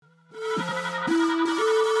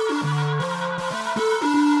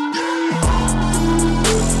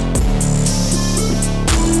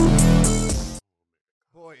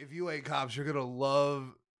drops, you're gonna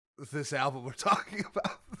love this album we're talking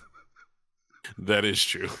about. That is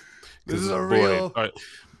true. This is a real.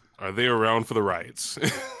 Are they around for the riots?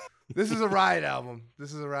 This is a riot album.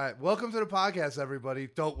 This is a riot. Welcome to the podcast, everybody.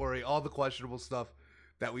 Don't worry, all the questionable stuff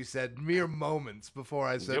that we said mere moments before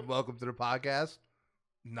I said welcome to the podcast,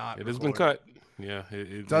 not it has been cut. Yeah,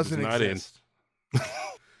 it doesn't not exist.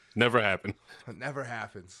 Never happened. It never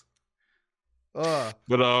happens. But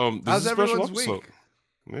this how's is a special everyone's episode. week?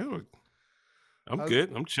 Yeah, I'm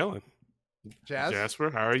good. I'm chilling. Jasper,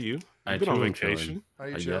 how are you? I've been on vacation. Are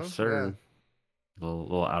you chilling? Yes, sir.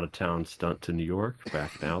 Little out of town stunt to New York.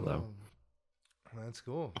 Back now though. That's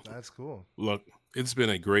cool. That's cool. Look, it's been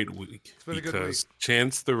a great week. It's been a good week.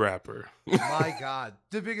 Chance the Rapper. My God,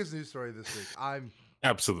 the biggest news story this week.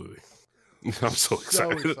 Absolutely. I'm so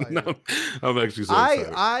excited. excited. I'm actually so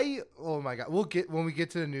excited. Oh my God. We'll get when we get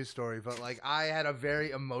to the news story, but like I had a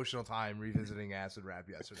very emotional time revisiting Acid Rap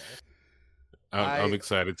yesterday. I'm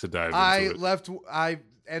excited to dive into it. I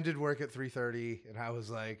ended work at 3:30 and I was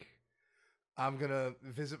like, I'm gonna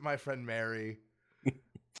visit my friend Mary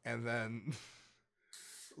and then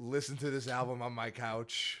listen to this album on my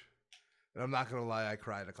couch. And I'm not gonna lie, I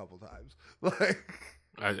cried a couple times. Like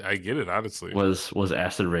I get it, honestly. Was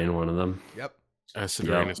Acid Rain one of them? Yep. Acid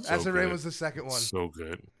Rain is so Acid good. Rain was the second one. So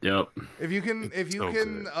good. Yep. If you can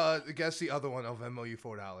guess the other one, I'll Venmo you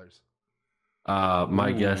 $4.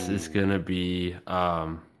 My guess is gonna be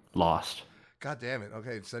Lost. God damn it.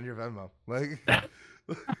 Okay, send your Venmo. Like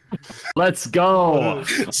Let's go.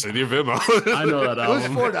 Send your Venmo. I know that it was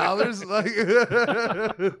album. $4. Like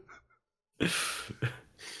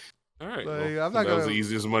all right. Like, Well, I'm not that was the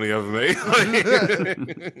easiest money I've ever made.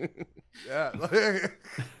 yeah.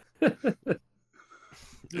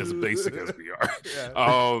 As basic as we are.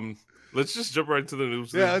 Yeah. Let's just jump right into the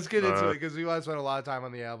news. Yeah, let's get into it because we want to spend a lot of time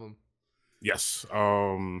on the album. Yes.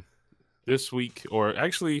 This week, or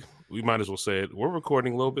actually, we might as well say it. We're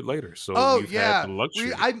recording a little bit later, so we've had the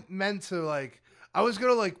luxury. I meant to I was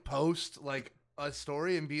gonna post a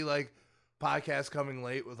story and be like, podcast coming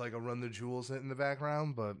late with a Run the Jewels hit in the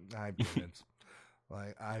background, but I didn't.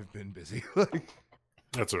 I've been busy.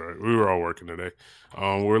 That's all right. We were all working today.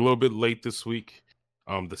 We're a little bit late this week.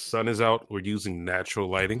 The sun is out. We're using natural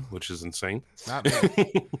lighting, which is insane. Not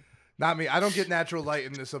me. Not me. I don't get natural light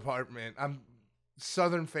in this apartment. I'm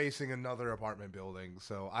southern facing another apartment building,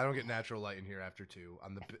 so I don't get natural light in here after 2.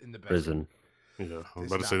 I'm in the best prison. Yeah, I'm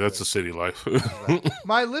about to say that's the city life.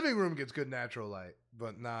 My living room gets good natural light,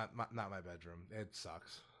 but not my bedroom. It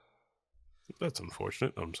sucks. That's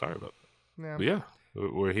unfortunate. I'm sorry about that. Yeah. But yeah,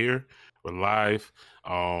 we're here. We're live.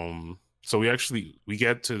 So we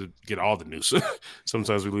get to get all the news.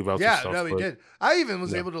 Sometimes we leave out some stuff. Yeah, no, we did. I even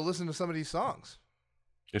was able to listen to some of these songs.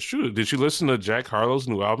 It's true. Did you listen to Jack Harlow's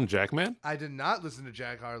new album, Jackman? I did not listen to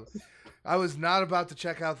Jack Harlow. I was not about to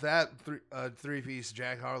check out that three-piece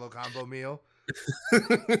Jack Harlow combo meal.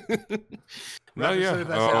 No, yeah. The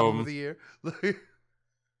best album of the year.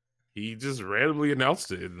 He just randomly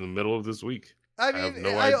announced it in the middle of this week. I mean, have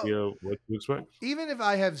no idea what to expect. Even if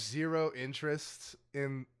I have zero interest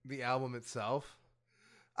in the album itself,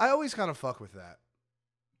 I always kind of fuck with that.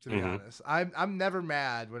 To be honest, I'm never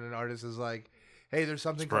mad when an artist is like, "Hey, there's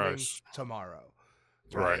something coming tomorrow."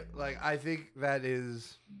 Right. I think that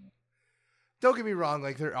is. Don't get me wrong.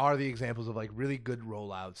 There are the examples of really good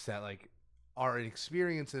rollouts that are an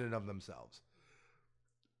experience in and of themselves.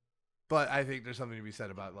 But I think there's something to be said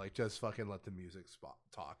about just fucking let the music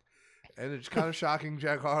talk. And it's kind of shocking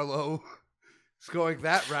Jack Harlow is going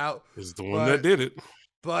that route. Is the one that did it.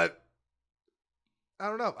 But I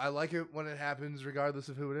don't know. I like it when it happens regardless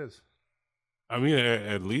of who it is. I mean,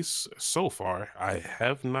 at least so far, I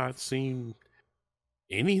have not seen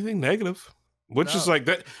anything negative. Which is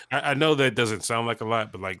that. I know that doesn't sound like a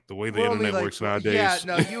lot, but the way the internet works nowadays. Yeah,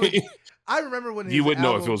 no, I remember when you wouldn't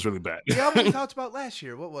know if it was really bad. The album we talked about last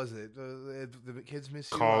year. What was it? The Kids Miss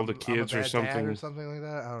You? Call the Kids or something. Or something like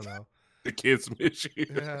that. I don't know. The Kids Miss You.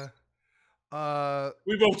 Yeah.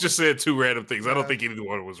 We both just said 2 random things. I don't think either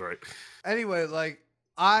one was right. Anyway,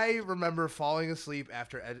 I remember falling asleep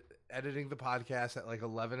after editing the podcast at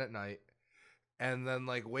 11 at night. And then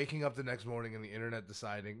waking up the next morning and the internet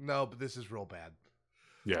deciding, no, but this is real bad.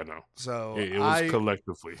 Yeah, no. So it was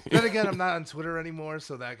collectively. Then again, I'm not on Twitter anymore,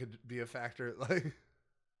 so that could be a factor.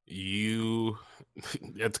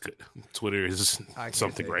 That's good. Twitter is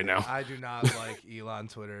something right now. I do not like Elon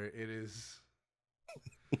Twitter. It is.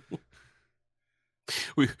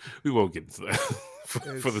 We won't get into that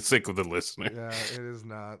for the sake of the listener. Yeah, it is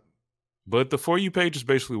not. But the For You page is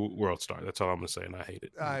basically World Star. That's all I'm gonna say, and I hate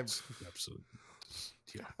it. Absolutely.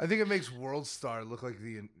 Yeah. I think it makes World Star look like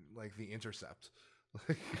the Intercept.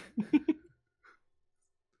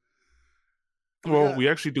 Well, we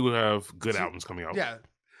actually do have good albums coming out. Yeah.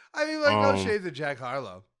 I mean, like, no shade to Jack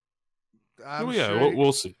Harlow.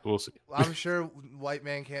 We'll see. We'll see. I'm sure White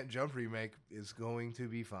Man Can't Jump remake is going to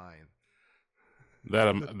be fine.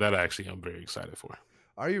 That actually I'm very excited for.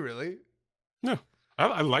 Are you really? No.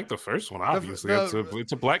 I like the first one, obviously.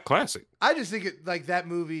 It's a black classic. I just think it like that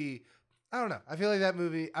movie, I don't know. I feel like that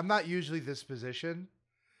movie, I'm not usually this position,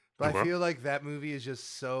 but I feel like that movie is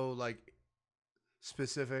just so like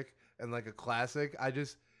specific and like a classic. I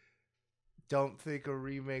just don't think a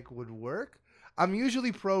remake would work. I'm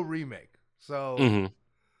usually pro remake. So,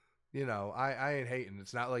 you know, I ain't hating.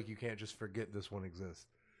 It's not like you can't just forget this one exists.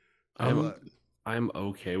 I'm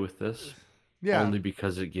okay with this. Yeah. Only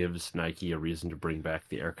because it gives Nike a reason to bring back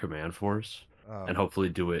the Air Command Force and hopefully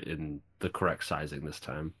do it in the correct sizing this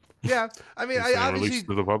time. Yeah. I mean, I obviously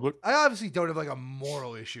to the public. I obviously don't have like a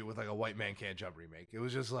moral issue with like a White Man Can't Jump remake. It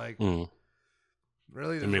was just like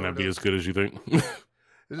really it may not be as good as you think.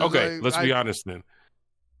 Okay, like, let's be honest then.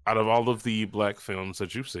 Out of all of the black films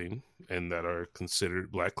that you've seen and that are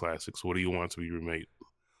considered black classics, what do you want to be remade?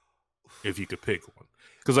 If you could pick one.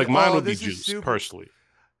 Because like mine would be Juice, personally.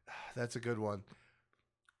 That's a good one.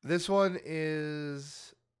 This one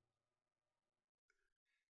is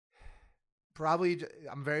probably,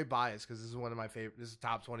 I'm very biased because this is one of my favorite, this is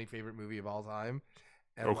top 20 favorite movie of all time.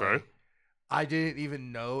 And like, I didn't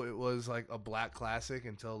even know it was like a black classic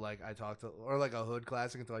until like I talked to, or like a hood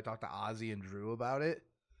classic until I talked to Ozzy and Drew about it.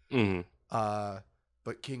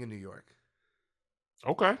 But King of New York.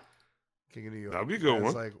 Okay. King of New York. That'd be a good one.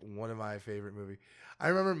 It's like one of my favorite movies. I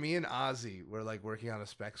remember me and Ozzy were like working on a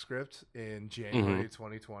spec script in January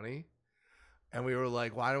 2020. And we were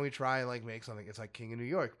like, why don't we try and like make something? It's like King of New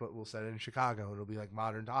York, but we'll set it in Chicago and it'll be like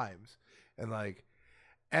modern times. And like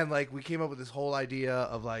we came up with this whole idea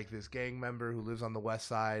of like this gang member who lives on the west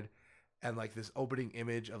side and like this opening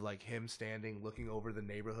image of like him standing looking over the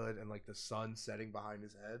neighborhood and like the sun setting behind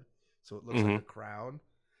his head. So it looks like a crown.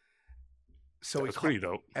 So it's pretty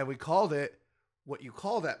dope. And we called it what you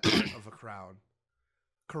call that part of a crown,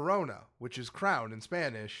 Corona, which is crown in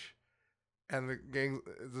Spanish, and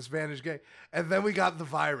the Spanish gang. And then we got the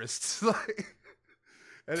virus,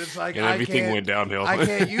 and it's like and everything went downhill. I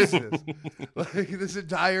can't use this. Like this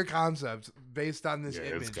entire concept based on this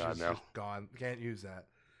image is now. just gone. Can't use that.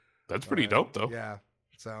 That's pretty dope, though. Yeah.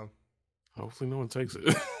 So hopefully no one takes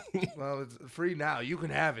it. Well, it's free now. You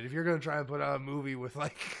can have it if you're gonna try and put out a movie with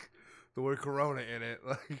like the word Corona in it.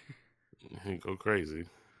 Like, go crazy.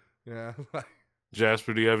 Yeah.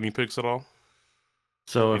 Jasper, do you have any picks at all?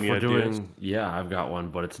 So if we're doing, I've got one,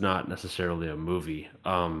 but it's not necessarily a movie.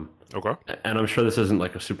 Okay. And I'm sure this isn't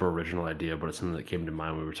like a super original idea, but it's something that came to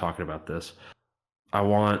mind when we were talking about this. I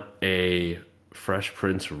want a Fresh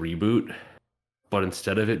Prince reboot, but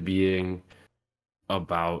instead of it being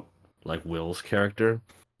about like Will's character,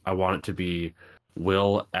 I want it to be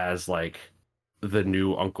Will as like the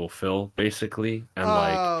new Uncle Phil, basically, and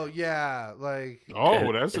that's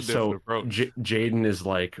a different approach. Jaden is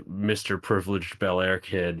like Mr. Privileged Bel Air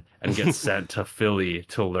kid and gets sent to Philly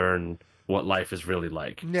to learn what life is really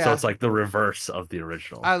like. Yeah. So it's like the reverse of the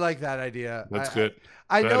original. I like that idea. That's good.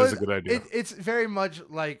 I know that is a good idea. It's very much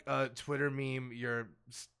like a Twitter meme your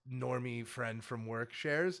normie friend from work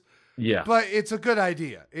shares. Yeah, but it's a good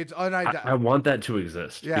idea. It's I want that to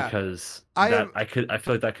exist because I feel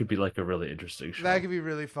like that could be like a really interesting show. That could be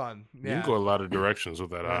really fun. Yeah. You can go a lot of directions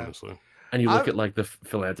with that, honestly. And you look at like the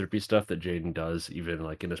philanthropy stuff that Jaden does, even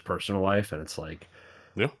like in his personal life, and it's like,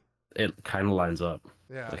 it kind of lines up.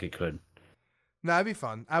 Yeah, like it could. No, that'd be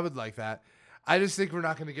fun. I would like that. I just think we're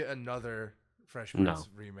not going to get another Fresh Prince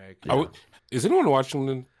remake. Yeah. Is anyone watching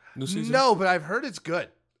the new season? No, but I've heard it's good.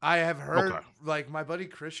 I have heard, like, my buddy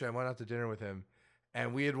Christian, I went out to dinner with him,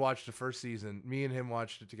 and we had watched the first season. Me and him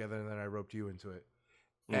watched it together, and then I roped you into it.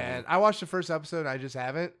 And I watched the first episode, and I just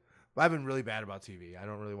haven't. But I've been really bad about TV. I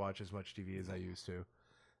don't really watch as much TV as I used to.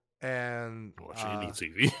 And watch any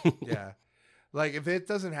TV. Yeah. Like, if it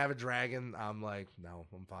doesn't have a dragon, I'm like, no,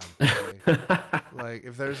 I'm fine. Like,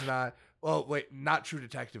 if there's not... Well, wait, not True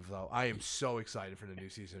Detective, though. I am so excited for the new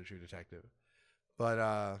season of True Detective.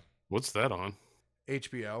 But, what's that on?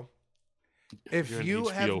 HBO. If you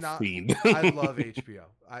HBO have not... fiend. I love HBO.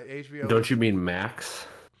 HBO... Don't you mean Max?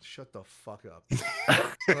 Shut the fuck up.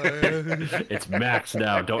 It's Max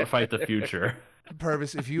now. Don't fight the future.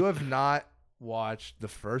 Purvis, if you have not watched the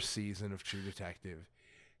first season of True Detective...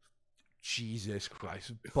 Jesus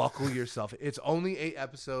Christ, buckle yourself. It's only 8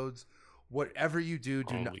 episodes. Whatever you do,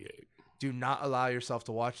 do not allow yourself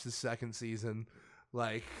to watch the second season.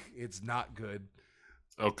 Like, it's not good.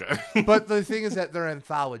 Okay. But the thing is that they're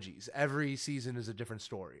anthologies. Every season is a different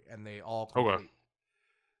story, and they all complete. Okay.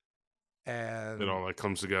 And It all like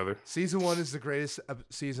comes together. Season 1 is the greatest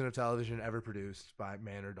season of television ever produced by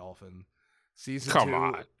man or dolphin. Season Come 2,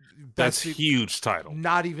 on. That's huge title.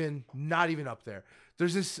 Not even up there.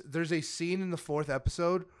 There's a scene in the 4th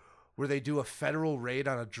episode where they do a federal raid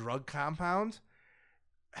on a drug compound,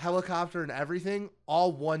 helicopter and everything,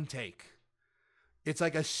 all one take. It's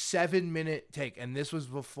like a 7-minute take, and this was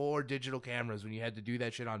before digital cameras when you had to do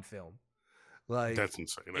that shit on film. Like, that's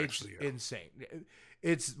insane. Actually, it's insane.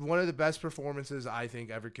 It's one of the best performances I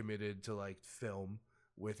think ever committed to like film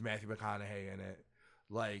with Matthew McConaughey in it.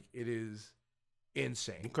 Like, it is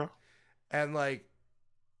insane. Okay. And like,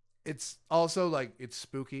 it's also like, it's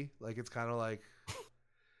spooky. Like, it's kind of like,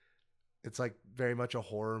 it's like very much a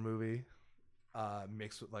horror movie,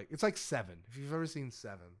 mixed with like, it's like Seven. If you've ever seen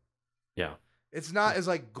Seven, Yeah. it's not as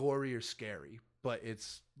like gory or scary, but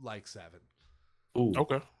it's like Seven. Ooh.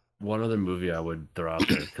 Okay. One other movie I would throw out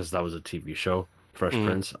there, because that was a TV show, Fresh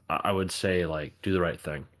Prince. I would say like Do the Right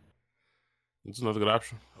Thing. It's another good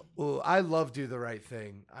option. Well, I love Do the Right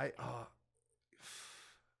Thing.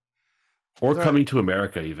 Or Coming to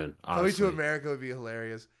America, even. Honestly. Coming to America would be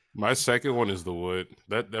hilarious. My second one is The Wood.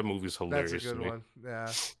 That movie's hilarious. That's a good to me. one.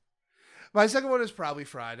 Yeah. My second one is probably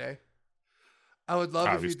Friday. I would love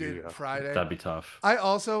Obviously, if you did yeah. Friday. That'd be tough. I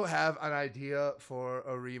also have an idea for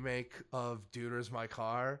a remake of Deuter's My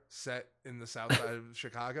Car set in the south side of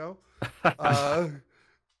Chicago.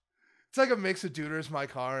 It's like a mix of Deuter's My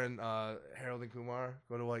Car and Harold and Kumar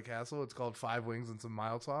Go to White Castle. It's called Five Wings and Some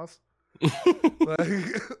Mild Sauce.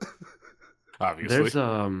 Obviously.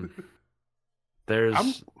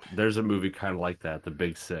 There's a movie kind of like that, The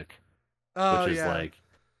Big Sick, which is like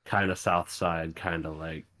kind of South Side, kind of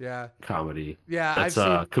like comedy. Yeah, that's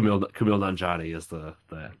Camille Nanjiani is the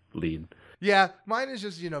lead. Yeah, mine is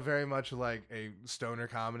just very much like a stoner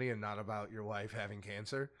comedy and not about your wife having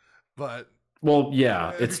cancer, but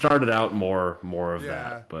it started out more of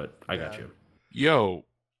that, but I got you. Yo,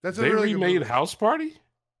 that's they really remade House Party.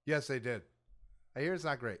 Yes, they did. I hear it's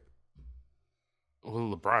not great.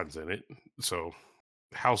 Well, LeBron's in it, so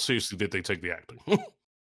how seriously did they take the acting?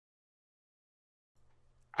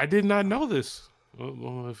 I did not know this.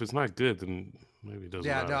 Well, if it's not good, then maybe it doesn't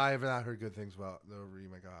matter. No, I have not heard good things about the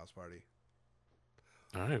remake of House Party.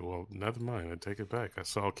 All right, well, never mind. I take it back. I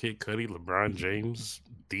saw Kid Cudi, LeBron James,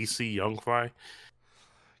 DC Young Fly.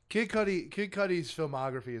 Kid Cudi's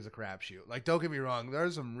filmography is a crapshoot. Like, don't get me wrong,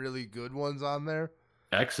 there's some really good ones on there.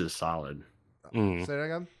 X is solid. Say that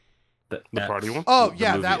again. The party one? Oh,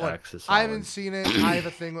 yeah, that one. I haven't seen it. I have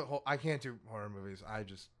a thing with I can't do horror movies. I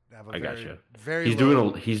just have a very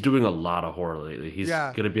He's doing a lot of horror lately. He's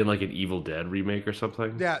gonna be in like an Evil Dead remake or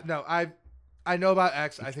something. Yeah, no, I know about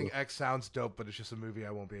X. I think X sounds dope, but it's just a movie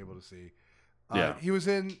I won't be able to see. He was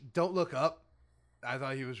in Don't Look Up. I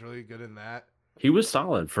thought he was really good in that. He was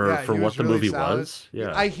solid for what the movie was.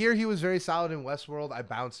 Yeah, I hear he was very solid in Westworld. I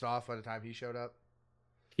bounced off by the time he showed up.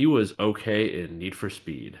 He was okay in Need for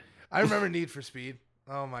Speed. I remember Need for Speed.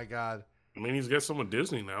 Oh my god. I mean, he's got some with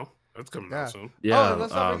Disney now. That's coming out soon. Yeah. Oh, and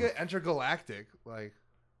let's not forget Intergalactic. Like,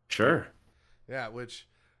 sure. Yeah, which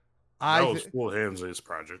that was Full Hands' his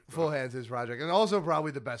project. Full Hands' his project, and also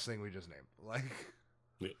probably the best thing we just named. Like,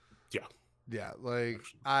 yeah. Like,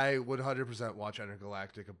 I would 100% watch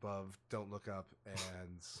Intergalactic above Don't Look Up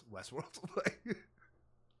and Westworld.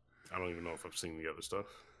 I don't even know if I've seen the other stuff.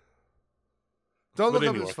 Don't Look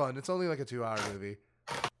Up is fun. It's only like a 2-hour movie.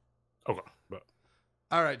 Okay, but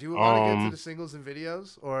all right. Do we want to get to the singles and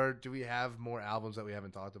videos, or do we have more albums that we haven't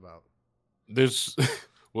talked about? There's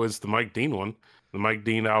was the Mike Dean one, the Mike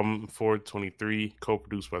Dean album 423,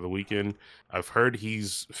 co-produced by The Weeknd. I've heard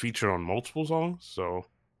he's featured on multiple songs, so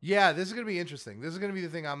yeah, this is gonna be interesting. This is gonna be the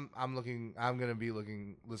thing I'm listening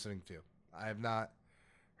to. I have not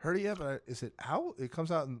heard it yet, but is it out? It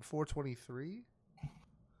comes out in 423.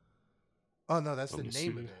 Oh no, that's the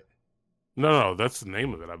name of it. No, that's the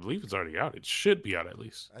name of it. I believe it's already out. It should be out at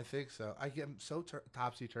least. I think so. I get so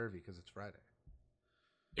topsy-turvy because it's Friday.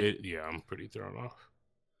 I'm pretty thrown off.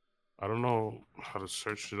 I don't know how to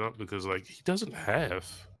search it up because, like, he doesn't have...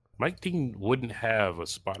 Mike Dean wouldn't have a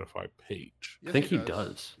Spotify page. Yes, I think he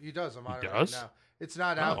does. He does. I'm on it right now. It's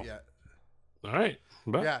not out yet. All right.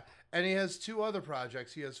 But... yeah, and he has 2 other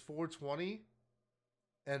projects. He has 420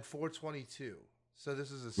 and 422. So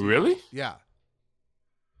this is a sequel. Really? Yeah.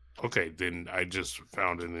 Okay, then I just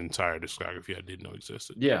found an entire discography I didn't know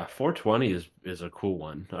existed. Yeah, 420 is a cool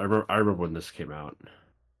one. I remember when this came out.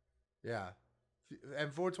 Yeah,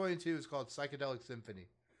 and 422 is called Psychedelic Symphony.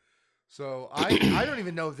 So I don't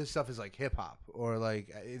even know if this stuff is like hip hop or like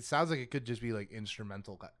it sounds like it could just be like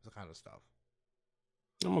instrumental kind of stuff.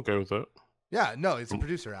 I'm okay with that. Yeah, no, it's a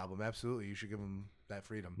producer album. Absolutely, you should give him that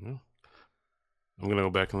freedom. Yeah. I'm gonna go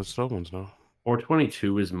back and listen to those ones now.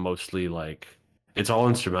 422 is mostly like it's all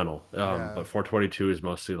instrumental, Yeah. but 422 is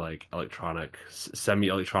mostly like electronic,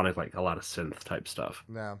 semi-electronic, like a lot of synth type stuff.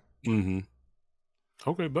 Yeah. Mm-hmm.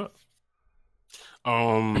 Okay, but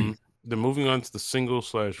then moving on to the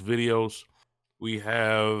single/videos, we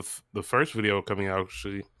have the first video coming out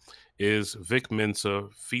actually is Vic Mensa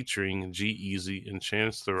featuring G-Eazy and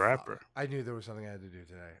Chance the Rapper. I knew there was something I had to do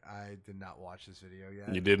today. I did not watch this video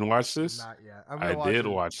yet. You didn't watch this? Not yet. I did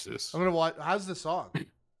watch this. I'm gonna watch. How's the song?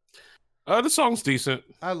 The song's decent.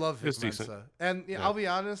 I love Vic It's Mensa, decent. and I'll be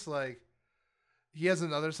honest, like he has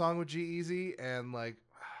another song with G-Eazy, and like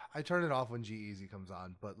I turn it off when G-Eazy comes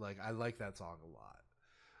on, but like I like that song a lot.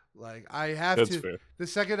 Like I have That's to. fair. The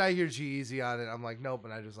second I hear G-Eazy on it, I'm like, nope,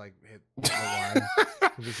 and I just like hit the line.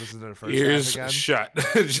 Just listen to the first Ears half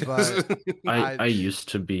again. shut. But I used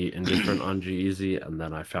to be indifferent on G-Eazy, and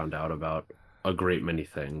then I found out about a great many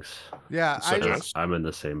things. Yeah, I'm in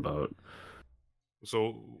the same boat.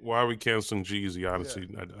 So why are we canceling G-Eazy?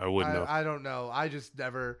 Honestly, I wouldn't know. I don't know. I just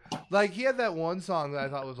never like he had that one song that I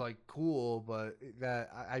thought was like cool, but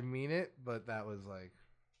that I mean it, but that was like.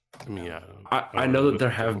 I mean, yeah. I know that there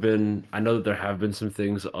have been some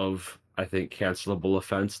things of I think cancelable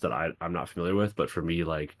offense that I'm not familiar with, but for me,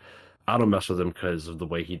 like I don't mess with him because of the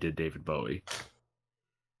way he did David Bowie.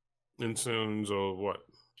 In terms of what?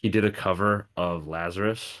 He did a cover of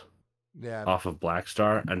Lazarus. Yeah. Off of Black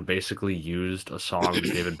Star and basically used a song that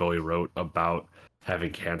David Bowie wrote about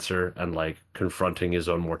having cancer and like confronting his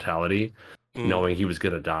own mortality, knowing he was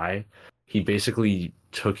gonna die. He basically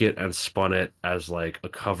took it and spun it as like a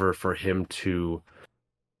cover for him to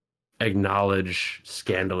acknowledge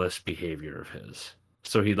scandalous behavior of his.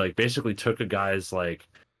 So he like basically took a guy's like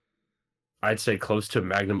I'd say close to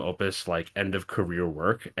magnum opus, like end of career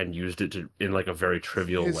work, and used it in like a very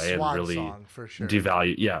trivial way and really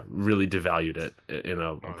really devalued it in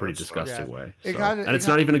a pretty disgusting way. And it's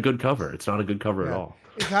not even a good cover. It's not a good cover at all.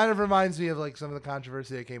 It kind of reminds me of like some of the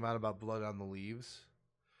controversy that came out about Blood on the Leaves.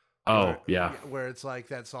 Where it's like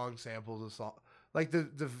that song samples a song, like the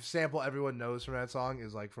sample everyone knows from that song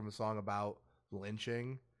is like from a song about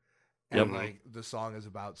lynching. And like the song is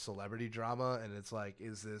about celebrity drama, and it's like,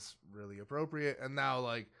 is this really appropriate? And now,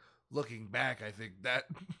 like looking back, I think that,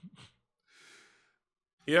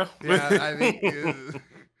 I think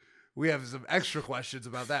we have some extra questions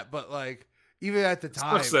about that. But like, even at the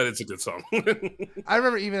time, it's a good song. I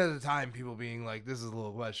remember even at the time, people being like, "This is a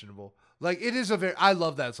little questionable." Like, it is I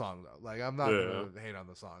love that song though. Like, I'm not gonna hate on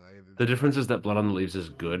the song. The difference is that Blood on the Leaves is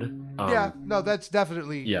good. That's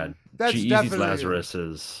definitely that's G-Eazy's Lazarus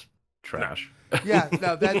is trash.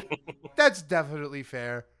 That's definitely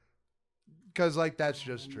fair. Because like that's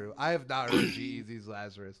just true. I have not heard G-Eazy's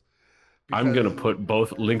Lazarus. I'm gonna put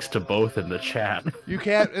both links to both in the chat. You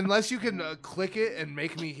can't unless you can click it and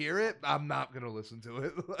make me hear it. I'm not gonna listen to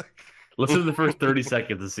it. Listen to the first 30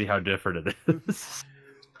 seconds and see how different it is.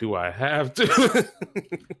 Do I have to?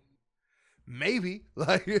 Maybe.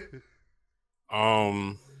 But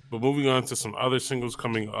moving on to some other singles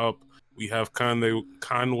coming up. We have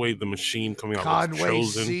Conway the Machine coming out with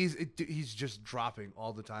Chosen. He's just dropping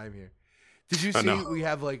all the time here. Did you see we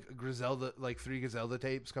have like Griselda, like 3 Griselda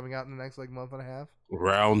tapes coming out in the next like month and a half?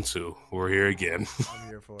 Round 2. We're here again. I'm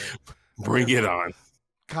here for it. Bring it on.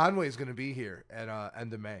 Conway's going to be here at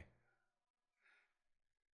end of May.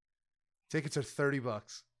 Tickets are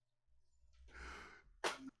 $30.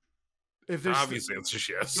 If there's obvious answer is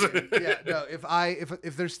yes.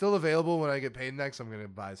 If they're still available when I get paid next, I'm gonna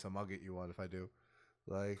buy some. I'll get you one if I do.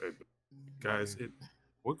 Like, guys,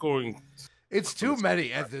 we're going. It's too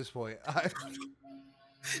many at this point.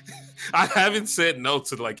 I haven't said no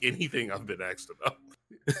to like anything I've been asked about.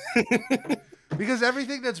 Because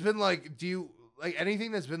everything that's been like,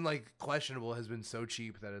 anything that's been like questionable has been so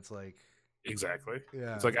cheap that it's like. Exactly.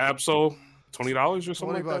 Yeah. It's like Absol, $20 or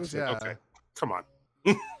something like that. Yeah. Okay. Come on.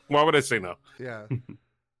 Why would I say no? Yeah.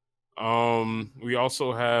 We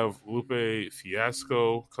also have Lupe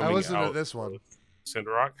Fiasco coming out. I listened to this one. Cinder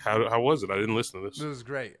Rock. How was it? I didn't listen to this. It was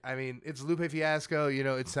great. I mean, it's Lupe Fiasco. You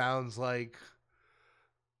know, it sounds like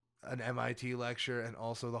an MIT lecture and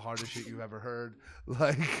also the hardest shit you've ever heard.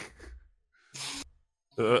 Like,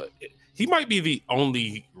 he might be the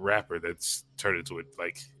only rapper that's turned into it,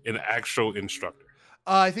 like an actual instructor.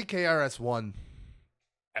 I think KRS-One.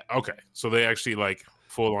 Okay, so they actually like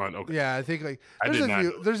full on. Okay, yeah, I think like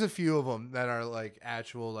there's a few of them that are like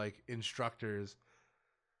actual like instructors.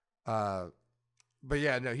 But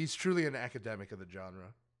yeah, no, he's truly an academic of the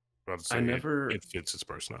genre. It fits his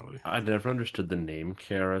personality. I never understood the name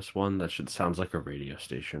KRS-One. That shit sounds like a radio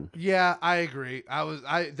station. Yeah, I agree.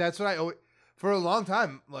 That's what I always, for a long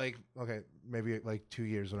time, like, okay, maybe like 2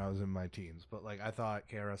 years when I was in my teens, but like I thought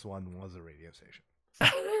KRS-One was a radio station.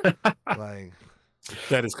 Like,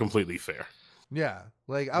 that is completely fair. Yeah,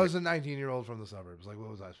 like I was a 19-year-old from the suburbs. Like, what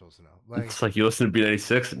was I supposed to know? Like, it's like, you listen to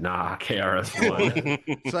B96? Nah, KRS-One.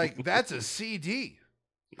 It's like, that's a CD.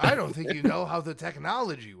 I don't think you know how the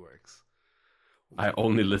technology works. I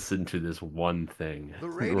only listen to this one thing. The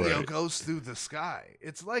radio goes through the sky.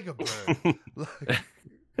 It's like a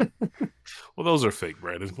bird. Well, those are fake,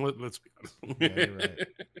 Brandon. Let's be honest. Yeah, you're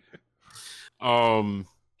right.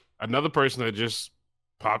 Another person that just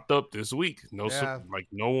popped up this week. No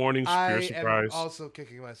warnings, pure surprise. I'm also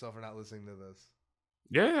kicking myself for not listening to this.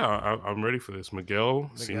 Yeah, I'm ready for this. Miguel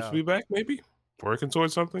seems to be back, maybe working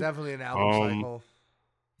towards something. Definitely an album cycle.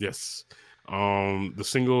 Yes. The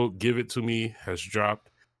single "Give It to Me" has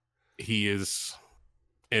dropped. He is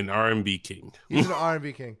an R&B king. He's an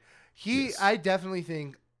R&B king. I definitely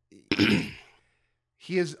think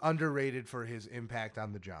he is underrated for his impact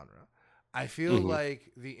on the genre. I feel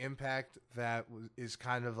like the impact that is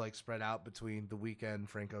kind of like spread out between The Weeknd,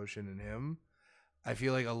 Frank Ocean, and him. I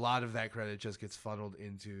feel like a lot of that credit just gets funneled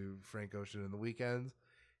into Frank Ocean and The Weeknd.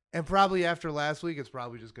 And probably after last week, it's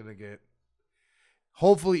probably just going to get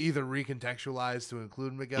hopefully either recontextualized to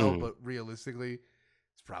include Miguel, but realistically,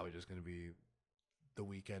 it's probably just going to be The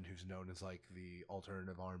Weeknd, who's known as like the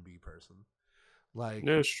alternative R&B person. Like,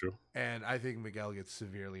 yeah, it's true. And I think Miguel gets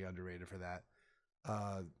severely underrated for that.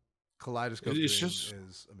 Kaleidoscope Dream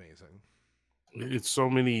is amazing. It's so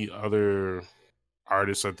many other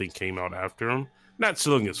artists I think came out after him. Not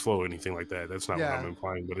stealing his flow or anything like that. That's not what I'm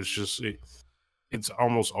implying. But it's just it's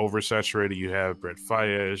almost oversaturated. You have Brett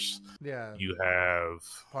Faiyaz. Yeah. You have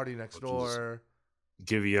Party Next Door.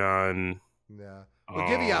 Giveon. Yeah. Well,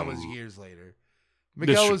 Giveon was years later.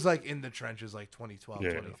 Miguel was like in the trenches like 2012,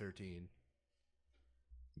 2013.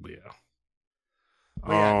 Yeah.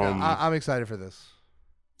 But yeah, no, I'm excited for this.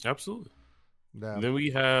 Absolutely. Yeah. Then we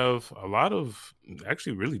have a lot of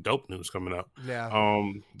actually really dope news coming up. Yeah.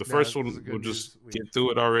 The first one, we'll just get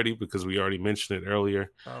through it already because we already mentioned it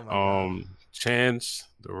earlier. Chance,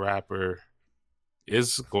 the rapper,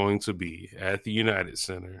 is going to be at the United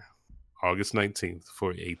Center August 19th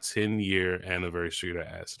for a 10-year anniversary to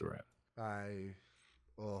Acid Rap.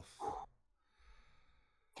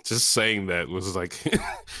 Just saying that was like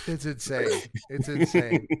it's insane. It's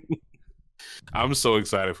insane. I'm so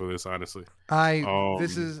excited for this, honestly.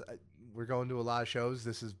 We're going to a lot of shows.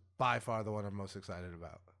 This is by far the one I'm most excited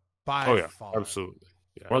about. By far. Absolutely.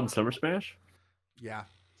 Yeah. More than Summer Smash? Yeah.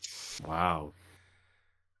 Wow.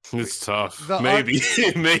 It's tough. Maybe.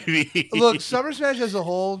 Look, Summer Smash as a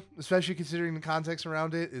whole, especially considering the context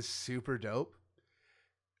around it, is super dope.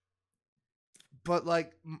 But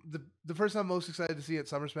like the person I'm most excited to see at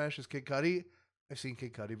Summer Smash is Kid Cudi. I've seen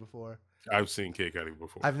Kid Cudi before. I've seen Kid Cudi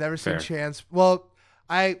before. I've never seen Chance. Well,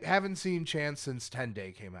 I haven't seen Chance since 10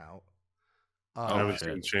 Day came out. I haven't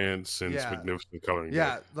seen Chance since Magnificent Coloring.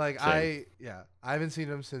 Yeah, I haven't seen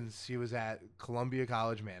him since he was at Columbia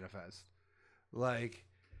College Manifest. Like,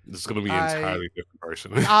 this is gonna be an entirely different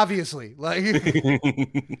person. Obviously, like,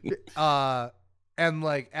 and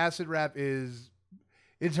like Acid Rap is,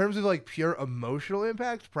 in terms of like pure emotional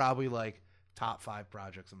impact, probably like top 5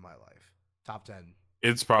 projects of my life, top 10.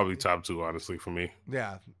 It's probably top 2, honestly, for me.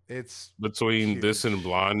 Yeah, it's between this and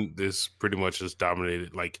Blonde. This pretty much has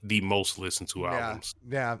dominated like the most listened to albums.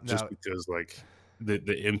 Yeah, just because like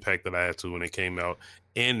the impact that I had to when it came out,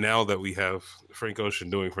 and now that we have Frank Ocean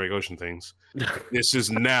doing Frank Ocean things, this is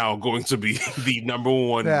now going to be the number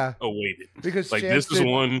one awaited. Because like this is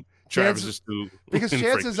one Travis is 2. Because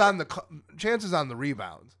Chance is on the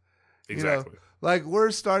rebound. Exactly. You know? Like, we're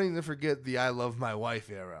starting to forget the "I Love My Wife"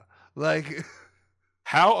 era. Like.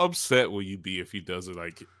 How upset will you be if he does it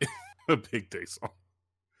like a Big Day song?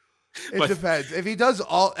 It depends. If he does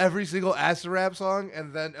every single Acid Rap song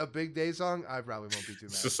and then a Big Day song, I probably won't be too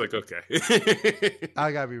mad. It's just like, okay.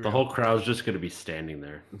 I gotta be real. The whole crowd's just gonna be standing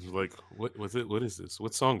there. Like, what was it? What is this?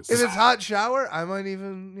 What song is this? If it's Hot Shower, I might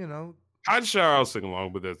even, Hot Shower, I'll sing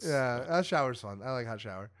along, but that's... Yeah, Hot Shower's fun. I like Hot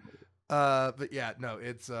Shower. But yeah, no,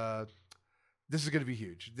 it's... this is gonna be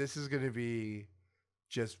huge. This is gonna be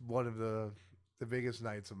just one of the biggest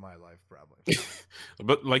nights of my life, probably.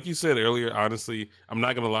 But like you said earlier, honestly, I'm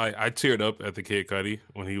not gonna lie, I teared up at the Kid Cudi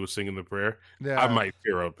when he was singing the prayer. Yeah. I might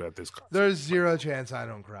tear up at this concert. There's zero chance I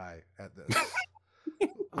don't cry at this.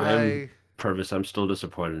 Purvis, I'm still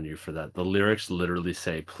disappointed in you for that. The lyrics literally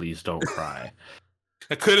say, "Please don't cry."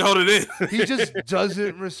 I couldn't hold it in. He just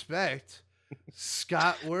doesn't respect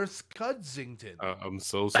Scott Worth Cudsington. I'm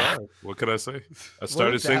so sorry. What could I say? I What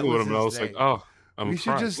started if that singing with was him, and I his was like, name? oh, We should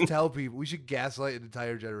crying. just tell people. We should gaslight an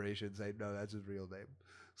entire generation and say, no, that's his real name.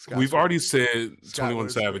 Scott We've Worth. already said Scott 21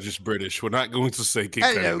 Worth. Savage is British. We're not going to say Kid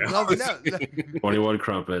Hello, Cudi Glover, now. no. 21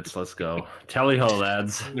 Crumpets. Let's go. Tally ho,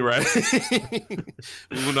 lads. Right?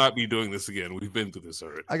 We will not be doing this again. We've been through this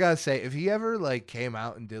already. I gotta say, if he ever like came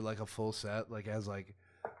out and did like a full set, like as like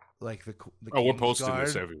the Oh, we're King's posting Guard,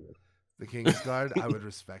 this everywhere. the King's Guard, I would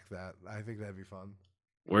respect that. I think that'd be fun.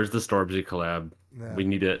 Where's the Stormzy collab? Yeah. We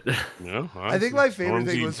need it. Yeah, I think my favorite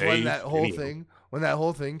thing Stormzy, was when Dave, that whole any of them. thing, when that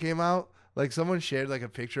whole thing came out. Like someone shared like a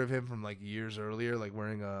picture of him from like years earlier, like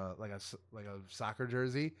wearing a soccer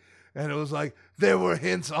jersey, and it was like there were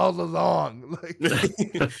hints all along. Like,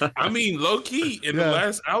 I mean, low key in Yeah. the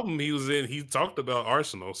last album he was in, he talked about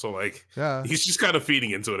Arsenal. So like, yeah, he's just kind of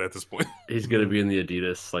feeding into it at this point. He's gonna be in the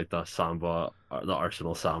Adidas, like the Samba, the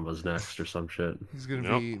Arsenal Sambas next or some shit. he's gonna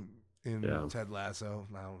Yep. be in Yeah. Ted Lasso.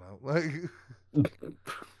 I don't know. Like,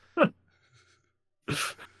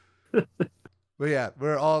 but yeah,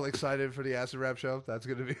 we're all excited for the Acid Rap show. That's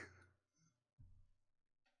gonna be.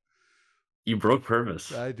 You broke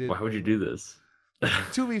Purvis. I did Why would you break do this?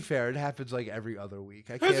 To be fair, it happens like every other week.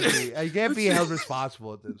 I can't be held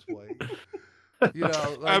responsible at this point. You know,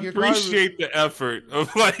 I like your car- appreciate the effort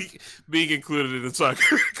of like being included in the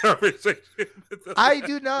soccer conversation. I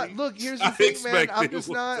do not look. Here's the I thing, man. expected I'm just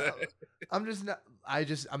one not. day. I'm just not.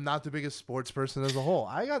 I'm not the biggest sports person as a whole.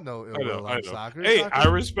 I got no ill I know, will I on know. soccer. Hey, Soccer- I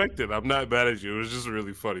respect it. I'm not mad at you. It was just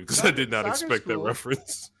really funny because I did not Soccer's expect that cool.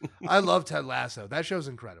 reference. I love Ted Lasso. That show's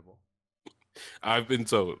incredible. I've been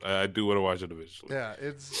told I do want to watch it eventually. Yeah,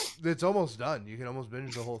 it's almost done. You can almost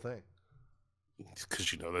binge the whole thing.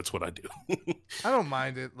 Because you know that's what I do. I don't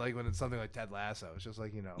mind it like when it's something like Ted Lasso. It's just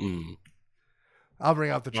like, you know, Mm. I'll bring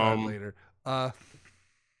out the chart Um, later.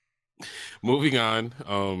 Moving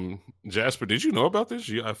on, Jasper, did you know about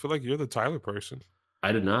this? I feel like you're the Tyler person.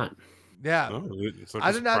 I did not. Yeah, No, it's like I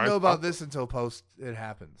a did not surprise know about pop- this until post it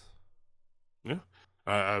happened.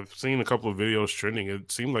 I've seen a couple of videos trending.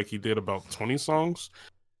 It seemed like he did about 20 songs.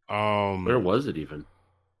 Where was it even?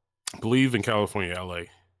 I believe in California, LA.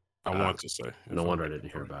 I Ah, want to say. No wonder I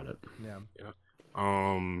didn't hear about it. Yeah.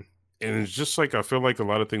 And it's just like I feel like a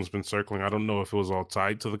lot of things been circling. I don't know if it was all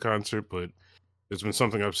tied to the concert, but it's been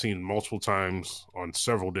something I've seen multiple times on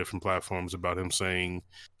several different platforms about him saying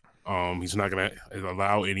he's not gonna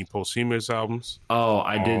allow any posthumous albums. Oh,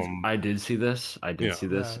 I did. Um, I did see this. I did yeah. see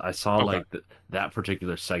this. Yeah. I saw Okay. like that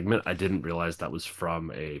particular segment. I didn't realize that was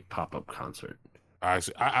from a pop-up concert.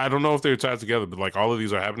 I don't know if they're tied together, but like all of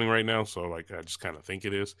these are happening right now, so like I just kind of think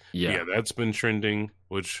it is. Yeah. Yeah, that's been trending.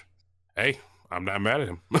 Which, hey, I'm not mad at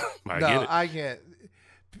him. I No, get it. I can't.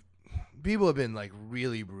 People have been like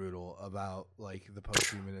really brutal about like the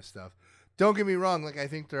posthumous stuff. Don't get me wrong. Like I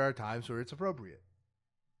think there are times where it's appropriate,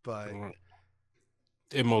 but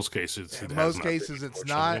In most cases, it in has most not been, cases it's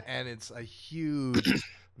not, unfortunately. and it's a huge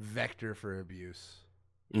vector for abuse.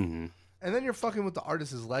 Mhm. And then you're fucking with the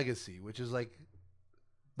artist's legacy, which is like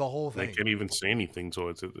the whole They thing. can't even say anything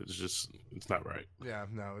towards it. It's just, it's not right. Yeah,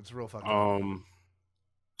 no, it's real fucking. up.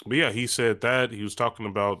 But yeah, he said that he was talking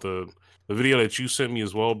about the video that you sent me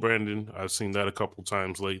as well, Brandon. I've seen that a couple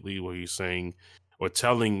times lately, where he's saying or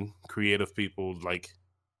telling creative people like,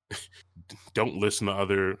 don't listen to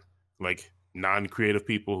other like non-creative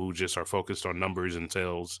people who just are focused on numbers and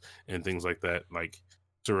sales and things like that. Like,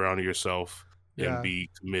 surround yourself Yeah. and be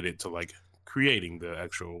committed to like creating the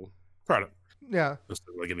actual product Yeah, instead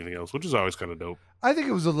of like anything else, which is always kind of dope. I think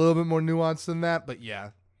it was a little bit more nuanced than that, but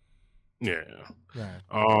yeah, Yeah. yeah.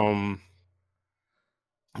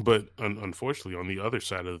 But unfortunately, on the other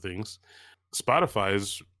side of things, Spotify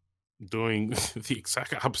is doing the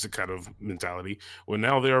exact opposite kind of mentality, where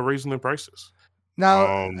now they are raising their prices.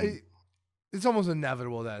 Now, Um, it's almost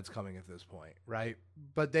inevitable that it's coming at this point, right?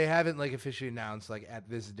 But they haven't like officially announced like at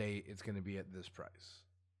this date it's going to be at this price.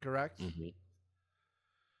 Correct?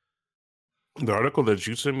 The article that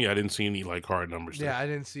you sent me, I didn't see any like hard numbers. Yeah, there. I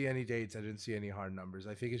didn't see any dates. I didn't see any hard numbers.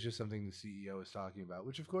 I think it's just something the CEO is talking about,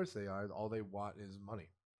 which of course they are. All they want is money.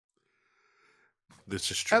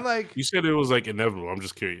 This is true. And like You said it was like inevitable. I'm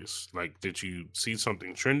just curious. Like, did you see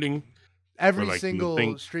something trending? every like, do you single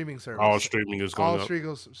think streaming service, All streaming is all going up.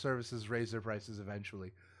 streaming services raise their prices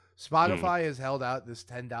eventually. Spotify has held out this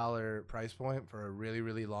 $10 price point for a really,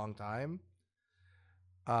 really long time.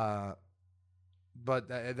 But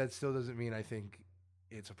that still doesn't mean I think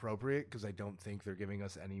it's appropriate, because I don't think they're giving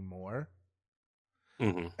us any more.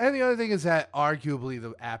 Mhm. And the other thing is that arguably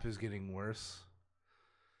the app is getting worse.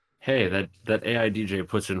 hey, that AI DJ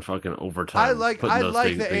puts in fucking overtime. I like the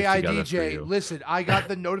AI DJ. You. Listen, I got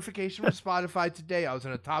the notification from Spotify today. I was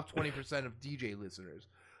in the top 20% of DJ listeners.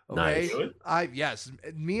 Okay. Nice. Yes,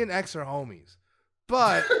 me and X are homies.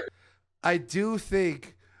 But I do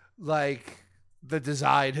think like the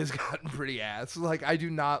design has gotten pretty ass. Like I do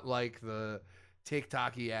not like the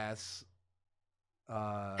TikTok-y ass.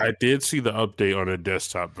 I did see the update on a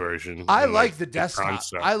desktop version. I like the desktop.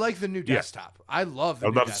 I like the new desktop. I love the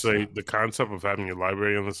new desktop. I was about to say the concept of having your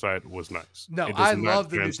library on the side was nice. No, I love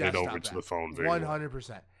the new desktop. Over to the phone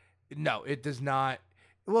 100%. No, it does not.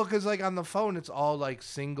 Well, because like on the phone, it's all like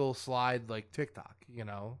single slide, like TikTok, you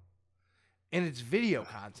know, and it's video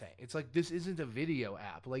content. It's like this isn't a video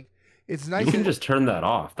app. Like it's nice. You can just turn that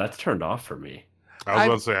off. That's turned off for me. I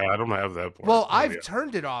was about to say I don't have that part. Well, I've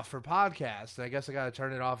turned it off for podcasts. I guess I got to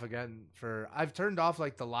turn it off again for. I've turned off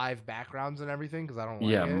like the live backgrounds and everything because I don't.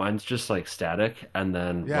 Yeah, mine's just like static, and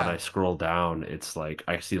then when I scroll down, it's like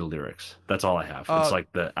I see the lyrics. That's all I have. It's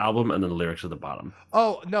like the album and then the lyrics at the bottom.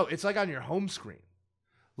 Oh no, it's like on your home screen.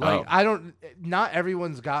 Like I don't. Not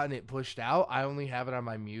everyone's gotten it pushed out. I only have it on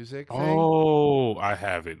my music thing. Oh, I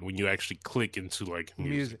have it when you actually click into like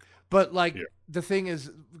music. But like the thing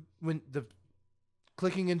is, when the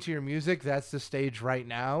clicking into your music, that's the stage right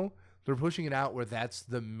now. They're pushing it out where that's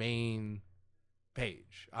the main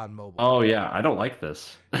page on mobile. Oh yeah, I don't like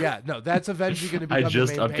this. Yeah, no, that's eventually going to become I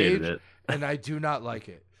just the main updated page, it, and I do not like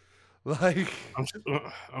it. Like,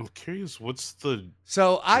 I'm curious, what's the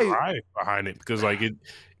drive behind it? Because like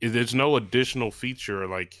there's no additional feature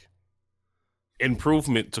like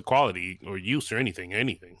improvement to quality or use or anything.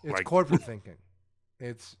 It's like corporate thinking.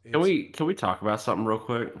 It's Can we talk about something real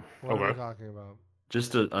quick? What are we talking about?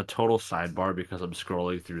 Just a total sidebar because I'm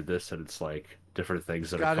scrolling through this and it's like different things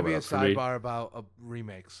that are coming up for me. Got to be a sidebar about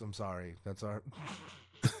remakes. I'm sorry. That's our.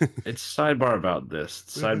 It's sidebar about this.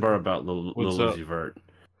 Sidebar about Lil Uzi Vert.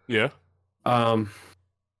 Yeah.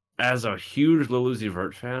 As a huge Lil Uzi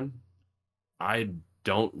Vert fan, I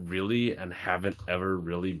don't really and haven't ever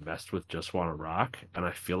really messed with Just Wanna Rock, and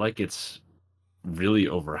I feel like it's really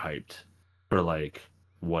overhyped for like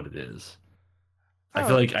what it is. I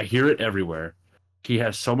feel like I hear it everywhere. He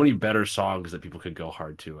has so many better songs that people could go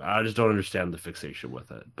hard to. I just don't understand the fixation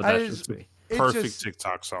with it. But that's just me. Perfect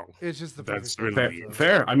TikTok song. It's just the that's really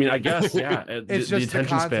fair. I mean, I guess it's just the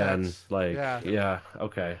attention span. Like,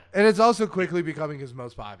 okay. And it's also quickly becoming his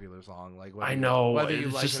most popular song. Like, I know.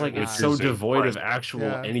 It's just like it's so devoid of actual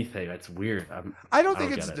anything. That's weird. I don't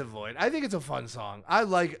think it's devoid. I think it's a fun song.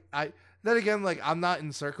 Then again, like I'm not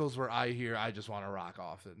in circles where I hear I Just Want to Rock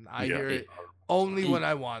often. I hear it only when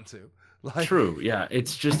I want to. Like, true, yeah.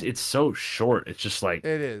 It's so short. It's just like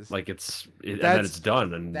it is. Like and then it's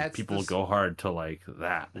done, and people go hard to like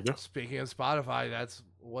that. Speaking of Spotify, that's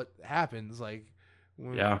what happens. Like,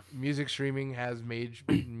 when music streaming has made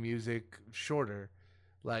music shorter.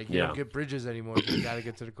 Like you don't get bridges anymore. You got to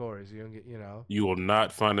get to the chorus. You don't get, You will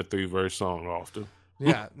not find a 3-verse song often.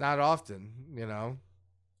 Yeah, not often.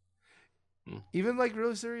 Even like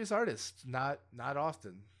really serious artists, not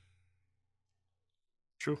often.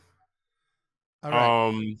 True. All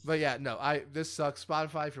right. But yeah, no, this sucks.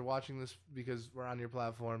 Spotify, if you're watching this because we're on your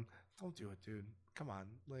platform, don't do it, dude. Come on.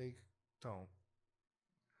 Like, don't.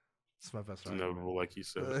 It's my best argument. No, like you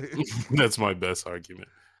said. That's my best argument.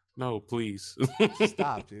 No, please.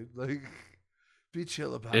 Stop, dude. Like, be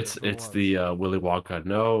chill about it. It's the Willy Wonka.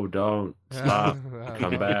 No, don't stop.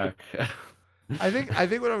 Come back. I think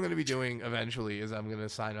what I'm going to be doing eventually is I'm going to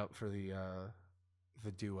sign up for the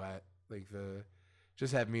duet, like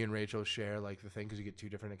just have me and Rachel share like the thing because you get 2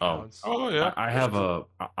 different accounts. Oh yeah.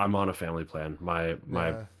 I'm on a family plan. I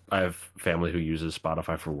have family who uses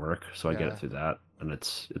Spotify for work, so I get it through that, and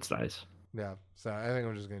it's nice. Yeah, so I think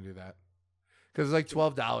I'm just gonna do that because it's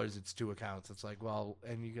like $12. It's 2 accounts. It's like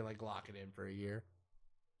and you can like lock it in for a year.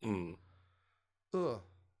 Ugh.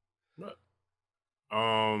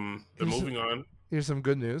 Moving on. Here's some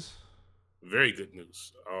good news. Very good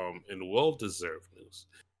news. And well-deserved news.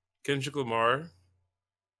 Kendrick Lamar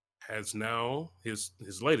has now his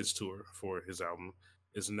latest tour for his album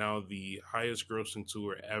is now the highest grossing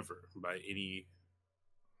tour ever by any.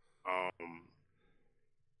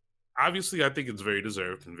 Obviously, I think it's very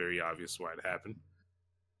deserved and very obvious why it happened.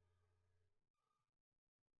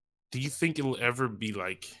 Do you think it'll ever be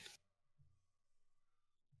like?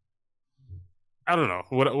 I don't know.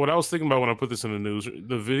 What I was thinking about when I put this in the news,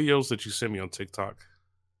 the videos that you sent me on TikTok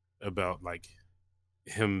about like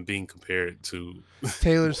him being compared to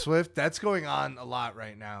Taylor Swift, that's going on a lot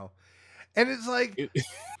right now. And it's like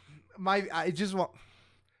I just want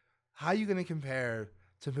how are you going to compare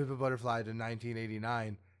To Pimp a Butterfly to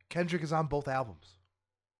 1989? Kendrick is on both albums.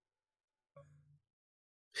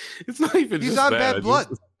 It's not even. He's just on that. Bad Blood.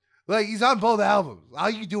 Like he's on both albums. How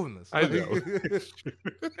are you doing this? I know.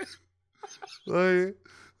 Like,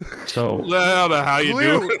 So I don't know how you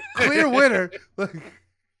do it. Clear winner. Like,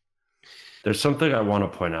 there's something I want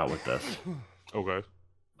to point out with this. Okay.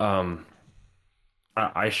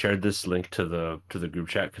 I shared this link to the group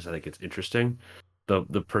chat because I think it's interesting.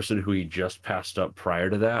 The person who he just passed up prior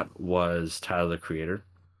to that was Tyler, the Creator,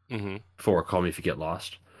 for Call Me If You Get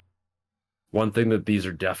Lost. One thing that these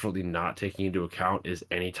are definitely not taking into account is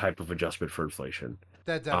any type of adjustment for inflation.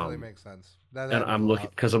 that definitely makes sense. That And I'm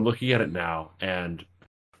looking at it now, and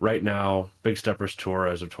right now, Big Steppers Tour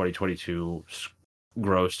as of 2022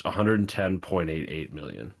 grossed 110.88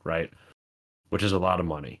 million, right? Which is a lot of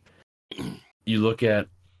money. You look at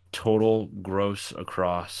total gross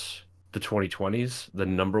across the 2020s, the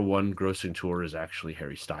number one grossing tour is actually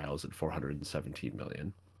Harry Styles at 417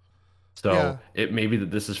 million. So it may be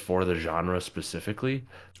that this is for the genre specifically,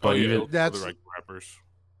 but even that's the right rappers.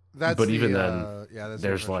 That's but the, even then, that's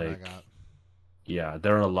there's like,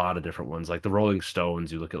 there are a lot of different ones. Like the Rolling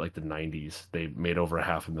Stones, you look at like the 90s, they made over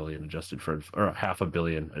 $500 million adjusted for, or $500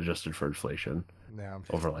 million adjusted for inflation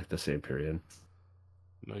over like the same period.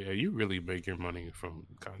 No, yeah, you really make your money from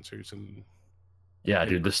concerts and. Yeah,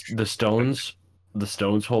 dude, the Stones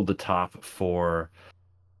hold the top for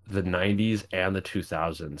the 90s and the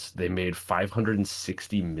 2000s. They made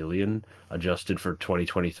 560 million adjusted for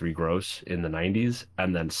 2023 gross in the 90s,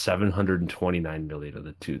 and then 729 million in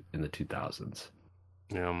the 2000s.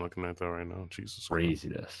 Yeah, I'm looking at that right now. Jesus,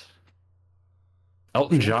 craziness.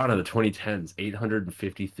 Elton John in the 2010s,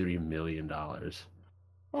 $853 million.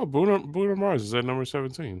 Oh, Bruno Mars is at number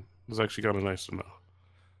 17. It's actually kind of nice to know.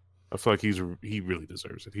 I feel like he really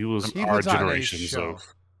deserves it. He was our generations of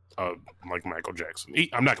like Michael Jackson.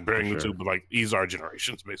 I'm not comparing the two, but like he's our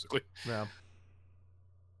generations basically. Yeah.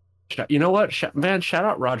 You know what, man? Shout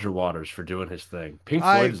out Roger Waters for doing his thing. Pink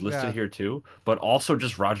Floyd is listed here too, but also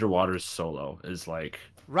just Roger Waters solo is like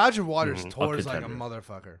Roger Waters tours like a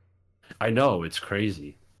motherfucker. I know, it's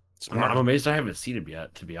crazy. I'm amazed I haven't seen him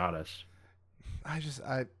yet, to be honest. I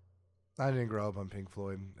didn't grow up on Pink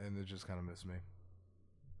Floyd, and it just kind of missed me.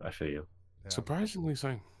 I feel you. Yeah. Surprisingly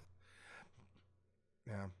same.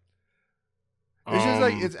 Yeah. It's just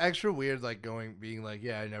like it's extra weird, like being like,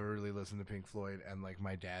 yeah, I never really listened to Pink Floyd, and like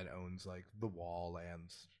my dad owns like The Wall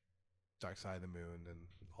and Dark Side of the Moon and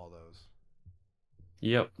all those.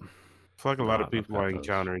 Yep. I feel like a lot of people I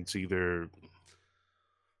encounter, it's either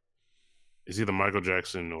Michael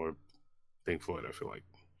Jackson or Pink Floyd. I feel like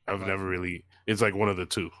I've never really. It's like one of the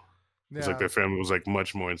two. Yeah. It's like their family was like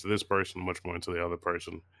much more into this person, much more into the other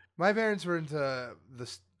person. My parents were into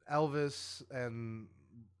the Elvis and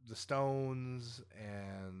the Stones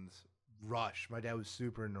and Rush. My dad was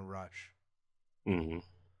super into Rush. Mm-hmm.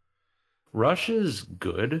 Rush is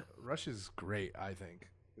good. Rush is great, I think.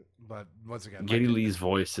 But once again, Geddy Lee's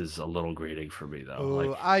voice is a little grating for me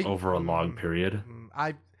though. Over a long period.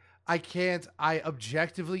 I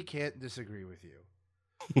objectively can't disagree with you.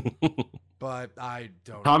 But I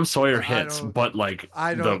don't. Tom Sawyer hits, but like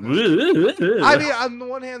I don't. I mean, on the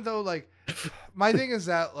one hand, though, like my thing is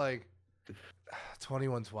that like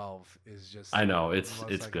 2112 is just. I know it's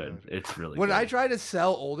good. It's really. When good. I try to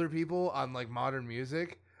sell older people on like modern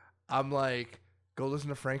music, I'm like, go listen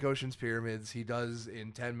to Frank Ocean's Pyramids. He does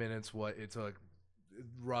in 10 minutes what it took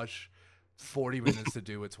Rush 40 minutes to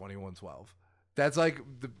do at 2112. That's like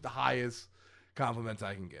the highest compliments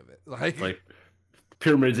I can give it. Like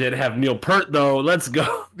Pyramids did have Neil Peart though. Let's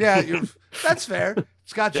go. Yeah, that's fair.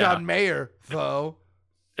 It's got John Mayer though.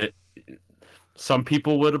 Some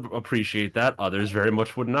people would appreciate that. Others very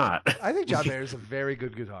much would not. I think John Mayer is a very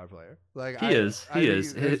good guitar player. Like he is.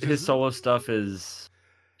 His solo stuff is.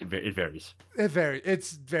 It varies.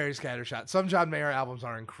 It's very scattershot. Some John Mayer albums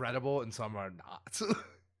are incredible, and some are not.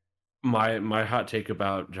 My hot take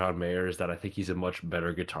about John Mayer is that I think he's a much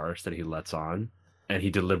better guitarist than he lets on. And he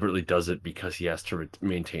deliberately does it because he has to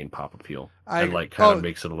maintain pop appeal and like kind of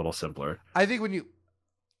makes it a little simpler. I think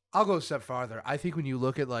I'll go a step farther. I think when you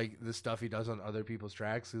look at like the stuff he does on other people's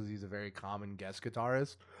tracks, because he's a very common guest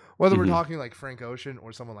guitarist, whether we're talking like Frank Ocean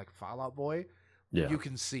or someone like Fall Out Boy, you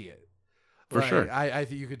can see it. For sure. I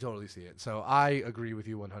think you could totally see it. So I agree with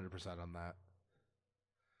you 100% on that.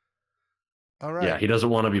 All right. Yeah, he doesn't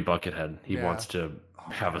want to be Buckethead. He wants to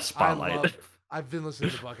have a spotlight. I've been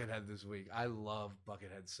listening to Buckethead this week. I love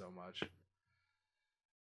Buckethead so much.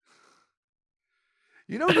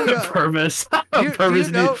 You know, Purvis.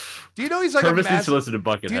 Do you know he's like Purvis needs to listen to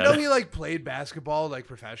Buckethead. Do you know he like played basketball like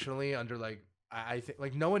professionally under like I think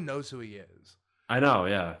like no one knows who he is. I know,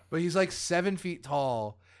 yeah. But he's like 7 feet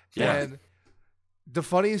tall. Yeah. And the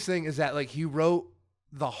funniest thing is that like he wrote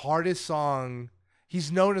the hardest song.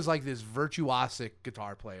 He's known as like this virtuosic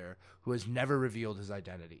guitar player who has never revealed his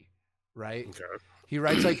identity, right? Okay. He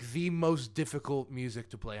writes like the most difficult music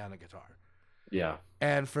to play on a guitar. Yeah.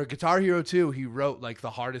 And for Guitar Hero 2, he wrote like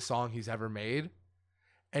the hardest song he's ever made.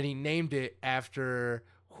 And he named it after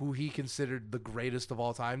who he considered the greatest of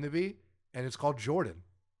all time to be. And it's called Jordan.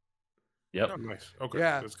 Yep. Oh, nice. Okay.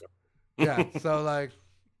 Yeah. Let's go. Yeah. So like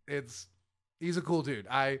he's a cool dude.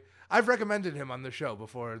 I've recommended him on the show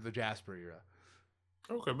before the Jasper era.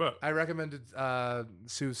 Okay, but I recommended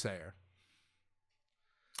Soothsayer.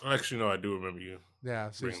 actually, no, I do remember you. Yeah,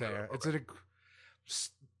 Bring that Soothsayer. up, It's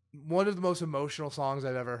one of the most emotional songs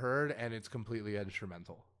I've ever heard, and it's completely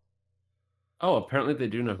instrumental. Oh, apparently they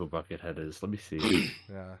do know who Buckethead is. Let me see.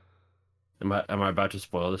 Yeah. Am I about to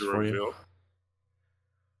spoil this for you? Reveal.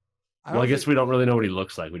 I guess we don't really know what he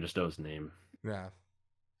looks like. We just know his name. Yeah.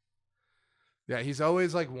 Yeah, he's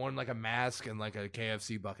always like worn like a mask and like a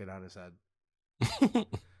KFC bucket on his head.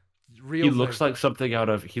 He looks like something out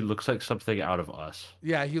of Us.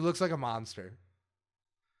 Yeah, he looks like a monster.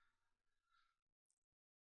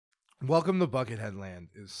 Welcome to Buckethead Land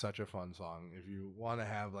is such a fun song if you want to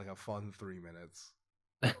have like a fun 3 minutes.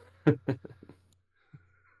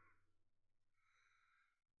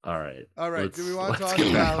 All right. Do we want to talk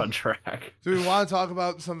get back about on track? Do we want to talk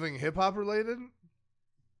about something hip hop related?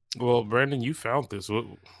 Well, Brandon, you found this. What?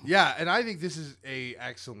 Yeah, and I think this is a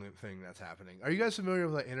excellent thing that's happening. Are you guys familiar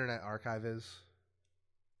with what Internet Archive is?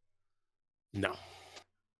 No.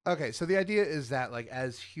 Okay, so the idea is that like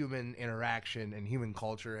as human interaction and human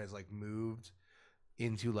culture has like moved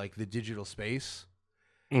into like the digital space,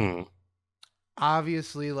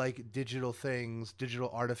 obviously like digital things, digital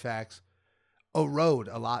artifacts erode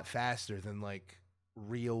a lot faster than like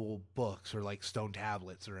real books or like stone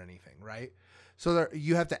tablets or anything, right? So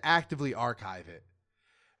you have to actively archive it.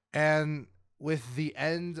 And with the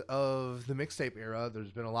end of the mixtape era,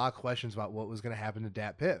 there's been a lot of questions about what was going to happen to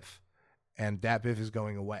Dat Piff. And Dat Piff is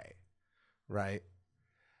going away, right?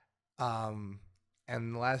 And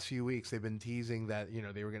in the last few weeks, they've been teasing that, you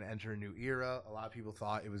know, they were going to enter a new era. A lot of people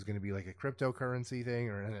thought it was going to be like a cryptocurrency thing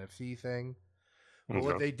or an NFT thing. But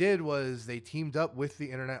what they did was they teamed up with the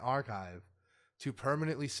Internet Archive to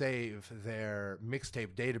permanently save their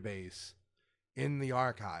mixtape database in the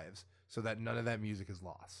archives so that none of that music is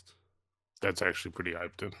lost. That's actually pretty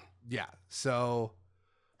hyped in. Yeah. So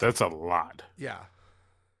that's a lot. Yeah.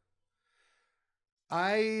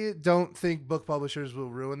 I don't think book publishers will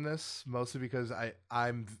ruin this, mostly because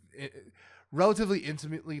I'm relatively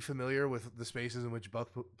intimately familiar with the spaces in which book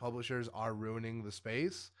publishers are ruining the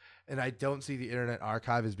space, and I don't see the Internet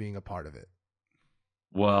Archive as being a part of it.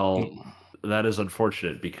 Well, that is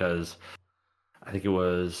unfortunate because I think it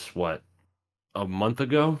was, a month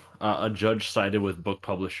ago, a judge sided with book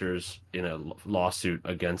publishers in a lawsuit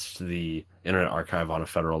against the Internet Archive on a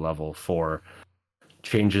federal level for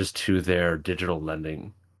changes to their digital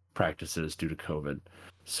lending practices due to COVID.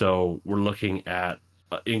 So we're looking at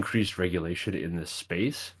increased regulation in this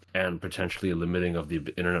space and potentially a limiting of the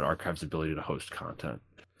Internet Archive's ability to host content.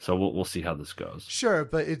 So we'll see how this goes. Sure,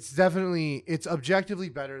 but it's objectively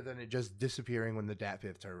better than it just disappearing when the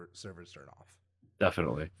DatPiff servers turn off.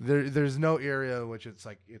 Definitely. There's no area in which it's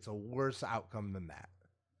a worse outcome than that.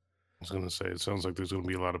 I was gonna say it sounds like there's gonna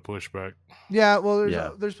be a lot of pushback. Yeah, well,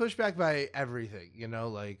 there's pushback by everything,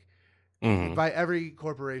 by every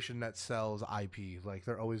corporation that sells IP. Like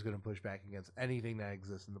they're always gonna push back against anything that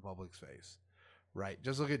exists in the public space, right?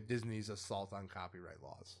 Just look at Disney's assault on copyright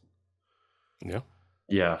laws. Yeah.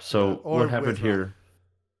 Yeah. So what happened here?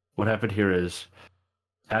 What happened here is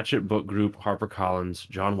Hachette Book Group, HarperCollins,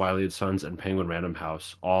 John Wiley & Sons, and Penguin Random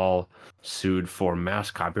House all sued for mass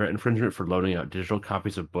copyright infringement for loaning out digital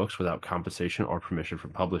copies of books without compensation or permission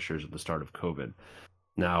from publishers at the start of COVID.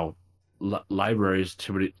 Now, libraries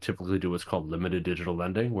typically do what's called limited digital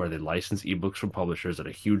lending, where they license ebooks from publishers at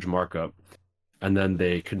a huge markup, and then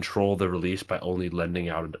they control the release by only lending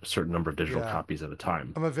out a certain number of digital copies at a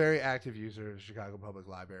time. I'm a very active user of Chicago Public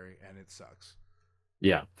Library, and it sucks.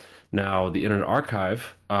 Yeah. Now, the Internet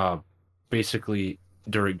Archive, basically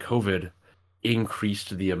during COVID,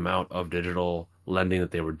 increased the amount of digital lending that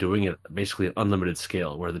they were doing at basically an unlimited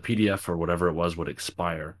scale, where the PDF or whatever it was would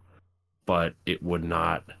expire, but it would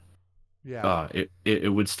not. Yeah.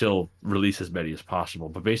 It would still release as many as possible.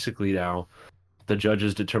 But basically now, the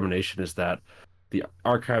judge's determination is that the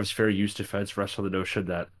archive's fair use defense rests on the notion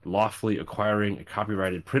that lawfully acquiring a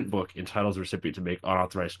copyrighted print book entitles the recipient to make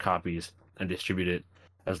unauthorized copies and distribute it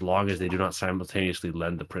as long as they do not simultaneously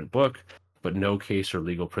lend the print book, but no case or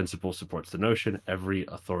legal principle supports the notion. Every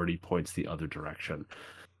authority points the other direction.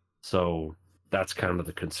 So That's kind of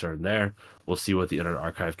the concern there. We'll see what the Internet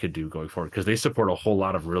Archive could do going forward, because they support a whole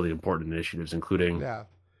lot of really important initiatives, including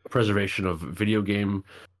preservation of video game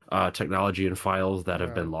technology and files that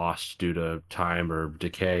have been lost due to time or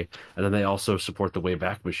decay. And then they also support the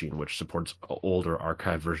Wayback Machine, which supports older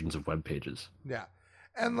archive versions of web pages. Yeah.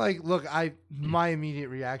 And like, look, my immediate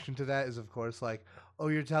reaction to that is, of course, like, oh,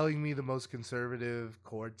 you're telling me the most conservative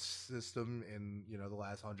court system in, the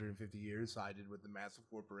last 150 years sided with the massive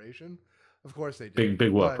corporation? Of course they did.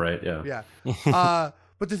 Big whoop, right? Yeah. Yeah.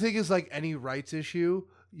 But the thing is, like, any rights issue,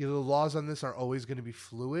 the laws on this are always going to be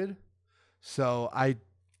fluid. So I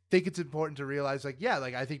think it's important to realize, like,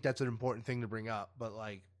 I think that's an important thing to bring up. But,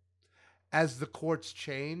 like, as the courts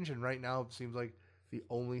change, and right now it seems like the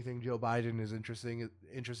only thing Joe Biden is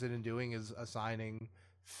interested in doing is assigning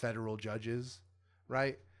federal judges,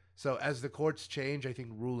 right? So as the courts change, I think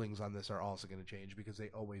rulings on this are also going to change, because they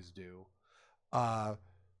always do.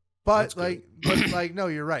 But no,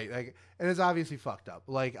 you're right. Like, and it's obviously fucked up.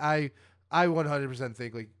 Like, I 100%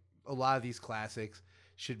 think, like, a lot of these classics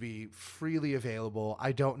should be freely available.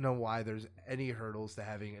 I don't know why there's any hurdles to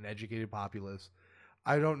having an educated populace.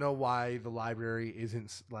 I don't know why the library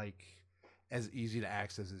isn't, like, as easy to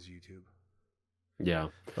access as YouTube. Yeah.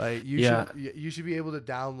 Like, you should be able to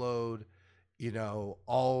download,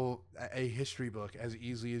 a history book as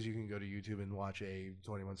easily as you can go to YouTube and watch a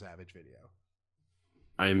 21 Savage video.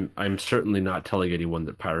 I'm certainly not telling anyone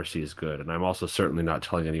that piracy is good, and I'm also certainly not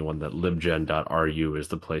telling anyone that libgen.ru is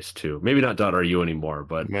the place to. Maybe not .ru anymore,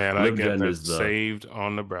 but libgen is saved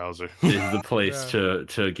on the browser. Is the place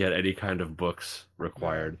to get any kind of books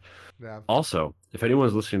required. Yeah. Also, if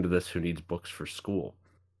anyone's listening to this who needs books for school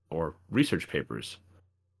or research papers,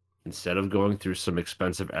 instead of going through some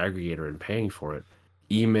expensive aggregator and paying for it,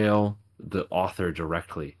 email the author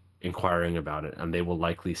directly inquiring about it, and they will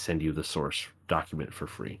likely send you the source document for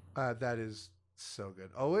free. That is so good.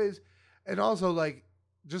 Always. And also, like,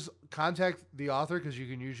 just contact the author, because you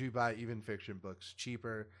can usually buy even fiction books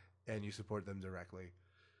cheaper, and you support them directly.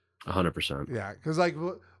 100%. Yeah, because, like,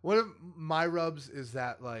 one of my rubs is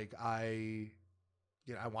that, like, I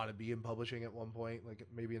want to be in publishing at one point, like,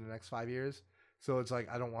 maybe in the next 5 years. So it's like,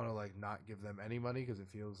 I don't want to, like, not give them any money, because it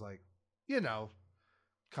feels like,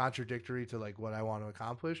 contradictory to, like, what I want to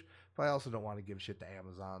accomplish. But I also don't want to give shit to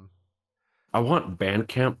Amazon. I want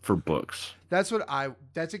Bandcamp for books. That's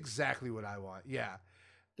exactly what I want. Yeah.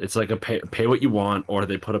 It's like a pay what you want, or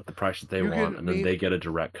they put up the price that they want, and then they get a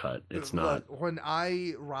direct cut. It's not. When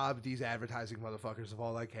I rob these advertising motherfuckers of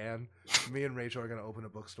all I can, me and Rachel are going to open a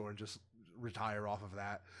bookstore and just retire off of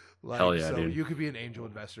that. Like, hell yeah, so dude. You could be an angel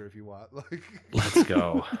investor if you want. Like, let's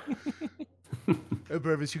go. And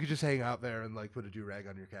Purvis, you could just hang out there and, like, put a do-rag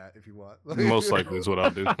on your cat if you want. Like, most likely is what I'll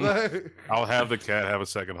do. I'll have the cat have a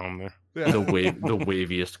second home there. Yeah. The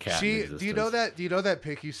waviest cat. Do you know that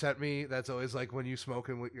pic you sent me? That's always like when you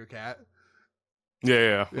smoking with your cat.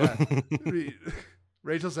 Yeah.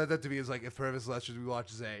 Rachel said that to me. Is like, if Purvis lets we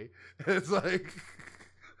watch Zay. It's like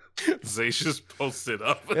Zay just posted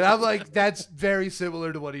up, and I'm like, that's very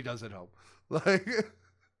similar to what he does at home. Like.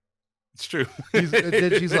 It's true. And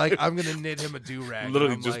then she's like, I'm gonna knit him a do-rag.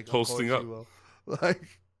 Literally just like, posting up.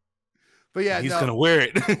 Like, but yeah, he's gonna wear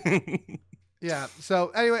it. Yeah. So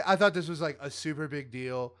anyway, I thought this was like a super big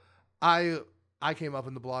deal. I came up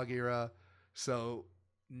in the blog era, so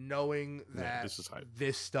knowing that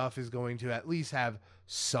this stuff is going to at least have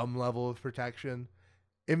some level of protection,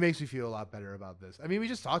 it makes me feel a lot better about this. I mean, we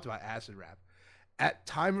just talked about acid rap. At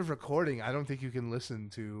time of recording, I don't think you can listen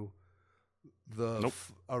to the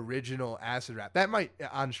original acid rap. That might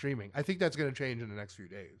on streaming. I think that's going to change in the next few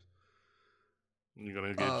days. You're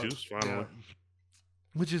going to get juiced finally. Yeah.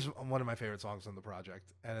 Which is one of my favorite songs on the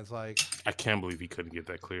project. And it's like, I can't believe he couldn't get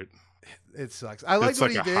that cleared. It sucks. I like it's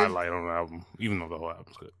what like he did. a highlight on the album, even though the whole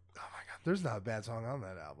album's good. Oh my God. There's not a bad song on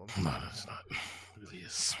that album. No, it's not. It really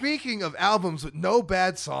is. Speaking of albums with no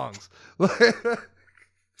bad songs.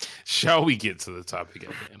 Shall we get to the topic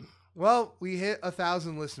at hand? Well, we hit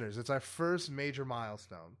 1,000 listeners. It's our first major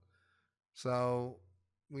milestone. So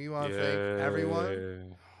we want to thank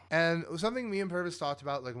everyone. And something me and Purvis talked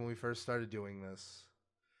about, like, when we first started doing this,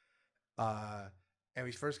 and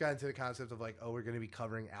we first got into the concept of, like, oh, we're going to be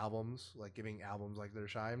covering albums, like giving albums like their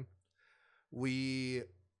shine. We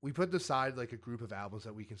put aside, like, a group of albums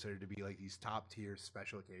that we consider to be, like, these top tier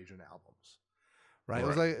special occasion albums, right?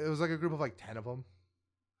 It was like a group of like 10 of them.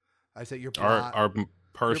 I said our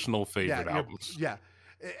personal favorite albums.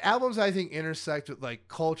 Albums I think intersect with, like,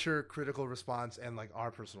 culture, critical response, and, like,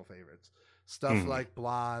 our personal favorites. Stuff like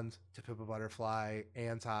Blonde, To Pimp a Butterfly,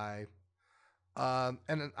 Anti.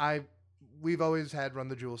 And we've always had Run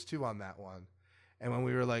the Jewels 2 on that one. And when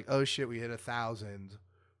we were like, oh shit, we hit 1,000,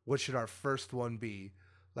 what should our first one be?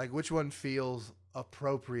 Like, which one feels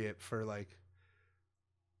appropriate for like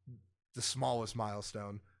the smallest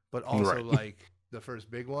milestone, but also like the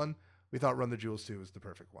first big one? We thought Run the Jewels 2 was the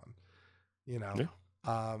perfect one, you know?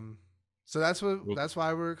 Yeah. So that's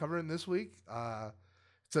why we're covering this week.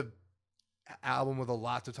 It's a album with a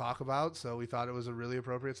lot to talk about, so we thought it was a really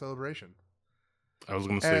appropriate celebration. I was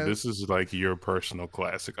gonna say this is like your personal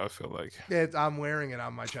classic. I feel like I'm wearing it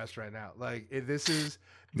on my chest right now. Like this is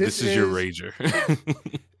your rager.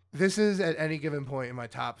 This is at any given point in my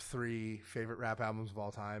top 3 favorite rap albums of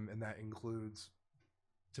all time, and that includes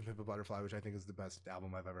To Pimp a Butterfly, which I think is the best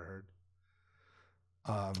album I've ever heard.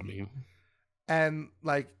 I mean, and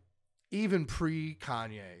like even pre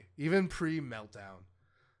Kanye, even pre Meltdown,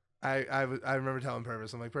 I remember telling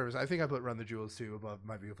Purvis, I'm like, Purvis, I think I put Run the Jewels 2 above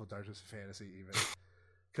My Beautiful Dark Twisted Fantasy, even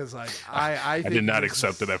because like I think did not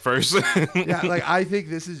accept it at first. Yeah, like I think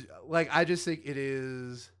this is like I just think it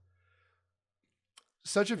is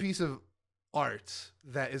such a piece of art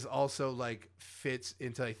that is also like fits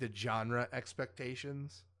into like the genre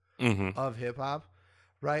expectations of hip hop,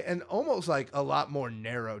 right? And almost like a lot more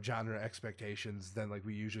narrow genre expectations than like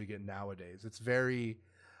we usually get nowadays. It's very,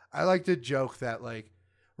 I like to joke that like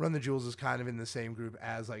Run the Jewels is kind of in the same group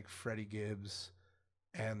as like Freddie Gibbs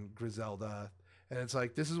and Griselda. And it's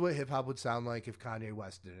like, this is what hip hop would sound like if Kanye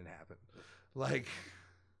West didn't happen. Like,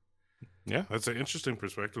 yeah, that's an interesting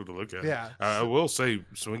perspective to look at. Yeah. I will say,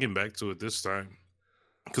 swinging back to it this time,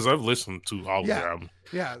 because I've listened to all of their albums.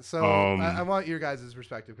 Yeah, so I want your guys'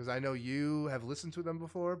 perspective, because I know you have listened to them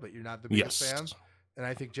before, but you're not the biggest fan. And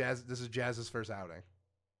I think this is Jazz's first outing.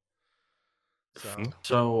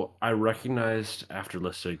 So I recognized, after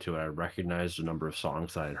listening to it, I recognized a number of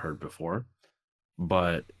songs that I had heard before,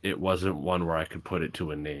 but it wasn't one where I could put it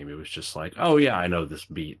to a name. It was just like, oh yeah, I know this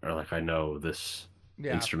beat, or like I know this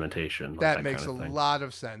instrumentation. Like that makes a lot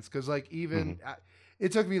of sense, because like even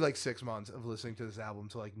it took me like 6 months of listening to this album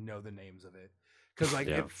to like know the names of it, because like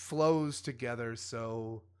it flows together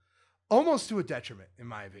so almost to a detriment, in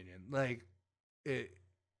my opinion. Like it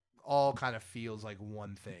all kind of feels like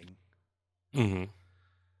one thing. No,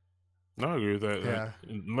 I agree with that. Yeah.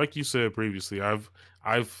 Like you said previously, I've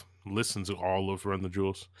listened to all of Run the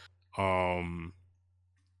Jewels. I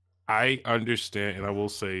understand, and I will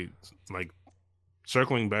say, like,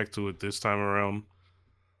 circling back to it this time around,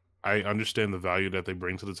 I understand the value that they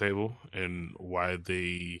bring to the table and why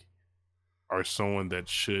they are someone that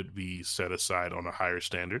should be set aside on a higher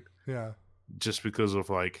standard. Yeah. Just because of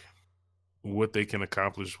like what they can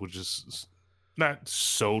accomplish, which is not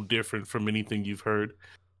so different from anything you've heard,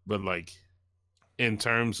 but like in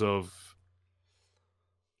terms of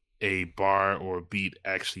a bar or a beat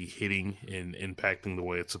actually hitting and impacting the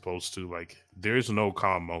way it's supposed to, like there's no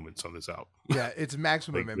calm moments on this album. Yeah, it's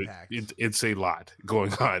maximum like, impact. It's a lot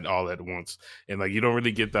going on all at once, and like you don't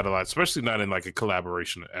really get that a lot, especially not in like a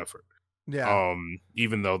collaboration effort. Yeah.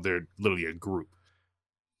 Even though they're literally a group.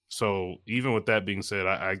 So even with that being said,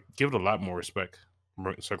 I give it a lot more respect.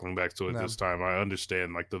 Circling back to it this time, I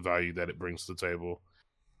understand like the value that it brings to the table,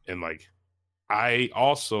 and like I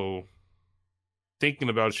also, thinking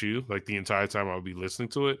about you like the entire time I'll be listening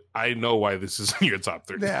to it, I know why this is in your top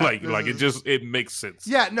 3. Yeah, it makes sense.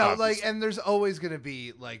 Yeah, no, obviously. Like, and there's always gonna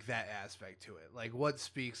be like that aspect to it. Like what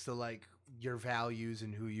speaks to like your values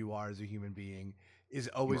and who you are as a human being is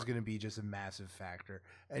always going to be just a massive factor.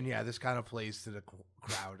 And yeah, this kind of plays to the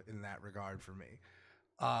crowd in that regard for me.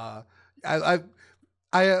 I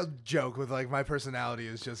joke with like my personality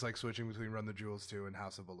is just like switching between Run the Jewels 2 and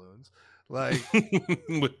House of Balloons, like,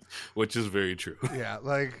 which is very true. Yeah,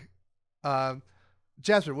 like,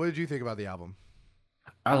 Jasper, what did you think about the album?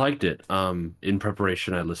 I liked it. In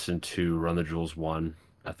preparation, I listened to Run the Jewels 1,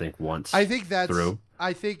 I think once. I think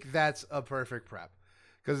that's a perfect prep,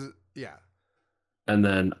 because yeah. And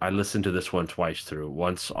then I listened to this one twice through,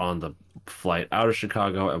 once on the flight out of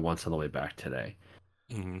Chicago and once on the way back today.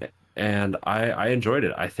 And I enjoyed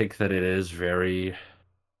it. I think that it is very,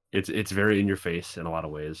 it's very in your face in a lot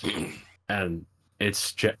of ways. And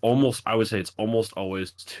it's almost, I would say it's almost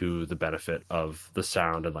always to the benefit of the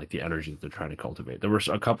sound and like the energy that they're trying to cultivate. There were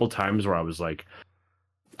a couple times where I was like,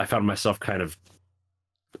 I found myself kind of,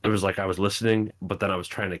 it was like I was listening, but then I was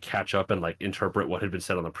trying to catch up and like interpret what had been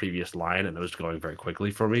said on the previous line, and it was going very quickly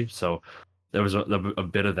for me. So there was a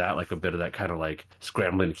bit of that, like a bit of that kind of like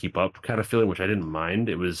scrambling to keep up kind of feeling, which I didn't mind.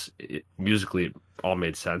 Musically, it all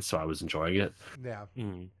made sense, so I was enjoying it. Yeah.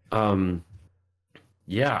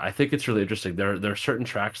 Yeah, I think it's really interesting. There are certain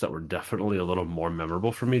tracks that were definitely a little more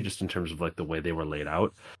memorable for me, just in terms of like the way they were laid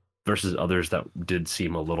out. versus others that did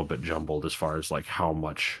seem a little bit jumbled as far as like how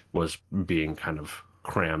much was being kind of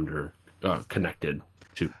crammed or connected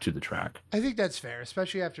to the track. I think that's fair,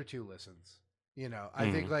 especially after 2 listens. You know,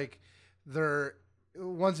 I think like they're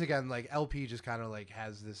once again like LP just kind of like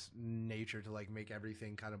has this nature to like make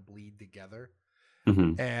everything kind of bleed together.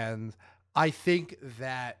 And I think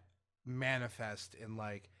that manifest in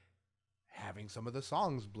like having some of the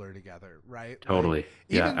songs blur together, right? Totally. Like,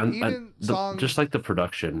 yeah. Even songs, just like the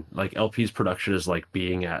production, like LP's production is like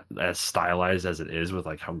being as stylized as it is with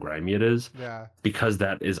like how grimy it is. Yeah. Because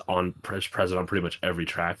that is present on pretty much every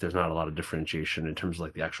track. There's not a lot of differentiation in terms of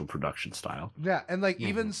like the actual production style. Yeah. And like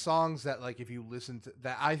even songs that like if you listen to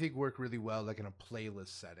that I think work really well like in a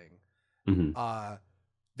playlist setting.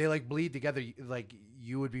 They like bleed together. Like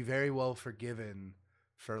you would be very well forgiven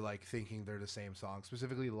for like thinking they're the same song,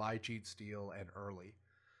 specifically Lie, Cheat, Steal, and Early.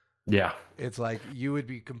 Yeah. It's like you would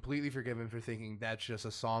be completely forgiven for thinking that's just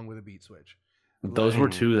a song with a beat switch. Those were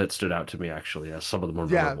 2 that stood out to me actually as some of the more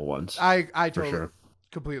memorable ones. I totally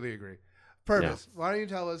completely agree. Purpose. Yeah. Why don't you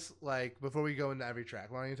tell us like before we go into every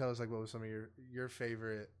track, why don't you tell us like what was some of your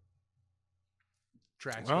favorite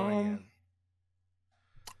tracks going in?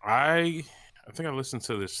 I think I listened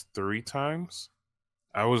to this 3 times.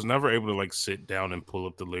 I was never able to like sit down and pull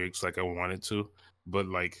up the lyrics like I wanted to, but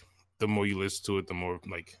like the more you listen to it, the more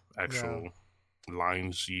like actual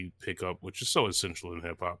lines you pick up, which is so essential in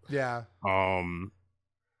hip hop. Yeah.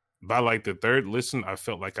 By like the 3rd listen, I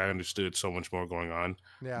felt like I understood so much more going on.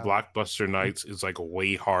 Yeah. Blockbuster Nights is like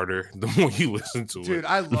way harder the more you listen to it. Dude,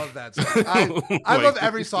 I love that song. I love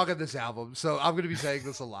every song on this album, so I'm gonna be saying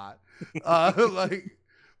this a lot.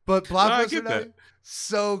 But Blockbuster Nights,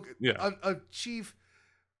 so a chief.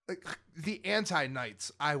 Like the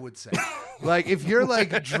anti-Nights, I would say. Like if you're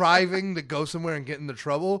like driving to go somewhere and get into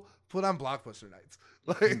trouble, put on Blockbuster Nights.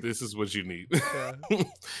 Like this is what you need. Yeah.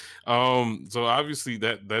 So obviously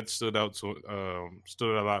that stood out stood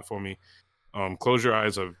out a lot for me. Close Your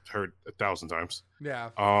Eyes I've heard 1,000 times. Yeah.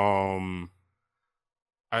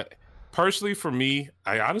 I personally for me,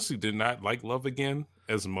 I honestly did not like Love Again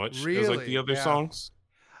as much as like the other songs.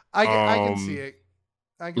 I can see it.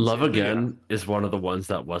 Love Again is one of the ones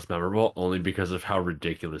that was memorable only because of how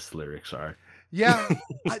ridiculous the lyrics are. Yeah,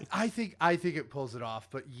 I think it pulls it off,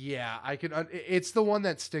 but yeah, I can. It's the one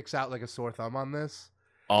that sticks out like a sore thumb on this.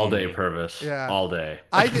 All day Purvis. Yeah, all day.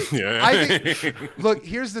 I think. Look,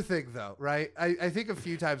 here's the thing, though, right? I think a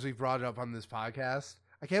few times we've brought it up on this podcast.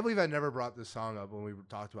 I can't believe I never brought this song up when we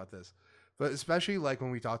talked about this, but especially like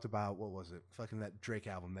when we talked about what was it? Fucking that Drake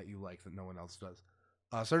album that you like that no one else does.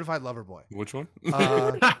 Certified Lover Boy. Which one?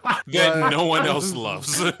 That no one else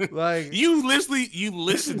loves. Like you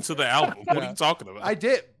listened to the album. What are you talking about? I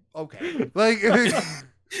did. Okay. Like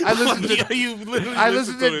I listened to I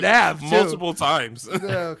listened to Nav multiple times.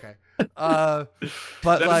 Okay. But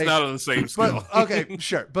that like is not on the same scale. But, okay,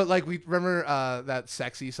 sure. But like we remember that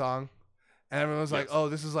Sexy song, and everyone was like, "Oh,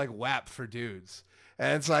 this is like WAP for dudes."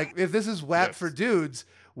 And it's like if this is WAP for dudes,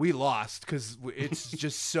 we lost because it's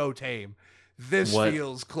just so tame. This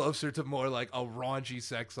feels closer to more like a raunchy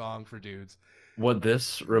sex song for dudes. What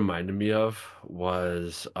this reminded me of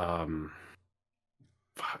was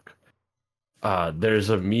there's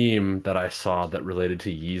a meme that I saw that related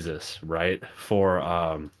to Yeezus, right? For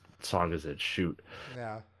what song is it? Shoot.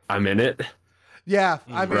 Yeah. I'm in it. Yeah,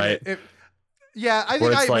 I mean right. Yeah, I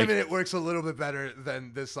think I'm in it works a little bit better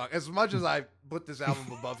than this song. As much as I put this album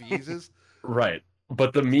above Yeezus. Right.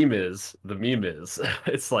 But the meme is,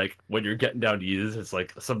 it's like when you're getting down to Yeezus, it's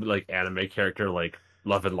like some like anime character like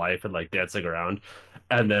loving life and like dancing around,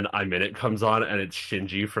 and then I'm in it comes on and it's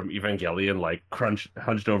Shinji from Evangelion like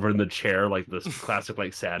hunched over in the chair like this classic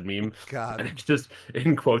like sad meme. God, and it's just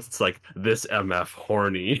in quotes, it's like this MF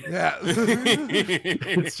horny. Yeah,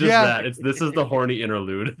 it's just that this is the horny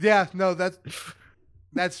interlude. Yeah, no,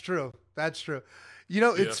 that's true. That's true. You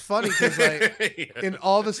know, it's funny because like in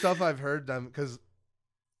all the stuff I've heard them because.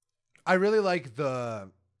 I really like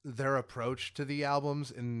their approach to the albums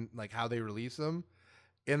and like how they release them,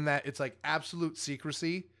 in that it's like absolute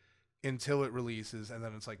secrecy until it releases, and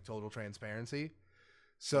then it's like total transparency.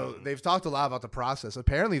 So they've talked a lot about the process.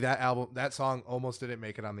 Apparently, that song almost didn't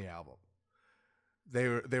make it on the album. They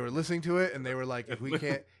were listening to it and they were like, if we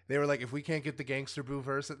can't get the Gangster Boo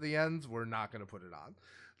verse at the end, we're not gonna put it on.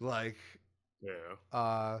 Like.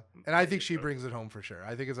 Yeah. And I think she brings it home for sure.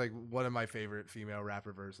 I think it's like one of my favorite female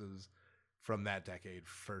rapper verses from that decade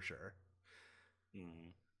for sure.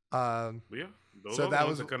 Yeah, those so are that the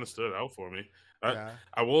ones that kind of stood out for me.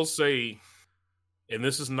 I will say, and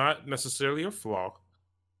this is not necessarily a flaw,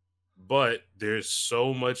 but there's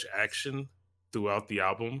so much action throughout the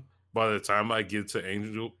album by the time I get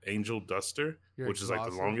to Angel Duster, You're which is like the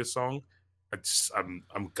exhausted. longest song,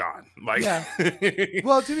 I'm gone. Like, Yeah.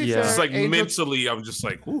 Well, to be Yeah. fair, just like Angel... mentally, I'm just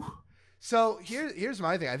like, whew. So here's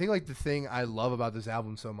my thing. I think like the thing I love about this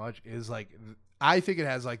album so much is like I think it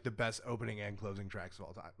has like the best opening and closing tracks of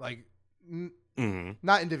all time. Like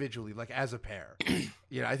not individually, like as a pair.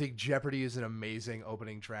 You know, I think Jeopardy is an amazing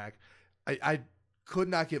opening track. I could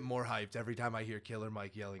not get more hyped every time I hear Killer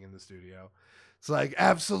Mike yelling in the studio. It's like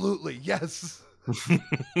absolutely yes.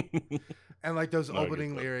 And like those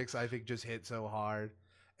opening lyrics, I think just hit so hard.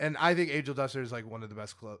 And I think Angel Duster is like one of the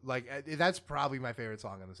best. That's probably my favorite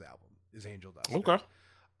song on this album is Angel Duster. Okay.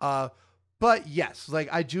 But yes, like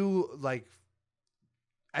I do like.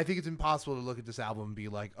 I think it's impossible to look at this album and be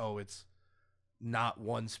like, oh, it's not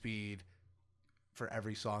one speed for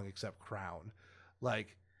every song except Crown,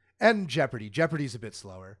 like, and Jeopardy. Jeopardy's a bit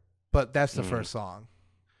slower, but that's the first song.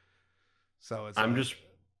 So it's.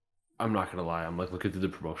 I'm not gonna lie. I'm like looking through the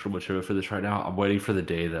promotional material for this right now. I'm waiting for the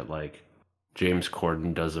day that like James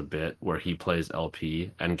Corden does a bit where he plays LP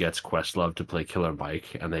and gets Questlove to play Killer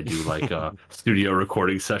Mike, and they do like a studio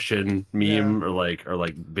recording session meme or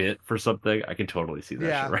like bit for something. I can totally see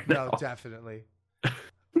that shit right now. No, definitely.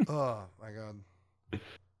 Oh my god.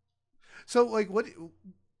 So like what?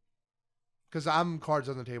 Because I'm cards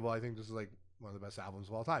on the table. I think this is like one of the best albums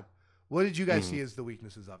of all time. What did you guys see as the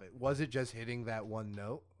weaknesses of it? Was it just hitting that one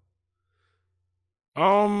note?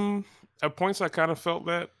 At points I kind of felt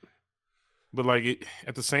that, but like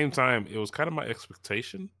at the same time, it was kind of my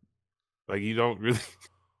expectation. Like you don't really,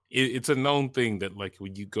 it's a known thing that like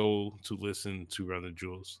when you go to listen to Run the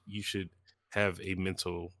Jewels, you should have a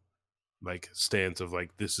mental like stance of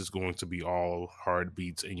like this is going to be all hard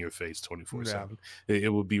beats in your face 24/7.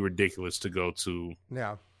 It would be ridiculous to go to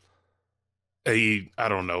a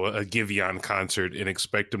Giveon concert and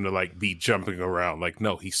expect him to like be jumping around. Like,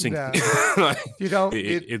 no, he's singing. Like, you don't.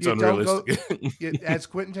 It's unrealistic. As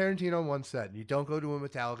Quentin Tarantino once said, you don't go to a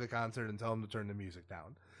Metallica concert and tell him to turn the music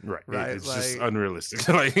down. Right. It's like, just unrealistic.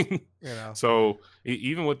 Like, you know. So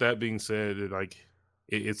even with that being said,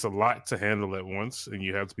 it's a lot to handle at once, and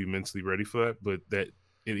you have to be mentally ready for that. But that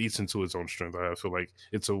it eats into its own strength. I feel like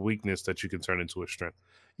it's a weakness that you can turn into a strength.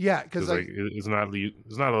 Yeah, because like it's not a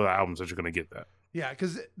lot of albums that you're gonna get that. Yeah,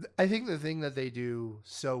 because I think the thing that they do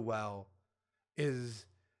so well is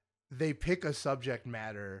they pick a subject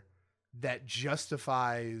matter that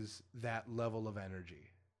justifies that level of energy.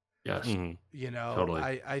 Yes, you know, totally.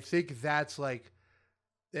 I think that's like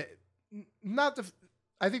not the.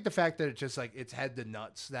 I think the fact that it's just like it's head to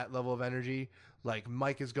nuts that level of energy. Like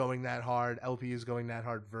Mike is going that hard, LP is going that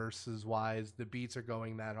hard, verses wise, the beats are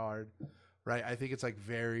going that hard. Right, I think it's like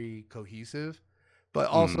very cohesive, but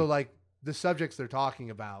also like the subjects they're talking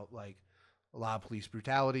about, like a lot of police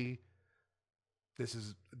brutality. This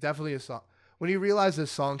is definitely a song. When you realize this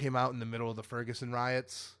song came out in the middle of the Ferguson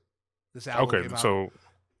riots, this album came out.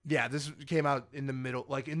 Yeah, this came out in the middle,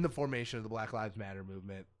 like in the formation of the Black Lives Matter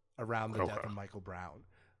movement around the death of Michael Brown.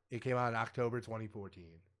 It came out in October 2014.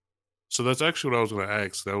 So that's actually what I was going to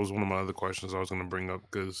ask. That was one of my other questions I was going to bring up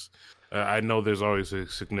because I know there's always a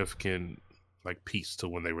significant like piece to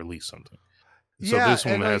when they release something. So this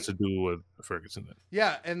one has to do with Ferguson then.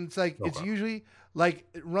 Yeah, and it's like it's usually like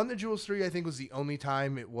Run the Jewels 3 I think was the only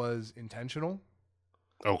time it was intentional.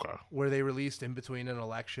 Okay. Where they released in between an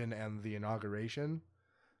election and the inauguration.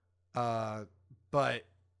 But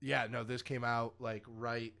yeah, no, this came out like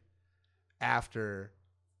right after,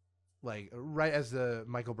 like right as the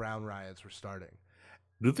Michael Brown riots were starting.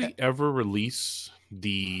 Do they ever release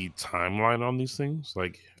the timeline on these things?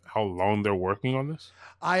 Like how long they're working on this?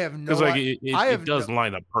 I have no idea. It does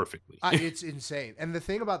line up perfectly. It's insane. And the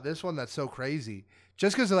thing about this one that's so crazy,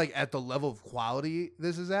 just because like at the level of quality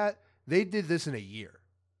this is at, they did this in a year.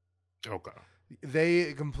 Okay.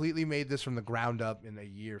 They completely made this from the ground up in a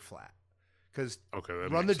year flat. Because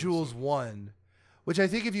Run the Jewels 1, which I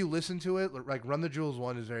think if you listen to it, like Run the Jewels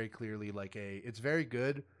 1 is very clearly like it's very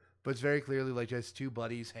good, but it's very clearly like just two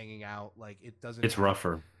buddies hanging out. Like it doesn't. It's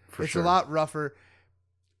rougher. It's a lot rougher.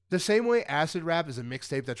 The same way Acid Rap is a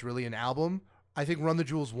mixtape that's really an album, I think Run the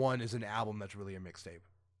Jewels 1 is an album that's really a mixtape.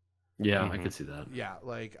 Yeah, I can see that. Yeah,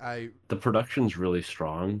 like the production's really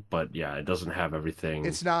strong, but yeah, it doesn't have everything.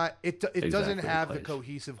 It's not. It doesn't have the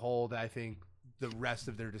cohesive whole that I think the rest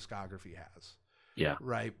of their discography has. Yeah.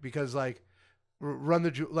 Right, because like Run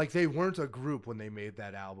the Jewels, like they weren't a group when they made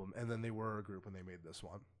that album, and then they were a group when they made this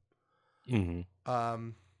one.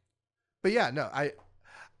 But yeah, no, I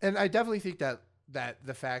definitely think that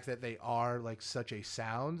the fact that they are like such a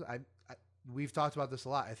sound, we've talked about this a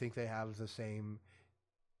lot. I think they have the same,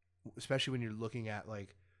 especially when you're looking at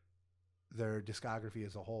like their discography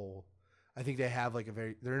as a whole, I think they have like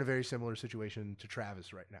they're in a very similar situation to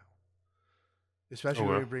Travis right now. Especially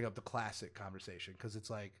when we bring up the classic conversation, because it's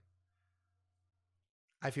like,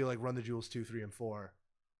 I feel like Run the Jewels 2, 3, and 4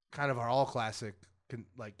 kind of are all classic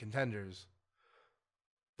like contenders,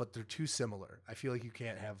 but they're too similar. I feel like you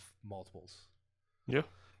can't have multiples. Yeah,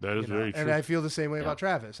 that is very true. And I feel the same way about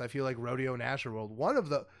Travis. I feel like Rodeo and Astroworld, one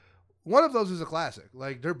of those is a classic.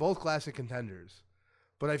 Like, they're both classic contenders,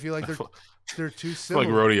 but I feel like they're too similar.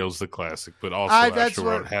 Like Rodeo's the classic, but also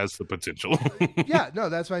Astroworld has the potential. Yeah, no,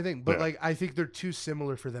 that's my thing. But like, I think they're too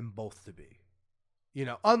similar for them both to be. You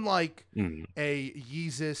know, unlike a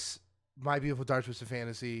Yeezus, My Beautiful Dark Twisted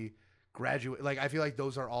Fantasy, Graduate. Like, I feel like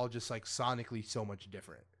those are all just like sonically so much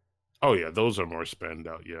different. Oh yeah, those are more spanned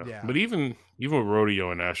out. Yeah. But even with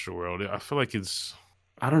Rodeo and Astroworld, I feel like it's.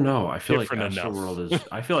 I don't know. I feel like Astroworld is.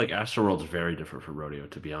 I feel like Astroworld is very different from Rodeo,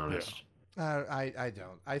 to be honest. Yeah. I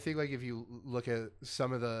don't. I think like if you look at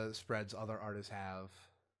some of the spreads other artists have,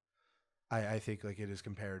 I think like it is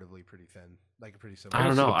comparatively pretty thin, like pretty similar. I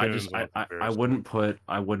don't know. I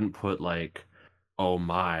wouldn't put like Oh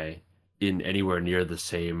My in anywhere near the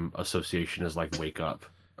same association as like Wake Up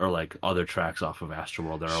or like other tracks off of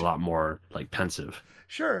Astroworld that are a lot more like pensive.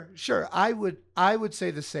 Sure. I would say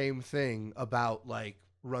the same thing about like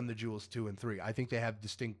Run the Jewels 2 and 3. I think they have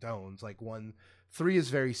distinct tones. Like 3 is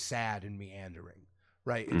very sad and meandering,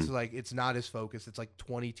 right? It's like, it's not as focused. It's like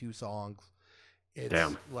 22 songs.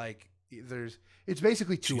 It's like it's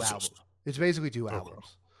basically two albums. It's basically two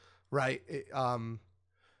albums, right?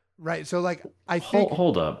 Right. So like, I think.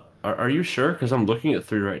 Hold up. Are you sure? Because I'm looking at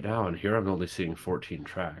 3 right now, and here I'm only seeing 14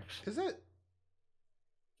 tracks. Is it?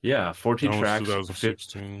 Yeah, 14 tracks,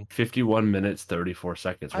 51 minutes, 34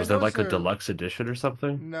 seconds. Was there like a deluxe edition or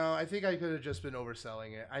something? No, I think I could have just been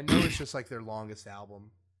overselling it. I know it's just like their longest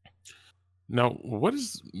album. Now, what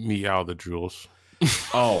is Meow the Jewels?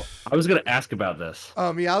 Oh, I was gonna ask about this.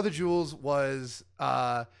 Meow the Jewels was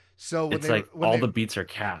so when it's like all the beats are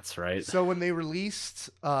cats, right? So when they released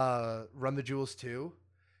Run the Jewels 2,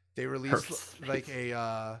 they released like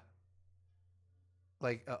a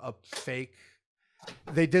fake.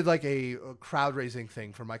 They did like a crowd raising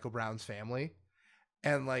thing for Michael Brown's family,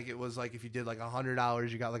 and like it was like if you did like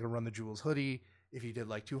 $100, you got like a Run the Jewels hoodie. If you did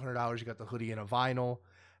like $200, you got the hoodie and a vinyl.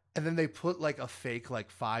 And then they put like a fake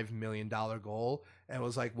like $5 million goal, and it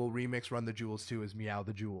was like, we'll remix Run the Jewels 2 as Meow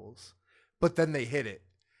the Jewels. But then they hit it,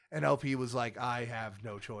 and LP was like, I have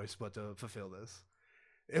no choice but to fulfill this.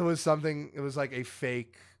 It was like a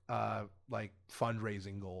fake like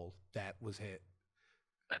fundraising goal that was hit.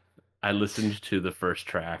 I listened to the first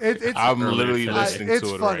track. I'm literally listening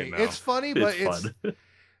to it right now. It's funny, but it's fun.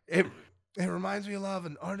 It reminds me a lot of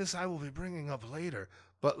an artist I will be bringing up later.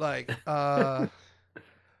 But like,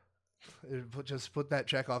 just put that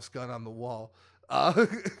Chekhov's gun on the wall.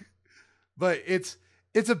 But it's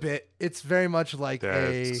a bit. It's very much like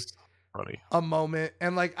a moment,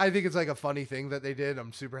 and like I think it's like a funny thing that they did.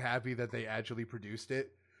 I'm super happy that they actually produced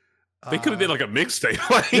it. They could have did like a mixtape.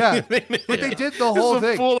 Yeah, but they did the whole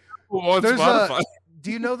thing.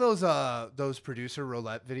 Do you know those producer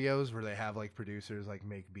roulette videos where they have like producers like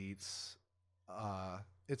make beats?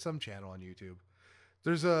 It's some channel on YouTube.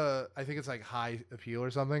 There's I think it's like High Appeal or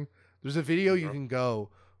something. There's a video you can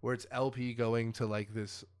go where it's LP going to like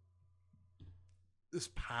this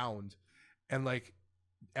pound and like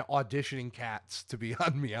auditioning cats to be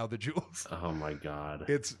on Meow the Jewels. Oh my god.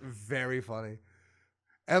 It's very funny.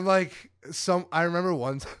 And like I remember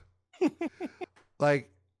once like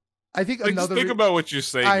I think like, another. Just think about what you're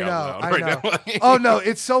saying. I know. Right now. Oh no,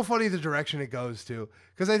 it's so funny the direction it goes to.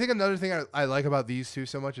 Because I think another thing I like about these two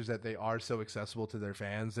so much is that they are so accessible to their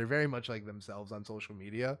fans. They're very much like themselves on social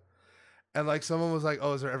media. And like someone was like,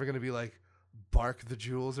 "Oh, is there ever going to be like Bark the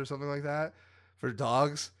Jewels or something like that for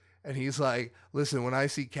dogs?" And he's like, "Listen, when I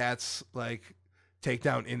see cats like take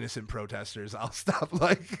down innocent protesters, I'll stop."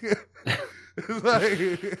 Like,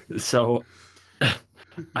 so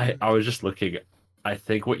I was just looking. I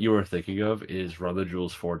think what you were thinking of is Run the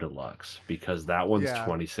Jewels 4 Deluxe, because that one's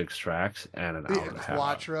 26 tracks and an hour and a half.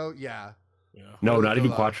 Quattro, yeah. No, not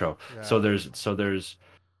even Quattro. Yeah. So there's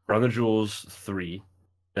Run the Jewels 3,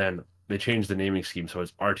 then they changed the naming scheme, so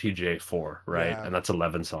it's RTJ 4, right? Yeah. And that's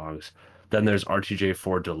 11 songs. Then there's RTJ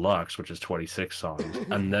 4 Deluxe, which is 26 songs,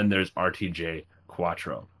 and then there's RTJ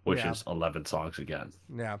Quattro, which is 11 songs again.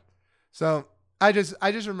 Yeah. So I just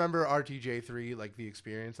remember RTJ 3, like the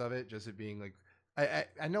experience of it, just it being like.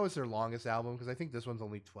 I know it's their longest album because I think this one's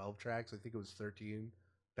only 12 tracks. I think it was 13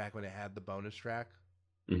 back when it had the bonus track.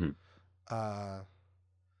 Mm-hmm.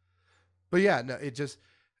 But yeah, no, it just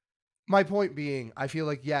My point being, I feel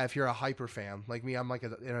like, yeah, if you're a hyper fan like me, I'm like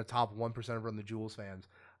in a top 1% of Run the Jewels fans.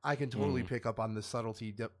 I can totally pick up on the subtle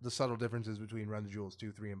differences between Run the Jewels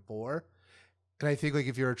 2, 3, and 4. And I think like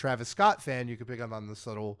if you're a Travis Scott fan, you could pick up on the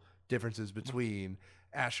subtle differences between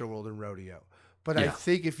Astroworld and Rodeo. But I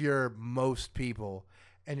think if you're most people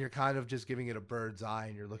and you're kind of just giving it a bird's eye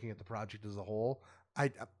and you're looking at the project as a whole,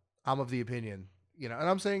 I'm of the opinion, and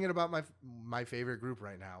I'm saying it about my favorite group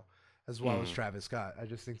right now, as well as Travis Scott. I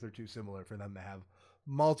just think they're too similar for them to have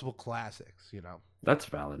multiple classics, That's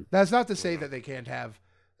valid. That's not to say that they can't have.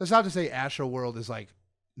 That's not to say Astroworld is like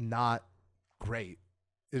not great.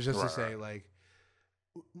 It's just to say like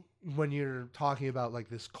when you're talking about like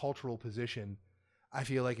this cultural position, I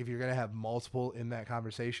feel like if you're going to have multiple in that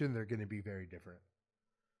conversation, they're going to be very different.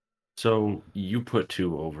 So you put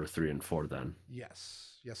 2 over 3 and 4 then?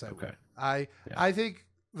 Yes, I would. I think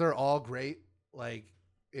they're all great. Like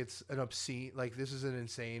it's an obscene. Like this is an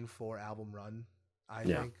insane 4-album run. I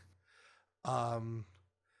think.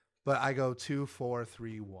 But I go 2, 4,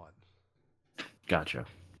 3, 1. Gotcha.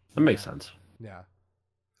 That makes sense. Yeah.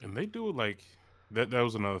 And they do like that. That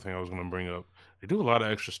was another thing I was going to bring up. They do a lot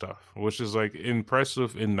of extra stuff, which is like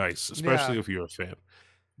impressive and nice, especially if you're a fan.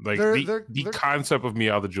 Like the concept of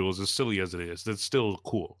Meow the Jewels, as silly as it is, that's still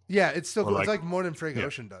cool. Yeah, it's still cool. It's like more than Frank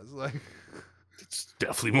Ocean does. Like it's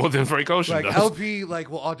definitely more than Frank Ocean does. LP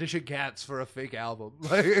will audition cats for a fake album.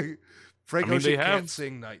 Like Frank Ocean can't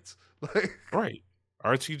sing Nights. Right.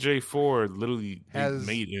 RTJ4 literally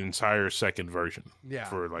made an entire second version. Yeah,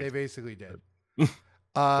 for they basically did.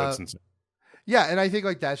 That's insane. Yeah, and I think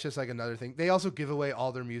like that's just like another thing. They also give away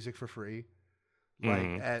all their music for free.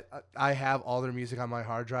 Like I have all their music on my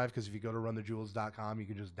hard drive because if you go to runthejewels.com, you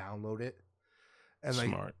can just download it. And like,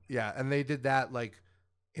 smart. Yeah, and they did that like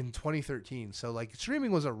in 2013. So like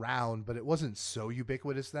streaming was around, but it wasn't so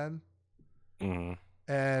ubiquitous then.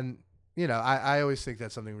 And I always think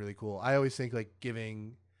that's something really cool. I always think like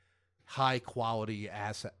giving high quality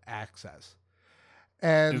access.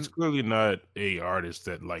 And it's clearly not a artist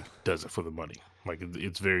that like does it for the money. Like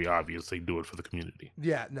it's very obvious they do it for the community.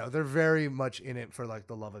 Yeah, no, they're very much in it for like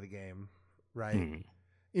the love of the game, right?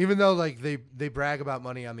 Even though like they brag about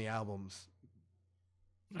money on the albums.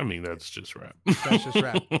 I mean, that's just rap. That's just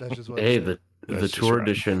rap. That's just what. Hey, the tour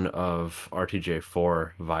edition of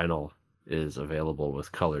RTJ4 vinyl is available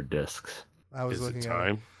with colored discs. I was looking at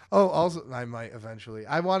it. Oh, also I might eventually.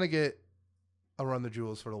 I want to get a Run the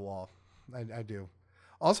Jewels for the wall. I do.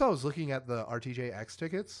 Also, I was looking at the RTJX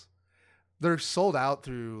tickets. They're sold out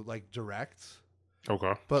through like direct.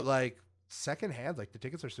 Okay. But like secondhand, like the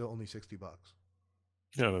tickets are still only $60.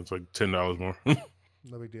 Yeah, that's like $10 more.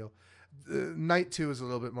 No big deal. Night 2 is a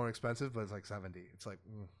little bit more expensive, but it's like $70. It's like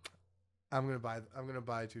I'm gonna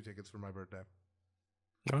buy 2 tickets for my birthday.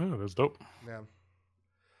 Oh, that's dope. Yeah.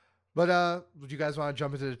 But would you guys want to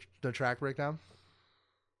jump into the track breakdown?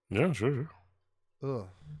 Yeah, sure. Ugh.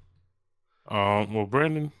 Well,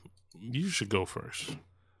 Brandon, you should go first.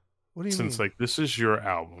 What do you mean? Since like this is your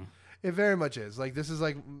album. It very much is. Like this is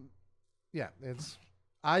like, yeah,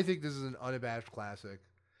 I think this is an unabashed classic.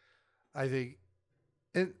 I think,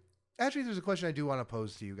 and actually there's a question I do want to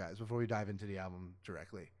pose to you guys before we dive into the album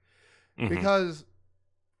directly. Because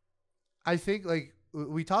I think like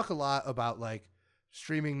we talk a lot about like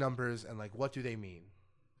streaming numbers and like what do they mean?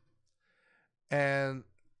 And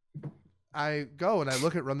I go and I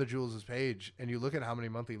look at Run the Jewels' page and you look at how many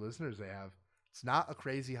monthly listeners they have. It's not a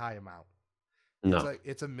crazy high amount. No.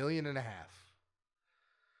 It's 1.5 million.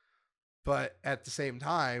 But at the same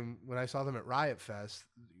time, when I saw them at Riot Fest,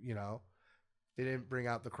 they didn't bring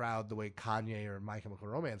out the crowd the way Kanye or My Chemical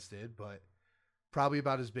Romance did, but probably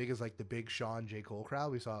about as big as like the Big Sean, J. Cole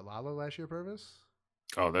crowd we saw at Lala last year, Purvis.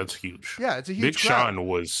 Oh, that's huge. Yeah, it's a huge Big crowd. Sean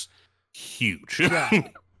was huge.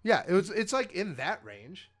 Yeah, it's like in that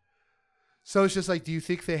range. So it's just like, do you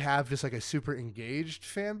think they have just like a super engaged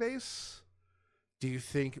fan base? Do you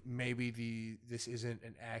think maybe this isn't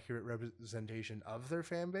an accurate representation of their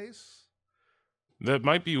fan base? That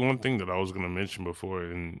might be one thing that I was going to mention before,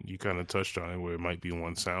 and you kind of touched on it, where it might be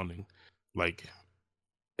one sounding. Like,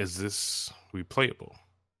 is this replayable?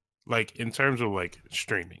 Like, in terms of, like,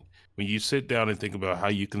 streaming. When you sit down and think about how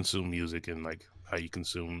you consume music and, like, how you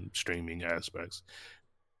consume streaming aspects,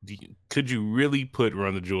 could you really put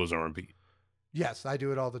Run the Jewels on repeat? Yes, I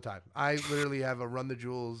do it all the time. I literally have a Run the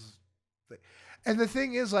Jewels thing. And the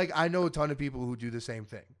thing is, like, I know a ton of people who do the same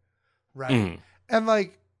thing, right? And,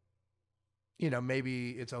 like,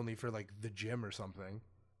 maybe it's only for, like, the gym or something.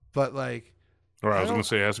 But, like... Or I was going to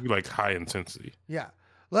say, it has to be, like, high intensity. Yeah.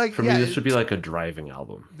 Like, for me, this would be, like, a driving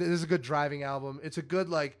album. This is a good driving album. It's a good,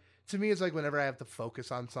 like... To me, it's, like, whenever I have to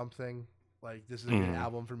focus on something, Like this is a good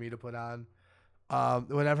album for me to put on.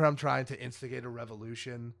 Whenever I'm trying to instigate a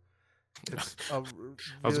revolution, it's I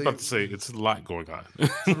was about to say it's a lot going on.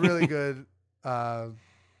 It's really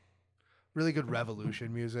good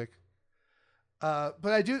revolution music. But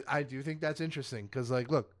I do think that's interesting because, like,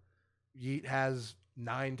 look, Yeat has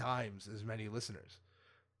 9 times as many listeners,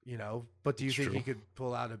 you know. But do you think he could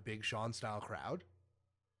pull out a Big Sean style crowd?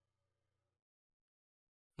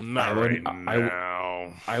 Not right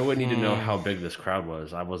now. I would need to know how big this crowd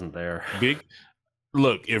was. I wasn't there. Big.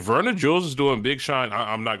 Look, if Run the Jewels is doing Big Sean,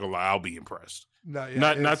 I'm not gonna lie, I'll be impressed. No,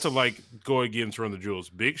 yeah, not to like go against Run the Jewels.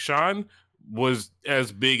 Big Sean was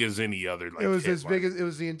as big as any other. Like, it was as big as it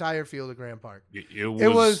was the entire field of Grand Park. It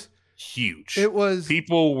was huge. It was.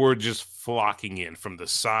 People were just flocking in from the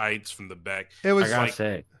sides, from the back. It was. I gotta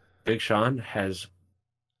say, Big Sean has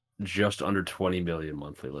just under 20 million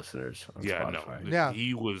monthly listeners on Spotify. Yeah,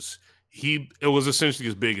 it was essentially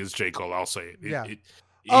as big as J. Cole. I'll say it. Big.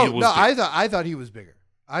 I thought he was bigger.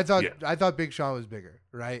 I thought Big Sean was bigger,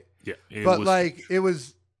 right? Yeah, but like it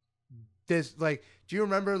was this. Like, do you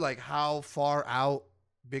remember like how far out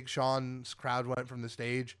Big Sean's crowd went from the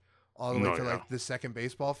stage all the way to like the second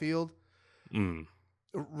baseball field?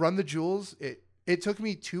 Run the Jewels. It took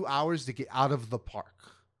me 2 hours to get out of the park.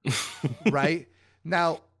 Right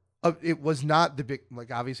now, it was not the big.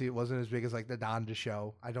 Like, obviously, it wasn't as big as like the Donda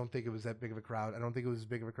show. I don't think it was that big of a crowd. I don't think it was as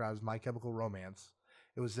big of a crowd as My Chemical Romance.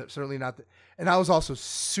 It was certainly not. And I was also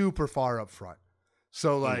super far up front.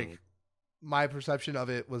 So, like, my perception of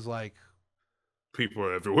it was like, people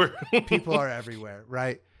are everywhere. People are everywhere,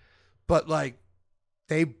 right? But, like,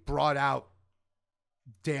 they brought out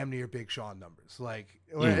damn near Big Sean numbers, like,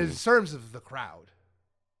 in terms of the crowd.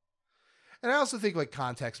 And I also think, like,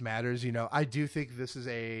 context matters. You know, I do think this is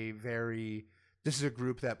a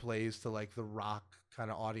group that plays to, like, the rock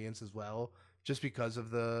kind of audience as well, just because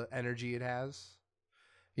of the energy it has.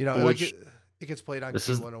 You know, like it gets played on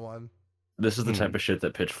Q101. This is the type of shit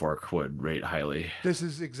that Pitchfork would rate highly. This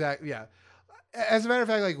is exactly, yeah. As a matter of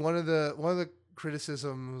fact, like one of the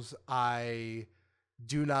criticisms I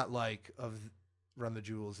do not like of Run the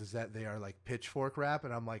Jewels is that they are like pitchfork rap,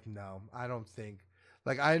 and I'm like, no, I don't think.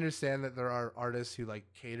 Like, I understand that there are artists who like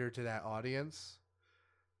cater to that audience.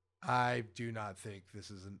 I do not think this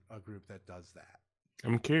is a group that does that.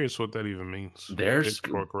 I'm curious what that even means.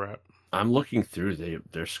 Pitchfork rap. I'm looking through.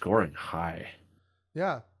 They're scoring high.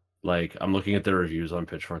 Yeah. Like, I'm looking at their reviews on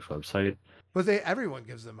Pitchfork's website. But everyone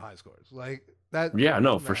gives them high scores. Like that. Yeah,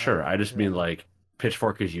 no, for sure. I just mean like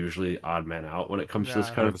Pitchfork is usually odd man out when it comes to this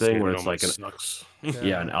kind of thing, where it's like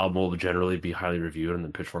an album will generally be highly reviewed and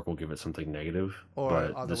then Pitchfork will give it something negative.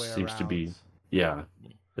 But this seems to be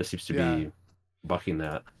bucking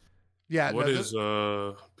that. Yeah. What is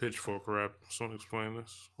Pitchfork rap? Someone explain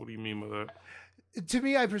this. What do you mean by that? To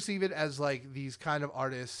me, I perceive it as like these kind of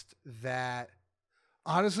artists that,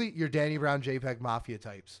 honestly, you're Danny Brown, JPEG Mafia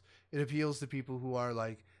types. It appeals to people who are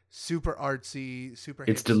like super artsy, super.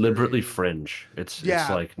 It's deliberately fringe. It's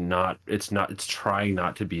trying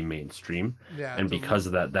not to be mainstream. Yeah, and because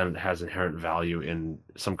of that, then it has inherent value in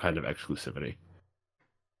some kind of exclusivity.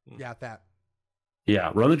 Yeah, that.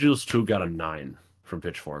 Yeah, Run the Jewels 2 got a 9 from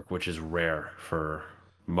Pitchfork, which is rare for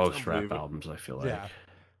most rap albums, I feel like. Yeah.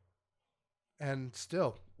 And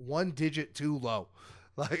still, 1 digit too low.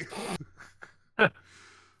 Like, to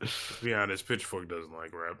be honest, Pitchfork doesn't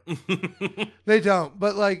like rap. They don't,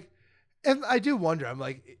 but like, and I do wonder. I'm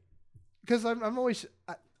like, because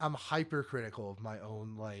I'm hypercritical of my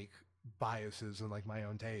own like biases and like my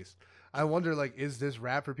own taste. I wonder, like, is this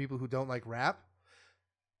rap for people who don't like rap?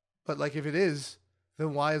 But like, if it is,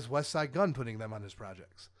 then why is West Side Gun putting them on his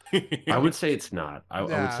projects? I would say it's not. I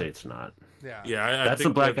would say it's not. Yeah. That's the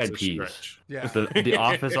Black Eyed Peas. Yeah. The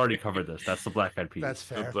Office already covered this. That's the Black Eyed Peas. That's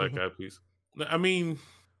fair. The Black Eyed Peas. I mean,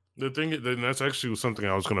 the thing is, that's actually something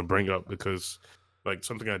I was going to bring up because, like,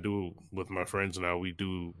 something I do with my friends now, we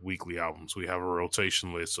do weekly albums. We have a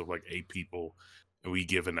rotation list of like 8 people, and we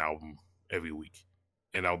give an album every week.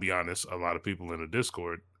 And I'll be honest, a lot of people in the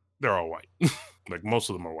Discord, they're all white. Like, most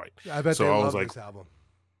of them are white. I bet they love this album.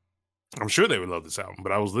 I'm sure they would love this album,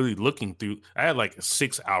 but I was literally looking through. I had like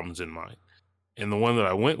 6 albums in mind. And the one that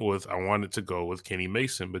I went with, I wanted to go with Kenny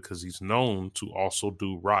Mason because he's known to also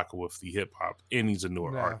do rock with the hip hop, and he's a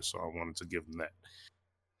newer artist. So I wanted to give him that.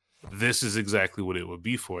 This is exactly what it would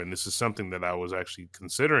be for. And this is something that I was actually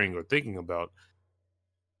considering or thinking about.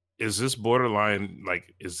 Is this borderline,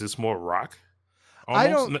 like, is this more rock?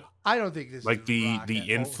 Almost? I don't think this like is the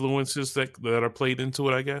influences that are played into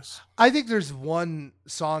it, I guess. I think there's one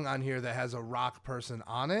song on here that has a rock person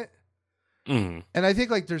on it. Mm-hmm. And I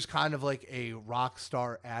think like there's kind of like a rock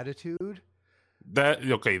star attitude.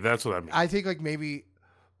 That's what I mean. I think like maybe,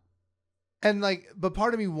 and like, but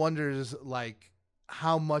part of me wonders like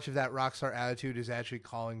how much of that rock star attitude is actually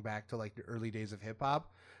calling back to like the early days of hip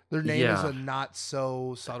hop. Their name is a not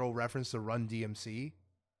so subtle reference to Run DMC.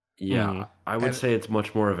 Yeah, I would say it's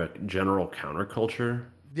much more of a general counterculture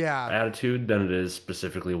attitude than it is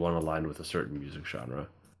specifically one aligned with a certain music genre.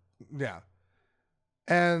 Yeah.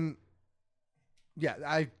 And yeah,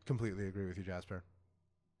 I completely agree with you, Jasper.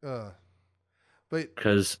 But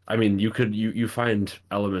because I mean, you find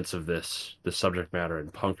elements of this subject matter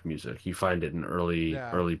in punk music. You find it in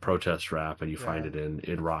early protest rap, and you find it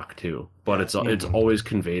in rock too. But it's always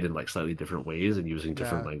conveyed in like slightly different ways and using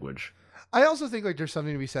different language. I also think like there's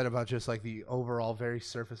something to be said about just like the overall very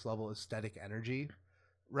surface level aesthetic energy,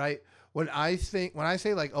 right? When I say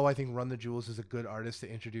like, oh, I think Run the Jewels is a good artist to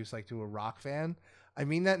introduce like to a rock fan, I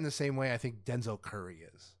mean that in the same way I think Denzel Curry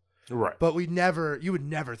is. Right. But you would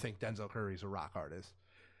never think Denzel Curry is a rock artist,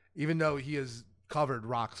 even though he has covered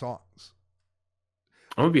rock songs.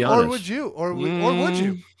 I'm gonna be honest. Or would you? Or would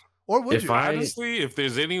you? Or would you? Honestly, if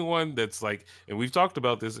there's anyone that's like, and we've talked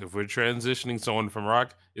about this, if we're transitioning someone from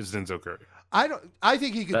rock, it's Denzel Curry. I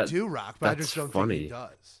think he could do rock, but I just don't think he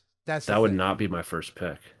does. That would not be my first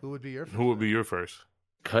pick. Who would be your first? Who would be your first?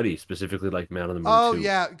 Cudi, specifically like Man on the Moon 2. Oh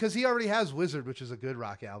yeah, because he already has Wizard, which is a good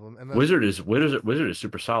rock album. And Wizard is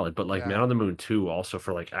super solid, but like Man on the Moon 2 also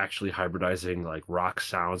for like actually hybridizing like rock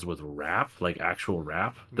sounds with rap, like actual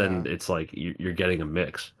rap, then it's like you're getting a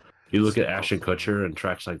mix. You look at Ashton Kutcher and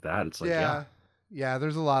tracks like that, it's like yeah.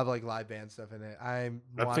 There's a lot of like live band stuff in it. I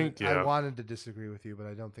wanted to disagree with you, but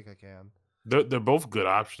I don't think I can. They're both good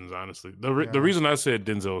options, honestly. The reason I said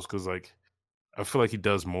Denzel is because like I feel like he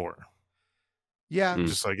does more. Yeah,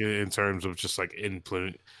 just like in terms of just like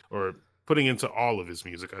input or putting into all of his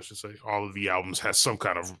music, I should say. All of the albums has some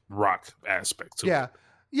kind of rock aspect to it.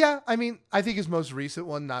 Yeah. I mean, I think his most recent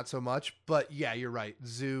one not so much, but yeah, you're right.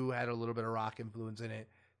 Zoo had a little bit of rock influence in it.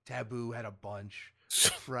 Taboo had a bunch,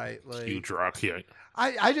 right? Like huge rock. Yeah.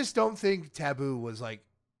 I just don't think Taboo was like.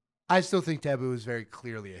 I still think Taboo is very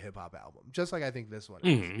clearly a hip hop album, just like I think this one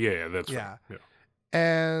is. Yeah, that's right. Yeah.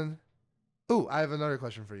 And I have another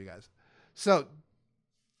question for you guys. So,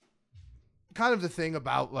 kind of the thing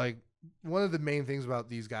about like one of the main things about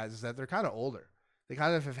these guys is that they're kind of older. They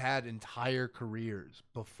kind of have had entire careers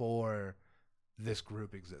before this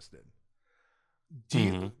group existed.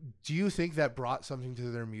 Do you think that brought something to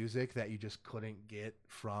their music that you just couldn't get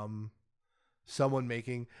from someone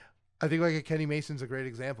making? I think like a Kenny Mason's a great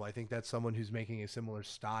example. I think that's someone who's making a similar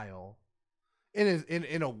style,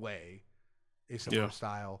 in a way, a similar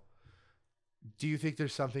style. Do you think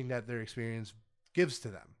there's something that their experience gives to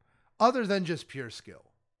them, other than just pure skill,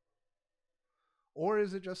 or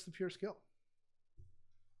is it just the pure skill?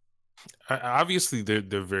 Obviously,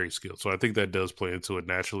 they're very skilled, so I think that does play into it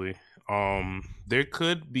naturally. There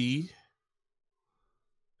could be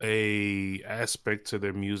a aspect to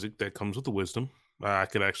their music that comes with the wisdom. I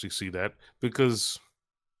could actually see that because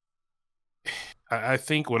I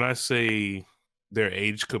think when I say their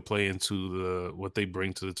age could play into what they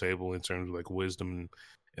bring to the table in terms of like wisdom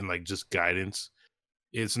and like just guidance,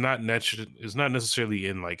 it's not necessarily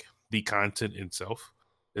in like the content itself.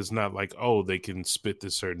 It's not like, oh, they can spit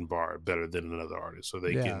this certain bar better than another artist, so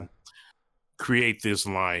they can create this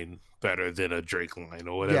line better than a Drake line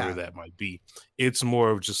or whatever that might be. It's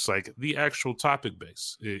more of just like the actual topic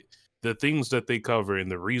base. The things that they cover and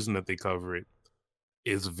the reason that they cover it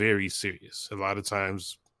is very serious. A lot of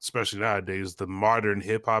times, especially nowadays, the modern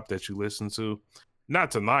hip hop that you listen to, not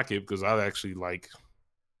to knock it because I actually like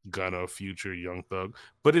Gunna, Future, Young Thug,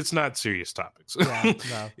 but it's not serious topics. Yeah,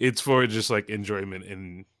 no. It's for just like enjoyment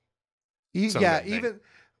and even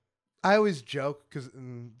I always joke because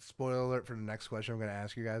spoiler alert for the next question I'm going to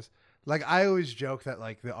ask you guys. Like I always joke that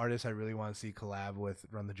like the artist I really want to see collab with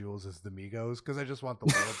Run the Jewels is the Migos because I just want the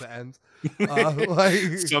world to end.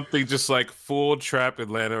 Like something just like full trap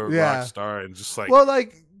Atlanta rock star and just like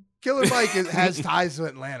like Killer Mike has ties to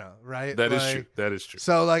Atlanta, right? That is true. That is true.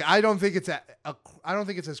 So like I don't think it's I don't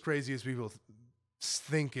think it's as crazy as people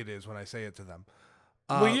think it is when I say it to them.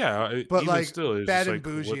 Well, yeah, but like still, Bad and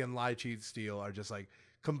Bougie and Lie, Cheat, Steal are just like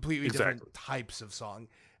completely different types of song.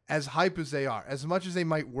 As hype as they are, as much as they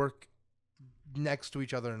might work next to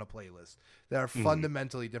each other in a playlist, they are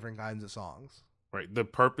fundamentally different kinds of songs. Right. The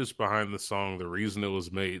purpose behind the song, the reason it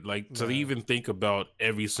was made, like to even think about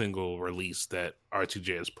every single release that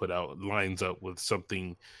R2J has put out lines up with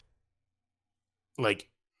something like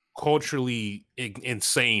culturally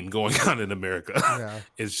insane going on in America.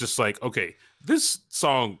 It's just like, okay, this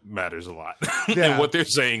song matters a lot. And what they're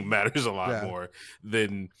saying matters a lot more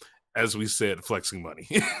than, as we said, flexing money.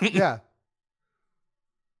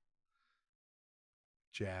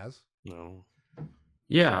 Jazz? No.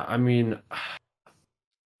 Yeah, I mean,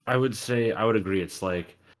 I would agree. It's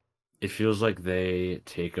like it feels like they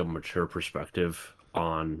take a mature perspective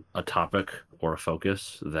on a topic or a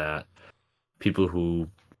focus that people who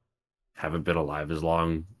haven't been alive as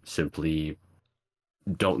long simply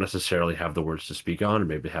don't necessarily have the words to speak on, or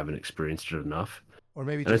maybe haven't experienced it enough. Or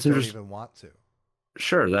maybe And just don't even want to.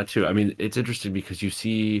 Sure, that too. I mean, it's interesting because you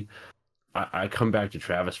see, I come back to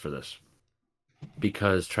Travis for this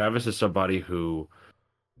because Travis is somebody who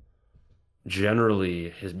generally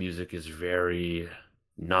his music is very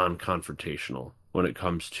non-confrontational when it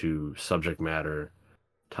comes to subject matter,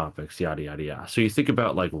 topics, yada yada yada. So you think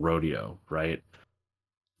about like Rodeo, right?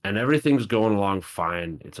 And everything's going along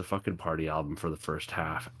fine. It's a fucking party album for the first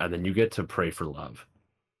half, and then you get to Pray for Love,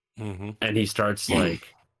 and he starts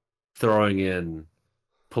like throwing in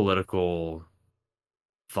political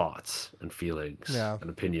thoughts and feelings and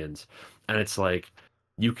opinions, and it's like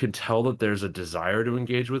you can tell that there's a desire to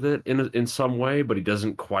engage with it in some way, but he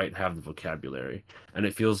doesn't quite have the vocabulary, and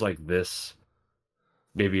it feels like this.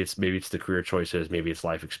 Maybe it's the career choices, maybe it's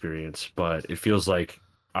life experience, but it feels like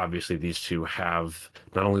obviously these two have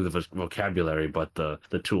not only the vocabulary but the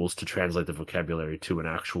tools to translate the vocabulary to an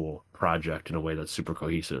actual project in a way that's super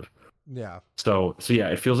cohesive. Yeah. So yeah,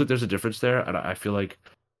 it feels like there's a difference there, and I feel like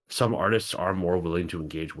some artists are more willing to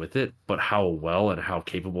engage with it, but how well and how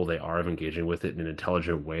capable they are of engaging with it in an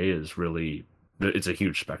intelligent way is really, it's a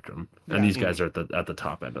huge spectrum. And these guys are at the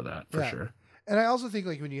top end of that for sure. And I also think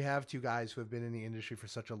like when you have two guys who have been in the industry for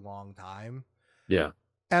such a long time. Yeah.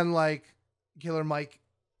 And like Killer Mike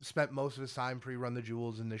spent most of his time pre-Run the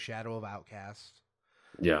Jewels in the shadow of Outkast.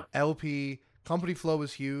 Yeah. LP, Company Flow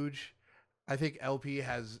was huge. I think LP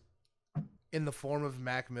has, in the form of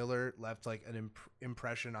Mac Miller, left like an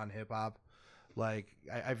impression on hip hop. Like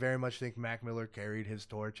I very much think Mac Miller carried his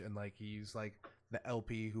torch, and like he's like the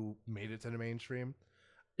LP who made it to the mainstream.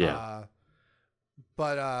 Yeah.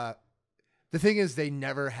 But the thing is, they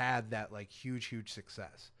never had that like huge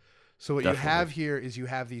success. So what you have here is you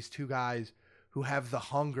have these two guys who have the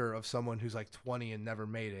hunger of someone who's like 20 and never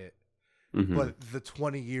made it, but the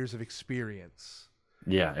 20 years of experience.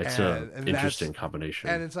 Yeah, it's an interesting combination.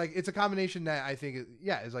 And it's like, it's a combination that I think,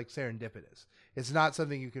 is like serendipitous. It's not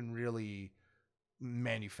something you can really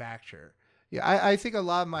manufacture. Yeah, I think a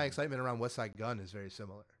lot of my excitement around Westside Gunn is very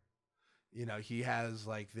similar. You know, he has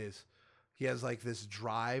like this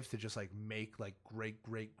drive to just like make like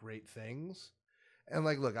great things. And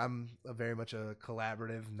like, look, I'm very much a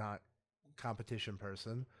collaborative, not competition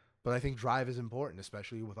person, but I think drive is important,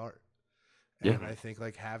 especially with art. And I think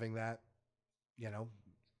like having that,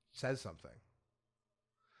 says something.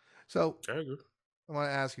 So I want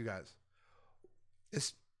to ask you guys,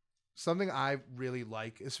 it's something I really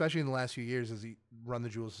like, especially in the last few years, as Run the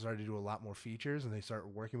Jewels started to do a lot more features and they start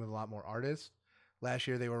working with a lot more artists. Last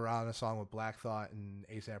year they were on a song with Black Thought and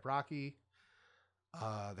A$AP Rocky.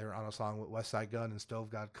 They were on a song with Westside Gunn and Stove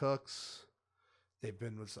God Cooks. They've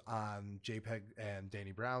been on JPEG and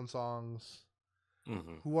Danny Brown songs.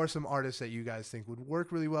 Who are some artists that you guys think would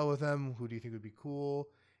work really well with them? Who do you think would be cool?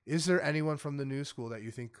 Is there anyone from the new school that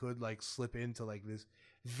you think could like slip into like this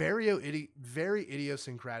very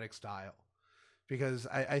idiosyncratic style? Because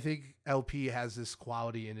I think LP has this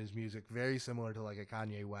quality in his music very similar to like a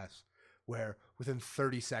Kanye West, where within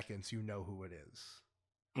 30 seconds you know who it is.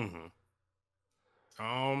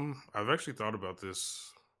 I've actually thought about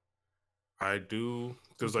this. I do.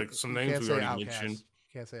 There's like some names we already mentioned.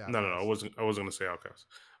 Can't say Outkast. No. I wasn't gonna say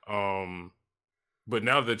Outkast. But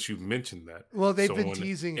now that you've mentioned that, well, they've been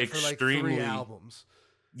teasing it for like 3 albums.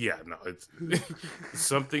 Yeah, no, it's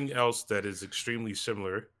something else that is extremely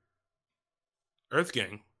similar. Earth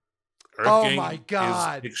Gang. Gang my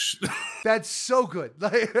god, that's so good.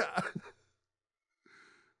 Like,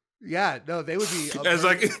 yeah, no, they would be as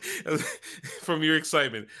like from your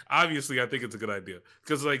excitement. Obviously, I think it's a good idea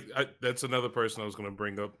because like that's another person I was going to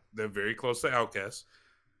bring up. They're very close to Outkast.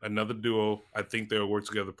 Another duo. I think they'll work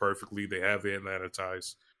together perfectly. They have the Atlanta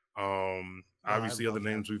ties. Obviously, other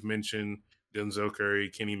names we've mentioned: Denzel Curry,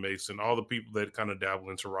 Kenny Mason, all the people that kind of dabble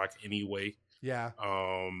into rock anyway. Yeah.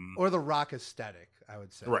 Or the rock aesthetic, I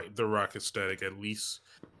would say. Right, the rock aesthetic at least.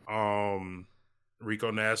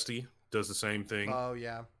 Rico Nasty does the same thing. Oh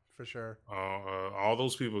yeah, for sure. All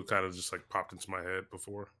those people kind of just like popped into my head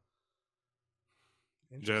before.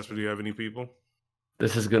 Jasper, do you have any people?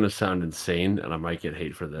 This is gonna sound insane, and I might get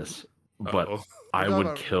hate for this, but I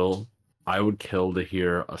would kill to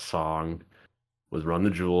hear a song with Run the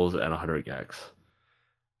Jewels and 100 Gecs.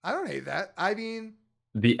 I don't hate that. I mean,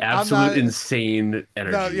 the absolute insane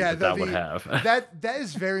energy that would have. that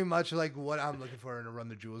is very much like what I'm looking for in a Run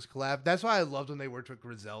the Jewels collab. That's why I loved when they worked with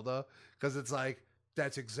Griselda, because it's like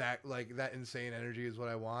that's exact like that insane energy is what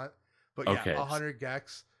I want. But yeah, 100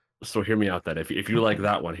 Gex. So hear me out then. If you like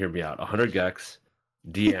that one, hear me out. 100 Gex,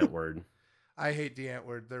 D Antwoord. I hate D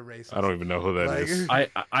Antwoord. They're racist. I don't even know who that is.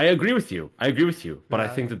 I agree with you. But I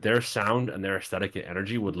think that their sound and their aesthetic and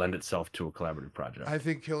energy would lend itself to a collaborative project. I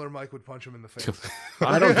think Killer Mike would punch him in the face.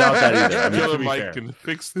 I don't doubt that either. I mean, Killer Mike can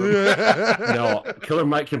fix them. No, Killer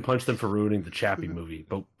Mike can punch them for ruining the Chappie movie,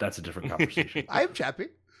 but that's a different conversation. I am Chappie.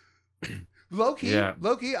 Low key,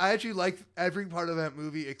 I actually liked every part of that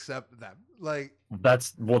movie except them. Like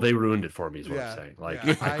they ruined it for me is what I'm saying. Like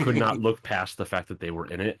I could not look past the fact that they were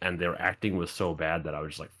in it and their acting was so bad that I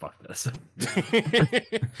was just like, fuck this.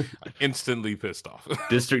 Instantly pissed off.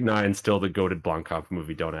 District 9 still the goated Blomkamp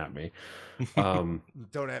movie. Don't at me. Don't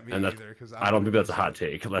at me either, because I don't think that's a hot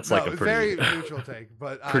take. That's like a very neutral take,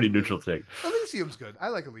 but pretty neutral take. Elysium's good. I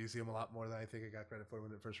like Elysium a lot more than I think I got credit for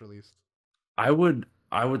when it first released. I would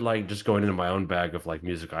like, just going into my own bag of like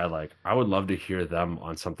music I like, I would love to hear them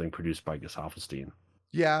on something produced by Gesaffelstein.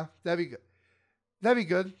 Yeah, that'd be good. That'd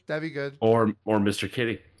be good. Or Mr.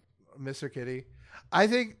 Kitty. Mr. Kitty. I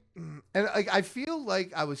think, and like I feel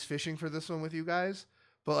like I was fishing for this one with you guys,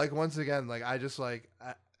 but like once again, like I just like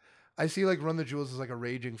I see like Run the Jewels as like a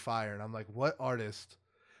raging fire, and I'm like, what artist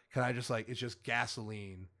can I just like? It's just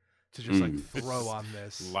gasoline to just like throw on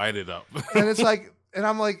this, light it up, and it's like. And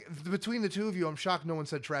I'm like, between the two of you, I'm shocked no one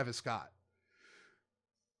said Travis Scott.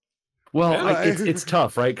 Well, it's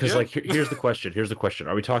tough, right? Because like, here's the question.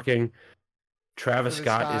 Are we talking Travis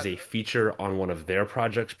Scott is a feature on one of their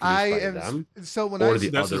projects produced by them? So when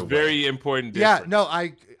that's a very important difference. Yeah, no,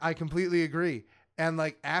 I completely agree. And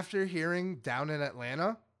like after hearing Down in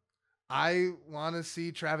Atlanta, I want to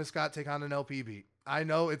see Travis Scott take on an LP beat. I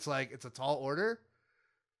know it's like it's a tall order,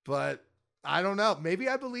 but I don't know. Maybe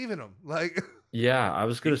I believe in him. Like. Yeah, I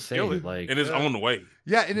was gonna say like in his own way.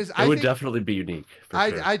 Yeah, it would definitely be unique.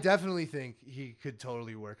 I definitely think he could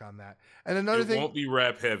totally work on that. And another thing, won't be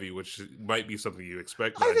rap heavy, which might be something you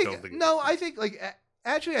expect. But I think like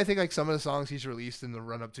actually I think like some of the songs he's released in the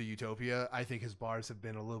run up to Utopia, I think his bars have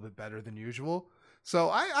been a little bit better than usual. So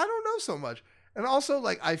I don't know so much. And also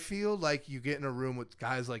like I feel like you get in a room with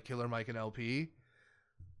guys like Killer Mike and LP.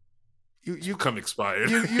 You come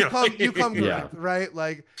expired. You come correct, right?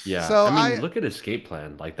 Like So I mean, look at Escape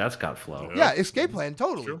Plan. Like that's got flow. Yeah, Escape Plan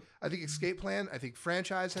totally. True. I think Escape Plan. I think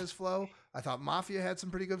Franchise has flow. I thought Mafia had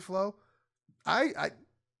some pretty good flow.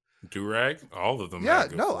 Durag, all of them. Yeah,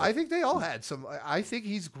 no, flow. I think they all had some. I think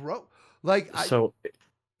he's Go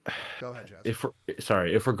ahead, Jess. If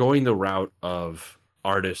we're going the route of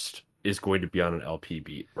artist is going to be on an LP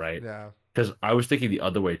beat, right? Yeah. Because I was thinking the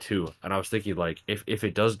other way too, and I was thinking like if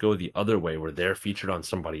it does go the other way where they're featured on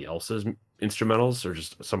somebody else's instrumentals or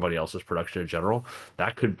just somebody else's production in general,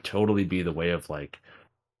 that could totally be the way of like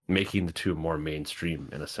making the two more mainstream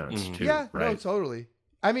in a sense too. Yeah, right? No, totally.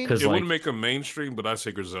 I mean, it wouldn't make them mainstream, but I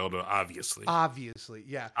say Griselda, obviously. Obviously,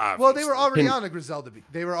 yeah. Obviously. Well, they were already on a Griselda beat.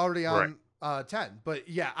 They were already on 10, but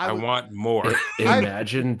yeah, I want more.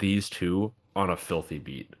 Imagine these two on a Filthy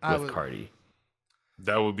beat with Cardi.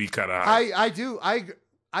 That would be kind of high. I do. I'm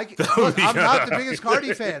not the biggest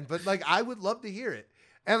Cardi fan, but like I would love to hear it.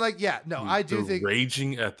 And like, yeah, no, I do think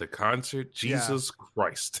raging at the concert. Jesus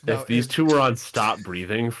Christ! If these two were on Stop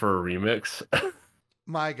Breathing for a remix,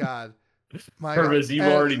 my God, Purvis, you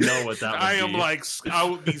already know what that would I am like, I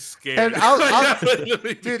would be scared.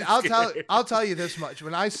 And dude, I'll tell you this much: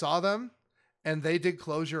 when I saw them and they did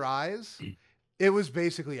Close Your Eyes, it was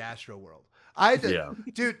basically Astroworld.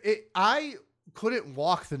 Dude, I couldn't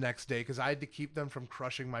walk the next day because I had to keep them from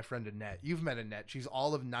crushing my friend Annette. You've met Annette. She's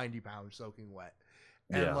all of 90 pounds soaking wet.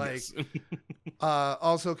 And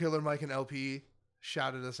also Killer Mike and LP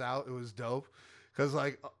shouted us out. It was dope because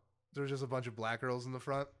like there was just a bunch of black girls in the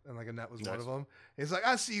front and like Annette was one of them. He's like,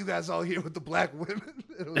 I see you guys all here with the black women.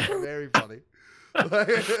 It was very funny.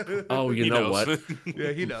 You know what?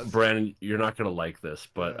 Yeah, he knows. Brandon, you're not gonna like this,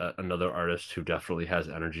 but another artist who definitely has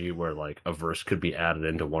energy where like a verse could be added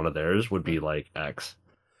into one of theirs would be like X.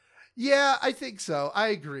 Yeah, I think so. I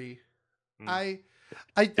agree. I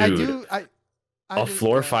do. A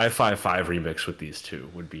Floor 555 remix with these two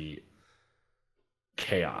would be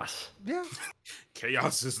chaos. Yeah,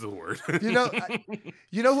 chaos is the word. You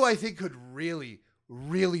know who I think could really,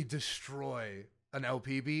 really destroy an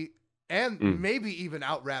LP beat? And maybe even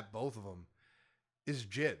out-rap both of them is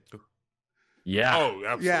Jid. Yeah. Oh,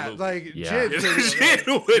 absolutely. Yeah, like Jid.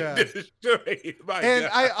 Jid would destroy. And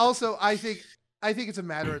God. I think it's a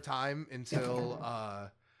matter of time until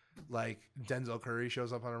like Denzel Curry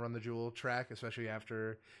shows up on a Run the Jewel track, especially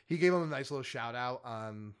after he gave him a nice little shout out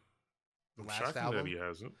on the last album. That he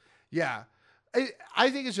hasn't. Yeah, I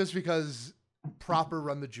think it's just because proper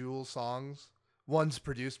Run the Jewel songs, ones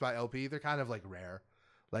produced by LP, they're kind of like rare.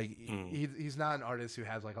 Like he's not an artist who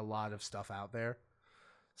has like a lot of stuff out there.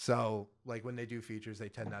 So like when they do features, they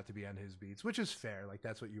tend not to be on his beats, which is fair. Like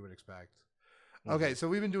that's what you would expect. Okay, so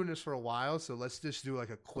we've been doing this for a while, so let's just do like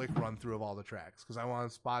a quick run through of all the tracks because I want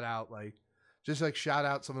to spot out like just like shout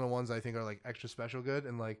out some of the ones I think are like extra special good,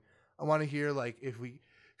 and like I want to hear like if we,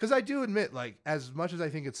 because I do admit like as much as I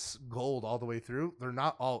think it's gold all the way through, they're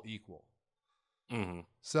not all equal.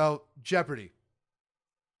 So Jeopardy,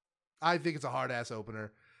 I think it's a hard ass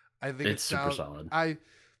opener. I think it's super solid.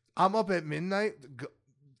 I'm up at midnight.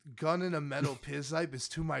 Gun in a metal pizzite is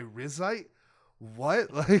to my rizite.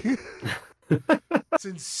 What? Like, it's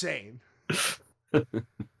insane.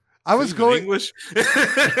 I was going English.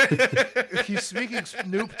 He's speaking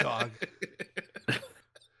Snoop Dogg.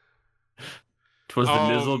 'Twas the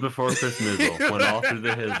nizzle before Chris Mizzle went all through the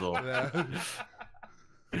hizzle.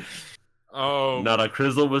 Not a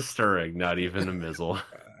crizzle was stirring, not even a mizzle.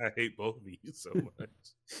 I hate both of you so much.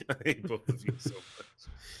 I hate both of you so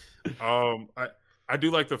much. I do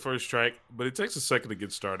like the first track, but it takes a second to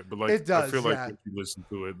get started. But like, it does, I feel like if you listen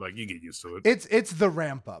to it, like you get used to it. It's the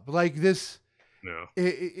ramp up. Like this, yeah.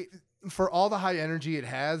 For all the high energy it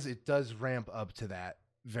has, it does ramp up to that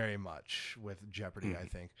very much with Jeopardy. I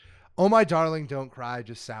think. Oh My Darling, Don't Cry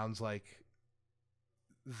just sounds like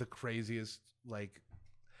the craziest. Like,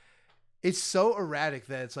 it's so erratic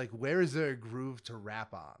that it's like, where is there a groove to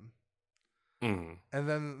rap on? And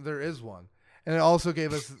then there is one, and it also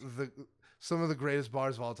gave us some of the greatest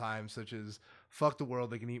bars of all time, such as "Fuck the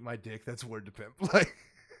world, they can eat my dick." That's word to pimp. Like,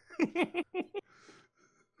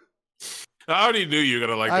 I already knew you were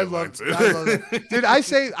gonna like that line too. I love that. Dude, I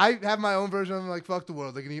have my own version of like "Fuck the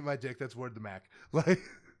world, they can eat my dick." That's word to Mac. Like,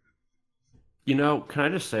 you know, can I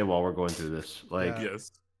just say while we're going through this, like,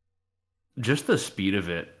 yes, just the speed of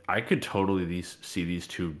it, I could totally see these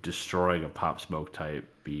two destroying a Pop Smoke type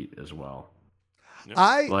beat as well.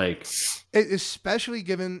 I like, especially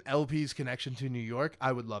given LP's connection to New York,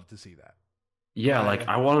 I would love to see that. Yeah, like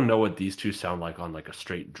I want to know what these two sound like on like a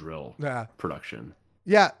straight drill production.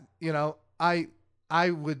 Yeah, you know, I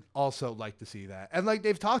would also like to see that, and like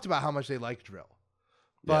they've talked about how much they like drill,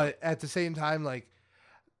 but at the same time, like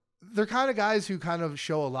they're kind of guys who kind of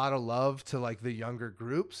show a lot of love to like the younger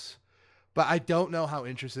groups, but I don't know how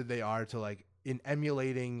interested they are to like in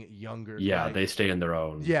emulating younger. Yeah, like, they stay in their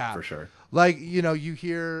own. Yeah, for sure. Like, you know, you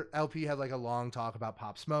hear LP had like a long talk about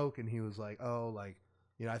Pop Smoke, and he was like, "Oh, like,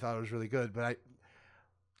 you know, I thought it was really good," but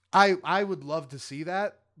I would love to see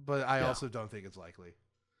that, but I also don't think it's likely.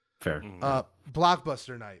 Fair.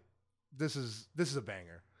 Blockbuster Night. This is a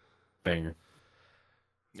banger. Banger.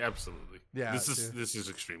 Absolutely. Yeah. This is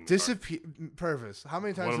extremely Purvis. How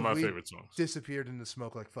many times one of my have we favorite songs disappeared into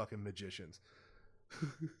smoke like fucking magicians?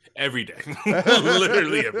 Every day.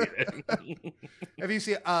 Literally every day. Have you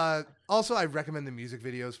seen also I recommend the music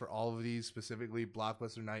videos for all of these, specifically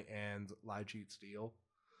Blockbuster Night and Lie Cheat Steal.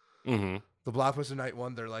 The Blockbuster Night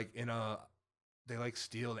one, they're like they like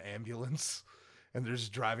steal an ambulance and they're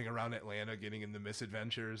just driving around Atlanta getting into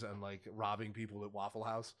misadventures and like robbing people at Waffle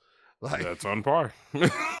House. Like, that's on par.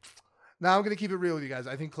 Now I'm gonna keep it real with you guys.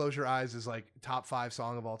 I think "Close Your Eyes" is like top 5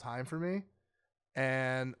 song of all time for me.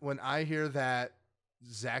 And when I hear that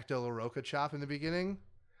Zach De La Rocha chop in the beginning,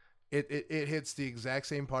 it hits the exact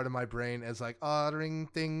same part of my brain as like ring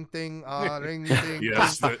ding ding ring ding.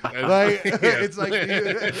 Yes, it's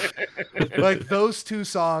like like those two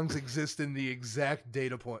songs exist in the exact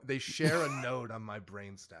data point. They share a node on my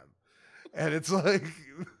brainstem, and it's like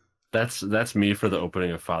that's me for the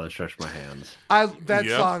opening of "Father Stretch My Hands."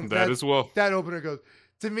 Song that as well. That opener goes.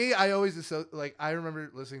 To me, I always like I remember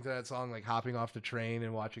listening to that song, like hopping off the train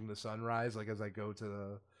and watching the sunrise, like as I go to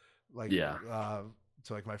the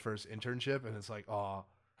to like my first internship, and it's like, oh,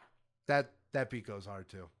 that beat goes hard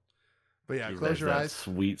too. But yeah, Close Your Eyes.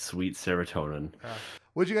 Sweet serotonin.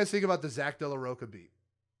 What'd you guys think about the Zach De La Rocha beat?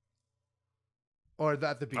 Or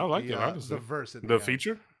the beat? I like it, honestly. The verse. The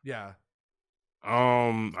feature? Yeah.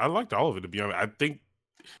 I liked all of it, to be honest. I think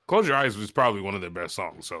 "Close Your Eyes" was probably one of their best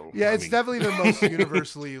songs. So yeah, it's definitely their most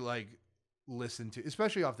universally like listened to,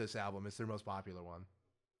 especially off this album. It's their most popular one.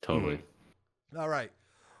 Totally. All right,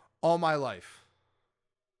 "All My Life."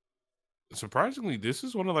 Surprisingly, this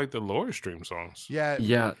is one of like the lower stream songs.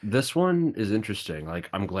 Yeah. This one is interesting. Like,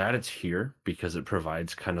 I'm glad it's here because it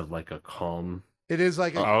provides kind of like a calm. It is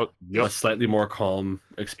like a slightly more calm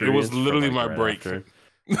experience. It was literally my break.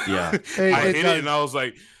 Yeah, I hit it and I was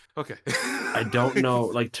like, Okay. I don't know.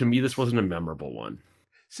 Like, to me, this wasn't a memorable one.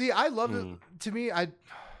 See, I love it. To me,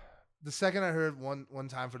 the second I heard one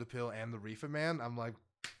Time for the Pill and the Reefer Man, I'm like,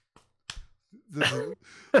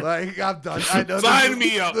 like I'm done. I know. Sign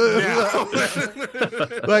me up now.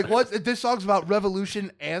 Like, what? This song's about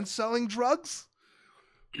revolution and selling drugs.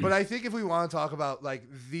 But I think if we want to talk about like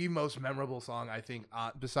the most memorable song, I think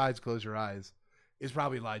besides "Close Your Eyes," is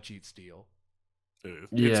probably "Lie, Cheat, Steal."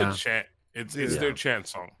 It's a chant. It's their chant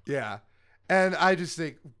song. Yeah. And I just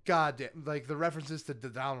think, God damn, like the references to the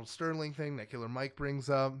Donald Sterling thing that Killer Mike brings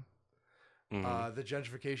up, the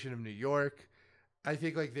gentrification of New York. I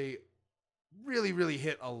think like they really, really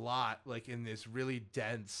hit a lot like in this really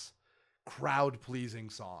dense, crowd pleasing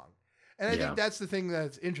song. And I think that's the thing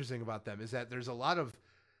that's interesting about them is that there's a lot of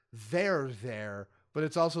there, but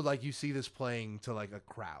it's also like you see this playing to like a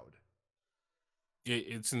crowd.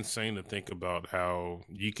 It's insane to think about how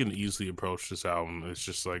you can easily approach this album. It's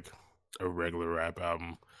just like a regular rap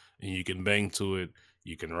album, and you can bang to it,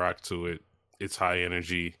 you can rock to it. It's high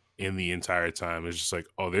energy in the entire time. It's just like,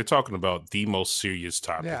 oh, they're talking about the most serious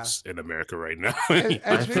topics in America right now.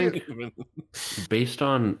 I think based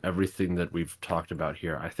on everything that we've talked about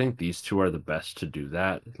here, I think these two are the best to do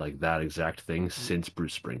that, like that exact thing since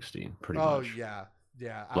Bruce Springsteen, pretty much. Oh, yeah.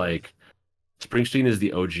 Yeah. Like, Springsteen is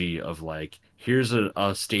the OG of like, here's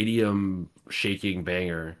a stadium shaking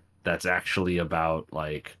banger that's actually about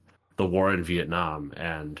like the war in Vietnam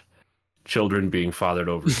and children being fathered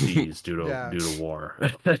overseas due to war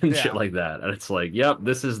and shit like that. And it's like, yep,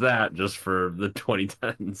 this is that just for the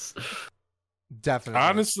 2010s. Definitely.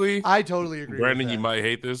 Honestly, I totally agree. Brandon, you might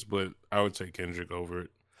hate this, but I would take Kendrick over it.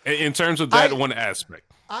 In terms of that one aspect.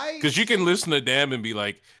 Because you can listen to Damn and be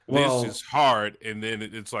like, this is hard, and then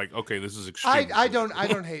it's like, okay, this is extreme. I don't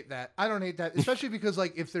hate that. I don't hate that, especially because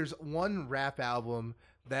like if there's one rap album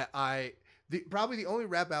that probably the only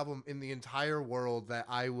rap album in the entire world that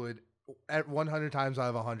I would at 100 times out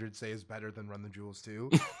of 100 say is better than Run the Jewels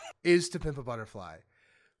 2 is To Pimp a Butterfly.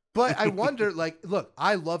 But I wonder, like, look,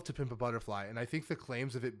 I love To Pimp a Butterfly, and I think the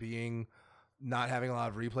claims of it being not having a lot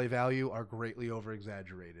of replay value are greatly over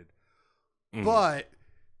exaggerated. But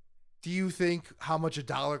do you think how much a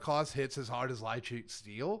dollar cost hits as hard as Lie, Cheat,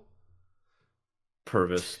 Steal?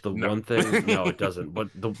 Purvis, one thing, no, it doesn't. But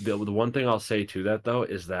the one thing I'll say to that though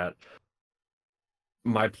is that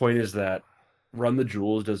my point is that Run the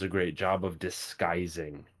Jewels does a great job of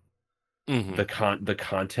disguising the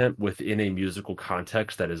content within a musical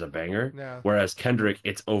context that is a banger. Yeah. Whereas Kendrick,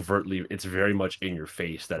 it's very much in your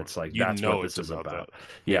face that it's like, that's what this is about.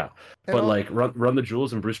 Yeah. But like Run the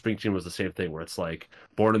Jewels and Bruce Springsteen was the same thing where it's like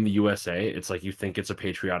Born in the USA. It's like, you think it's a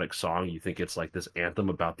patriotic song. You think it's like this anthem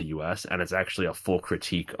about the US, and it's actually a full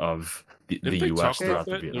critique of the US throughout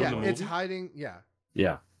the Vietnam. Yeah, it's hiding. Yeah.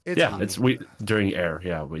 Yeah. During Air.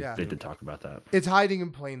 Yeah. They did talk about that. It's hiding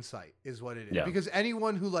in plain sight is what it is. Yeah. Because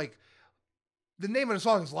anyone who like, the name of the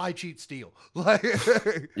song is Lie, Cheat, Steal. Like,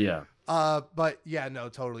 yeah. But yeah, no,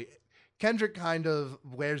 totally. Kendrick kind of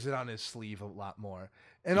wears it on his sleeve a lot more.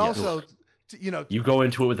 And also, you go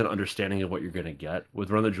into it with an understanding of what you're going to get. With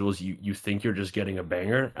Run the Jewels, you think you're just getting a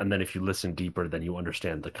banger. And then if you listen deeper, then you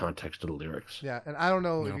understand the context of the lyrics. Yeah. And I don't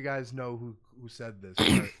know if you guys know who said this, but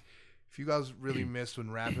if you guys really missed when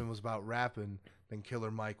rapping was about rapping, then Killer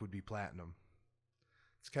Mike would be platinum.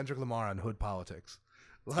 It's Kendrick Lamar on Hood Politics.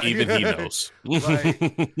 Like, even he knows. Like,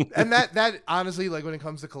 and that honestly, like when it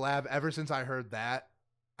comes to collab, ever since I heard that,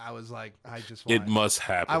 I was like, it must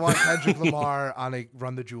happen. I want Kendrick Lamar on a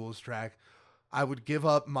Run the Jewels track. I would give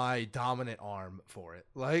up my dominant arm for it.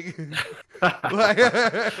 Like,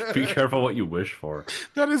 be careful what you wish for.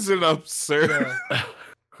 That is an absurd.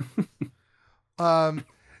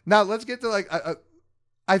 Now let's get to like,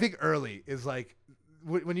 I think Early is like,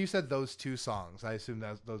 when you said those two songs, I assume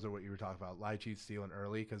that those are what you were talking about, Lie, Cheat, Steal, and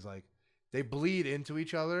Early, because like they bleed into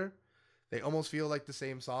each other. They almost feel like the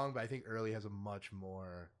same song, but I think Early has a much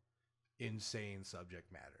more insane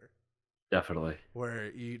subject matter. Definitely. Where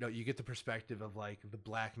you get the perspective of like the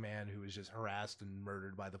black man who is just harassed and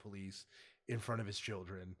murdered by the police in front of his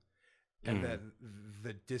children, and then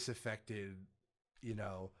the disaffected,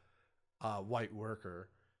 white worker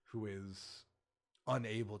who is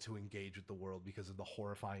unable to engage with the world because of the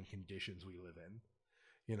horrifying conditions we live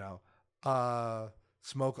in.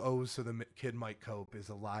 Smoke owes to the kid might cope is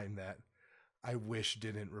a line that I wish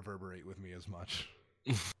didn't reverberate with me as much.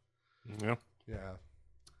 Yeah.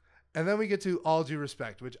 And then we get to All Due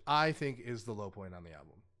Respect, which I think is the low point on the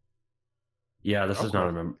album. Yeah, this is not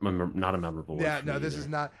a memorable one. Yeah, no, this is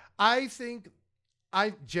not. I think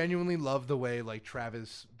I genuinely love the way like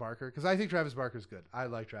Travis Barker, because I think Travis Barker's good. I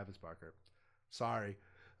like Travis Barker. Sorry.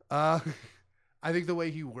 I think the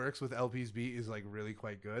way he works with LP's beat is like really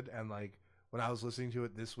quite good. And like when I was listening to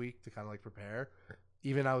it this week to kind of like prepare,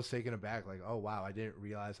 even I was taken aback, like, oh wow, I didn't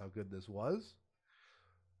realize how good this was.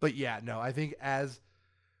 But yeah, no, I think as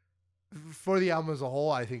for the album as a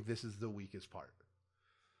whole, I think this is the weakest part.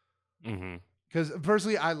 Because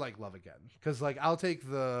personally, I like Love Again. Because like I'll take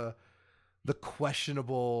the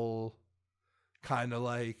questionable kind of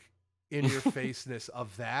like in your faceness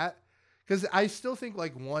of that. Because I still think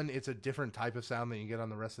like one, it's a different type of sound than you get on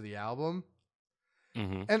the rest of the album.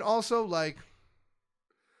 And also like,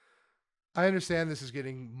 I understand this is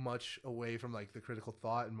getting much away from like the critical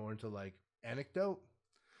thought and more into like anecdote.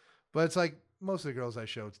 But it's like most of the girls I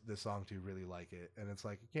showed this song to really like it. And it's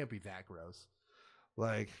like, it can't be that gross.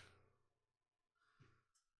 Like,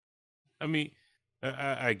 I mean,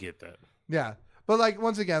 I get that. Yeah. But like,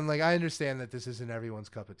 once again, like I understand that this isn't everyone's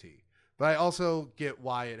cup of tea. But I also get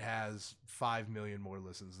why it has 5 million more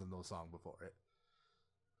listens than the song before it.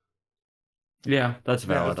 Yeah, that's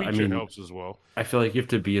valid. The feature helps as well. I feel like you have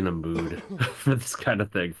to be in a mood for this kind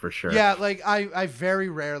of thing for sure. Yeah, like I very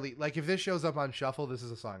rarely, like if this shows up on shuffle, this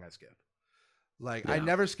is a song I skip. Like I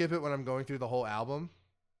never skip it when I'm going through the whole album.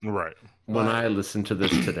 Right. When I listened to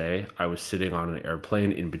this today, I was sitting on an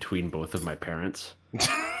airplane in between both of my parents.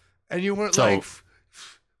 And you weren't like,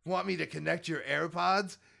 want me to connect your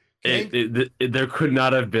AirPods? There could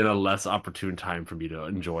not have been a less opportune time for me to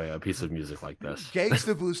enjoy a piece of music like this.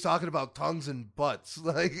 Gangsta Blues talking about tongues and butts,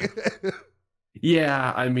 like.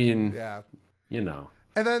 Yeah, I mean, you know,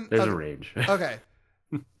 and then there's a range. Okay,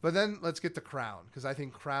 but then let's get to Crown, because I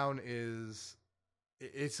think Crown is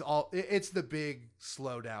it's the big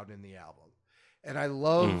slowdown in the album, and I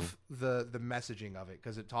love the messaging of it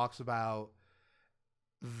because it talks about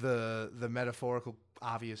the metaphorical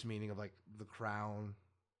obvious meaning of like the crown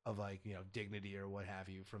of like, you know, dignity or what have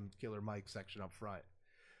you from Killer Mike's section up front.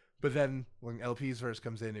 But then when LP's verse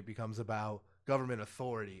comes in, it becomes about government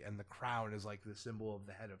authority, and the crown is like the symbol of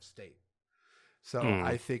the head of state. So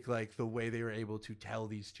I think like the way they were able to tell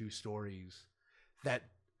these two stories that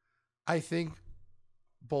I think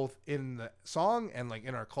both in the song and like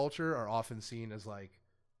in our culture are often seen as like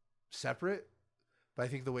separate, but I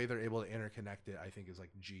think the way they're able to interconnect it, I think is like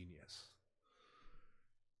genius.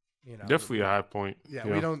 You know, definitely a high point. Yeah,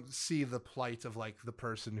 we don't see the plight of like the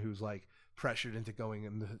person who's like pressured into going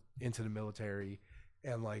into the military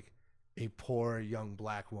and like a poor young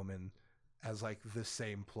black woman as like the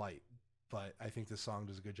same plight. But I think this song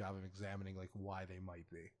does a good job of examining like why they might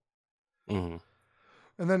be.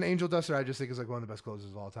 And then Angel Dust, I just think is like one of the best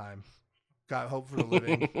closers of all time. Got hope for the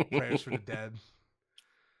living, prayers for the dead.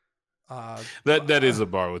 That is a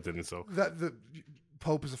bar within itself. That the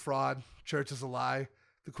Pope is a fraud, church is a lie.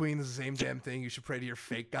 The Queen is the same damn thing. You should pray to your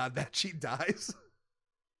fake God that she dies.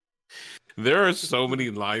 There are so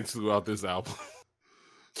many lines throughout this album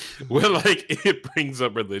where like it brings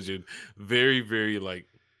up religion very, very like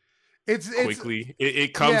quickly.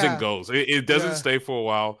 It comes and goes. It doesn't stay for a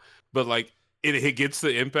while, but like it gets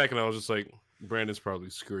the impact, and I was just like, Brandon's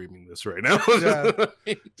probably screaming this right now.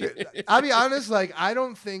 I'll be honest, like I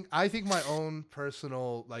think my own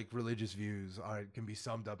personal like religious views can be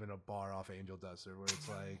summed up in a bar off Angel Duster, where it's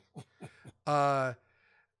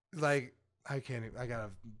like I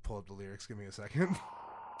gotta pull up the lyrics. Give me a second.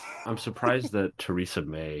 I'm surprised that Theresa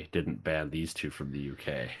May didn't ban these two from the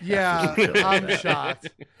UK. Yeah, I'm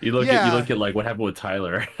shocked. You look at like what happened with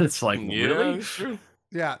Tyler. It's like, really? True.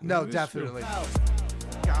 Yeah, no, definitely.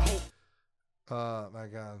 My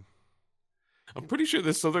God. I'm pretty sure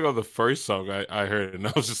there's something on the first song I heard, and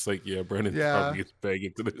I was just like, yeah, Brandon probably is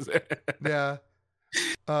banging to this. Yeah.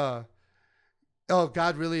 Oh,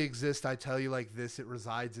 God really exists. I tell you like this, it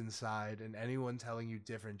resides inside. And anyone telling you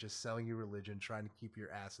different, just selling you religion, trying to keep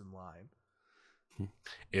your ass in line.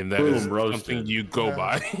 And that is something you go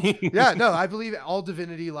by. Yeah, no, I believe all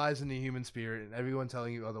divinity lies in the human spirit, and everyone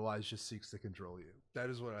telling you otherwise just seeks to control you. That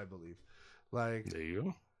is what I believe. Like, there you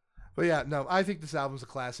go. But yeah, no, I think this album's a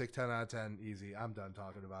classic, 10 out of 10, easy. I'm done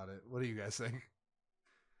talking about it. What do you guys think?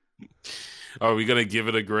 Are we going to give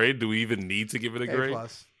it a grade? Do we even need to give it a grade? A+.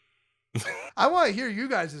 I want to hear you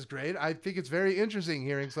guys' grade. I think it's very interesting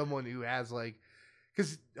hearing someone who has like,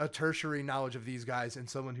 because a tertiary knowledge of these guys and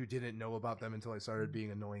someone who didn't know about them until I started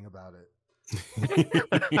being annoying about it.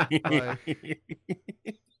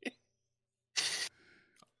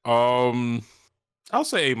 I'll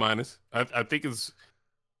say A-. I think it's,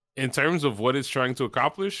 in terms of what it's trying to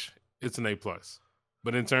accomplish, it's an A+.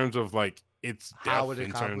 But in terms of like its depth,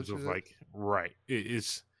 in terms of like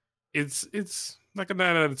it's like a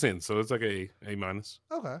 9 out of 10. So it's like a A-.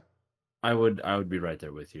 Okay. I would be right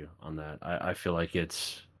there with you on that. I feel like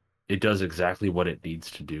it does exactly what it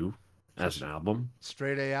needs to do as an album.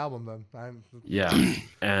 Straight A album then. Yeah,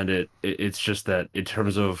 and it's just that in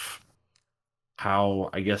terms of how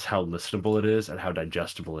listenable it is and how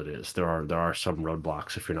digestible it is, there are some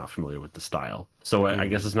roadblocks if you're not familiar with the style. So I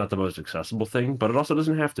guess it's not the most accessible thing, but it also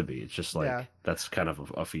doesn't have to be. It's just like that's kind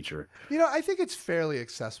of a feature. I think it's fairly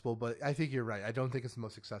accessible, but I think you're right. I don't think it's the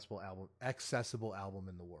most accessible album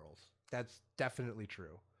in the world. That's definitely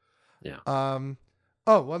true. Yeah. One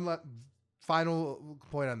final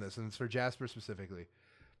point on this, and it's for Jasper specifically.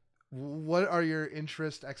 What are your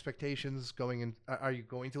expectations going in? Are you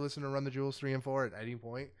going to listen to Run the Jewels 3 and 4 at any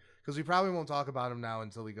point? Because we probably won't talk about them now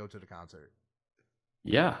until we go to the concert.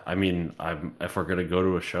 Yeah, I mean, if we're gonna go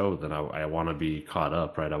to a show, then I want to be caught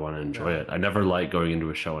up, right? I want to enjoy it. I never like going into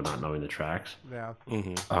a show and not knowing the tracks. Yeah.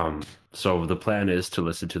 Mm-hmm. So the plan is to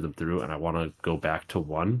listen to them through, and I want to go back to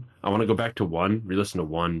 1. I want to go back to 1, re-listen to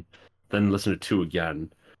 1, then listen to 2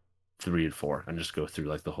 again, 3 and 4, and just go through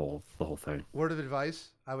like the whole thing. Word of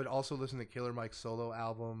advice: I would also listen to Killer Mike's solo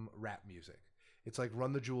album, Rap Music. It's like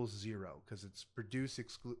Run the Jewels 0 because it's produced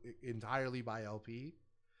entirely by LP.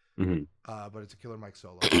 Mm-hmm. But it's a Killer Mike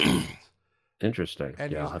solo. Interesting.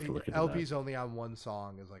 And I'll have to look into LP's that. only on one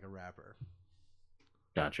song as like a rapper.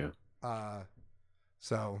 Gotcha.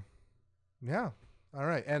 So, yeah. All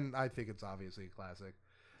right. And I think it's obviously a classic.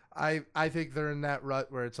 I think they're in that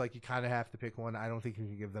rut where it's like you kind of have to pick one. I don't think you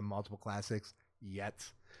can give them multiple classics yet.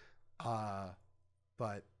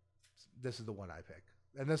 But this is the one I pick.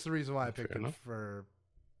 And that's the reason why I picked it for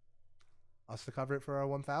us to cover it for our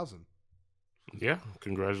 1000. Yeah,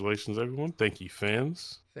 congratulations, everyone. Thank you,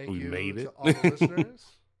 fans. Thank you. We made it. To all the listeners.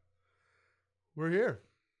 We're here.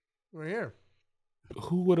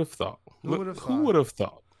 Who would have thought? Who would have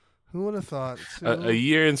thought? Who would have thought? A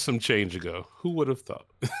year and some change ago. Who would have thought?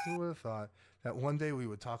 Who would have thought that one day we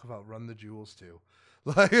would talk about Run the Jewels too?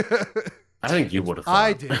 I think you would have thought.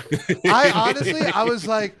 I did. I honestly, I was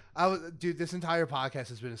like, dude, this entire podcast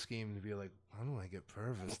has been a scheme to be like, how do I get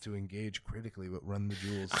Purvis to engage critically with Run the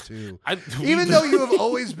Jewels 2? Even though you have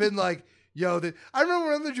always been like, yo, I remember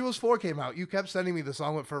when Run the Jewels 4 came out, you kept sending me the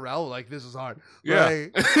song with Pharrell, like, this is hard. Yeah.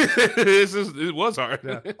 Like, it was hard.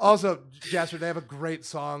 Yeah. Also, Jasper, they have a great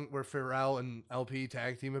song where Pharrell and LP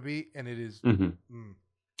tag team a beat, and it is...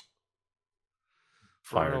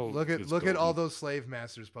 Fire. Look at all those slave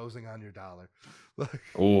masters posing on your dollar.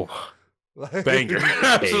 Banger.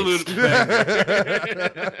 Absolute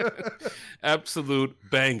banger. Absolute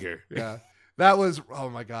banger. Yeah. That was, oh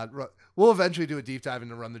my God. We'll eventually do a deep dive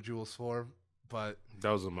into Run the Jewels 4, but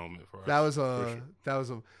that was a moment for us. That was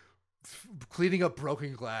a cleaning up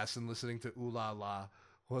broken glass and listening to Ooh La La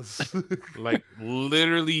was like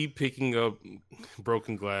literally picking up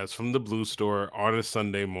broken glass from the Blue Store on a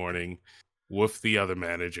Sunday morning with the other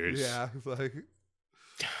managers. Yeah, like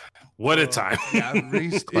what a time. Yeah,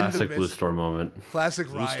 classic Blue Store moment. Classic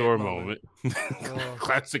Blue riot Store moment.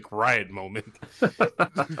 Classic riot moment.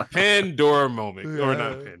 Pandora moment. Yeah. Or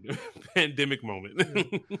not Pandora. Pandemic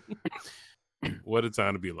moment. What a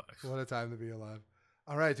time to be alive. What a time to be alive.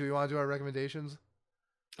 All right, do we want to do our recommendations?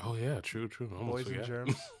 Oh yeah, true. Boys and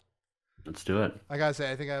Germs. Let's do it. I gotta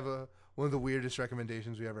say, I think I have one of the weirdest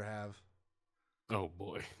recommendations we ever have. Oh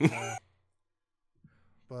boy.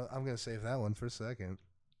 But I'm gonna save that one for a second.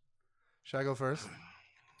 Should I go first?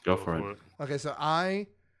 Go for it. Okay, so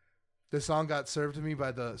the song got served to me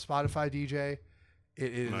by the Spotify DJ.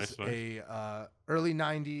 It is a early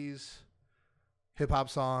 90s hip-hop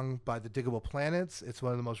song by the Diggable Planets. It's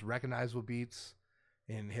one of the most recognizable beats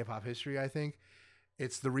in hip-hop history, I think.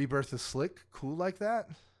 It's the rebirth of Slick, Cool Like That.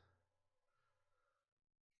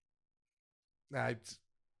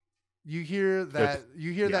 You hear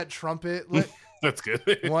that trumpet lick. That's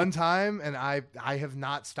good. One time, and I have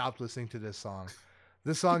not stopped listening to this song.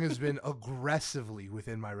 This song has been aggressively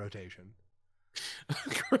within my rotation.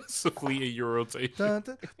 Aggressively in your rotation. Dun,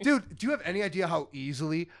 dun. Dude, do you have any idea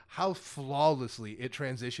how flawlessly it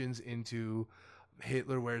transitions into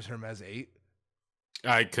Hitler Wears Hermes 8?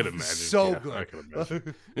 I could imagine. So good. I could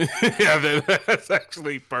imagine. Yeah, that's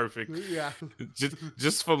actually perfect. Yeah.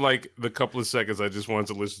 Just from like the couple of seconds I just wanted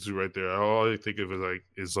to listen to right there. All I think of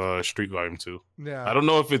is Street Volume 2. Yeah. I don't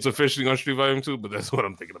know if it's officially on Street Volume 2, but that's what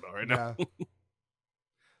I'm thinking about right now. Yeah.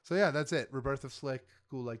 So yeah, that's it. Rebirth of Slick,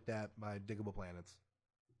 Cool Like That by Diggable Planets.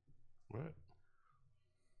 Right.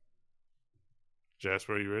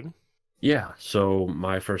 Jasper, are you ready? Yeah. So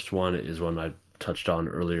my first one is one I touched on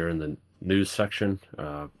earlier in the news section.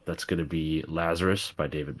 That's going to be Lazarus by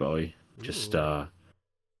David Bowie. Just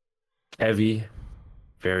heavy,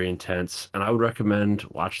 very intense, and I would recommend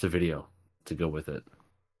watch the video to go with it.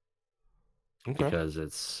 Okay. Because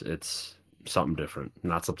it's something different,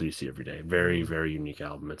 not something you see every day. Very, very unique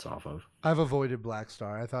album it's off of. I've avoided Black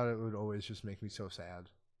Star. I thought it would always just make me so sad.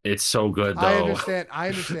 It's so good, though.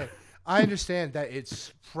 I understand that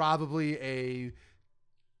it's probably a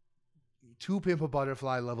To Pimp a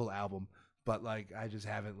Butterfly level album, but like I just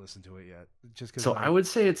haven't listened to it yet. Just because. So I would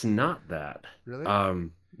say it's not that. Really?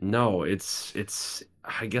 No, it's.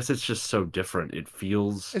 I guess it's just so different. It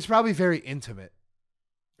feels. It's probably very intimate.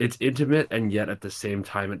 It's intimate, and yet at the same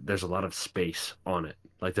time, there's a lot of space on it.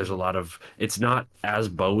 Like there's a lot of. It's not as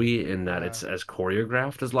Bowie in that it's as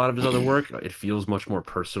choreographed as a lot of his other work. It feels much more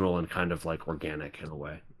personal and kind of like organic in a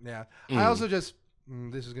way. Yeah, I also just.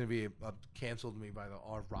 This is going to be canceled me by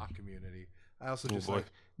our rock community. I also just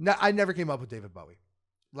I never came up with David Bowie.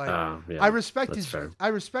 Like I respect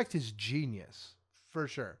his genius for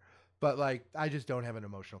sure, but like I just don't have an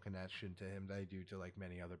emotional connection to him that I do to like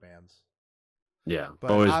many other bands. Yeah,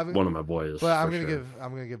 Bowie's one of my boys. But I'm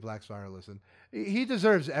gonna give Black Star a listen. He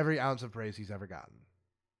deserves every ounce of praise he's ever gotten.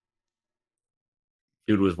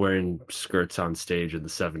 Dude was wearing skirts on stage in the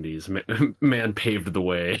 70s. Man paved the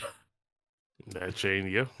way. That chain,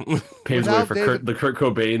 yeah. Paved the way for the Kurt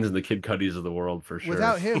Cobains and the Kid Cudis of the world, for sure.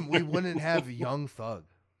 Without him, we wouldn't have Young Thug.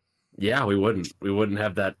 Yeah, we wouldn't. We wouldn't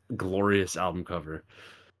have that glorious album cover.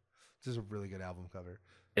 This is a really good album cover.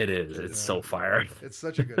 It is. It's so fire. It's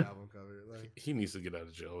such a good album cover. Like he needs to get out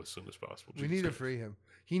of jail as soon as possible. We need to free him.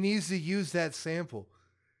 He needs to use that sample.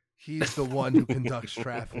 He's the one who conducts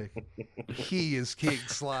traffic. He is King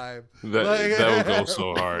Slime. That would go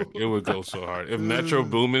so hard. It would go so hard. If Metro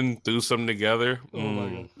Boomin do something together,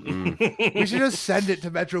 we should just send it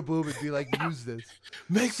to Metro Boomin and be like, use this.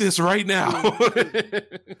 Make this right now.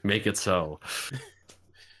 Make it so.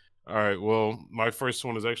 All right. Well, my first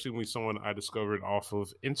one is actually someone I discovered off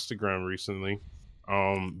of Instagram recently.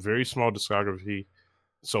 Very small discography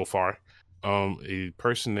so far. A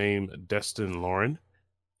person named Destin Lauren.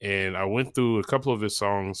 And I went through a couple of his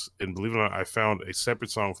songs, and believe it or not, I found a separate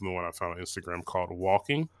song from the one I found on Instagram called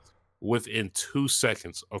Walking. Within 2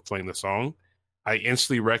 seconds of playing the song, I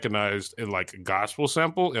instantly recognized it like a gospel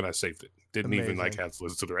sample, and I saved it. Didn't even like have to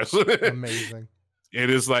listen to the rest of it. Amazing. It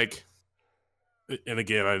is like, and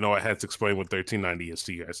again, I know I had to explain what 1390 is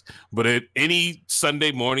to you guys, but any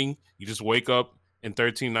Sunday morning, you just wake up and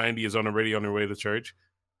 1390 is on the radio on your way to church.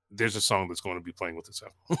 There's a song that's going to be playing with this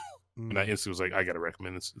sample. And I instantly was like, I got to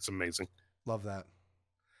recommend this. It's amazing. Love that.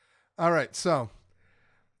 All right. So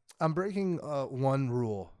I'm breaking one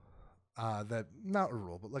rule that not a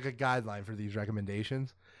rule, but like a guideline for these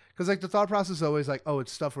recommendations. Because like the thought process is always like, oh,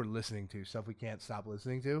 it's stuff we're listening to, stuff we can't stop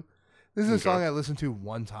listening to. This is a song I listened to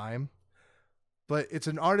one time, but it's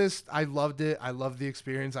an artist. I loved it. I loved the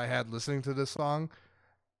experience I had listening to this song.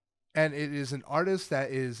 And it is an artist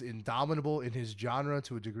that is indomitable in his genre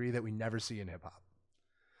to a degree that we never see in hip hop.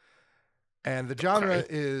 And the genre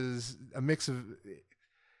is a mix of.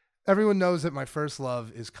 Everyone knows that my first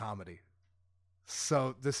love is comedy,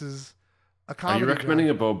 so this is a comedy. Are you recommending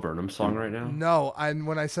a Bo Burnham song right now? No, and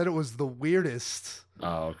when I said it was the weirdest.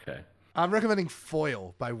 Oh, okay. I'm recommending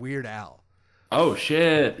 "Foil" by Weird Al. Oh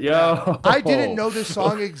shit, yo! I didn't know this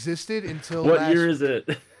song existed until. What year is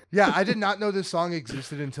it? Yeah, I did not know this song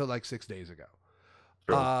existed until like 6 days ago.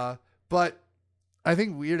 Sure. But I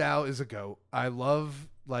think Weird Al is a goat. I love.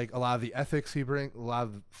 Like a lot of the ethics he brings, a lot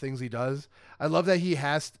of the things he does. I love that he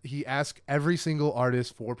asks every single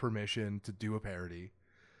artist for permission to do a parody.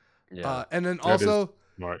 Yeah. And then also,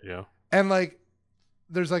 smart, yeah. And like,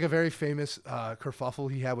 there's like a very famous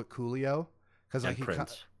kerfuffle he had with Coolio, because like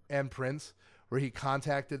Prince, where he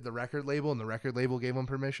contacted the record label and the record label gave him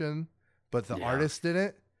permission, but the artist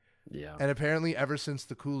didn't. Yeah. And apparently, ever since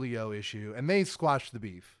the Coolio issue, and they squashed the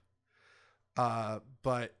beef.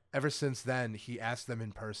 But ever since then, he asked them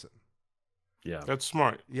in person. Yeah. That's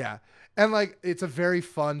smart. Yeah. And like, it's a very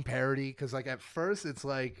fun parody because like at first it's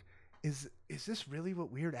like, is this really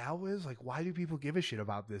what Weird Al is? Like, why do people give a shit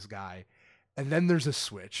about this guy? And then there's a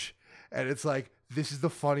switch and it's like, this is the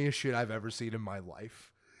funniest shit I've ever seen in my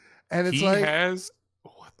life. And it's he has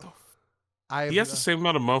the same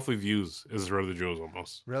amount of monthly views as Run the Jewels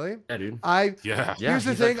almost. Really? Yeah, dude. Here's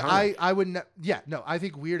the thing. I would I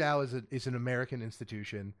think Weird Al is an American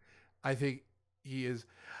institution. I think he is.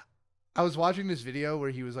 I was watching this video where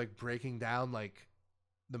he was like breaking down like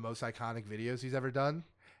the most iconic videos he's ever done.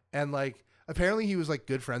 And like apparently he was like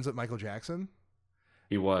good friends with Michael Jackson.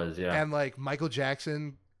 He was, yeah. And like Michael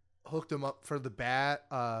Jackson hooked him up for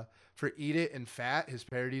for Eat It and Fat, his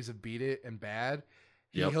parodies of Beat It and Bad.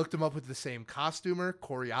 He hooked him up with the same costumer,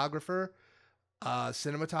 choreographer,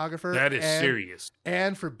 cinematographer. That is serious.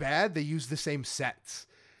 And for Bad, they used the same sets.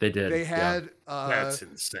 They did. They had That's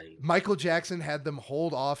insane. Michael Jackson had them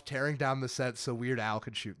hold off tearing down the set so Weird Al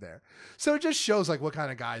could shoot there. So it just shows like what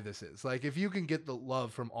kind of guy this is. Like if you can get the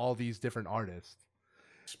love from all these different artists,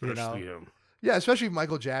 Especially him. Yeah, especially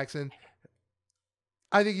Michael Jackson.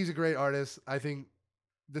 I think he's a great artist. I think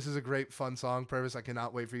this is a great fun song. Purvis, I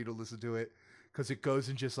cannot wait for you to listen to it because it goes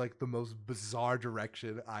in just like the most bizarre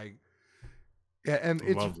direction. And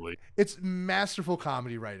it's Lovely. It's masterful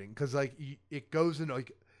comedy writing because like it goes in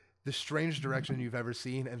like the strangest direction you've ever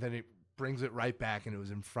seen, and then it brings it right back, and it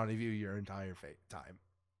was in front of you your entire time.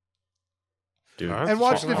 Dude, and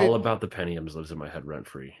watch the all about the Pentiums lives in my head rent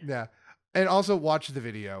free. Yeah, and also watch the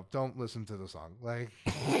video. Don't listen to the song. Like,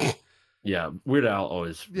 yeah, Weird Al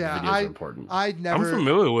always. Yeah, videos are important. I'm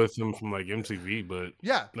familiar with him from like MTV, but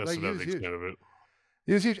yeah, that's like, another extent of it.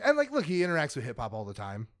 He was huge, and like, look, he interacts with hip hop all the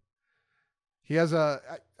time. He has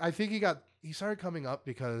I think he started coming up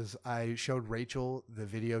because I showed Rachel the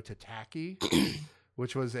video to Tacky,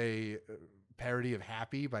 which was a parody of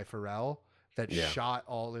Happy by Pharrell that shot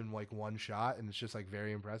all in like one shot, and it's just like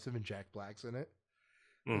very impressive, and Jack Black's in it.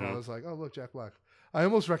 And I was like, oh look, Jack Black. I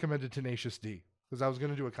almost recommended Tenacious D because I was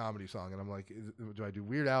going to do a comedy song, and I'm like, do I do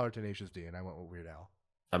Weird Al or Tenacious D? And I went with Weird Al.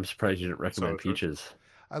 I'm surprised you didn't recommend Peaches.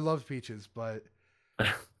 I love Peaches, but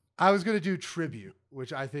I was going to do Tribute,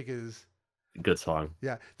 which I think is good song.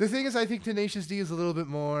 Yeah. The thing is, I think Tenacious D is a little bit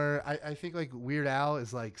more. I think like Weird Al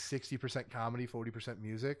is like 60% comedy, 40%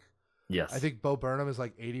 music. Yes. I think Bo Burnham is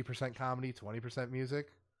like 80% comedy, 20% music.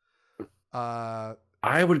 I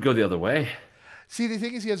would go the other way. See, the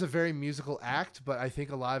thing is, he has a very musical act, but I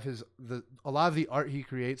think a lot of the art he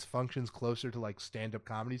creates functions closer to like stand-up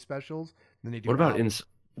comedy specials than they do. What about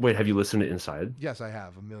Wait, have you listened to Inside? Yes, I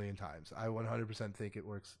have 1,000,000 times. I 100% think it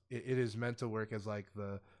works. It is meant to work as like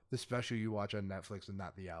the special you watch on Netflix and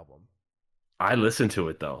not the album. I listen to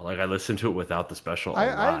it though. Like I listen to it without the special a lot.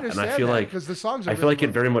 I understand, and I feel that, like because the songs are I feel like it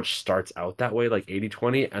very much starts out that way, like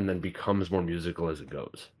 80-20, and then becomes more musical as it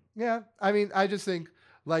goes. Yeah, I mean, I just think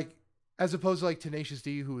like as opposed to like Tenacious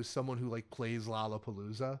D, who is someone who like plays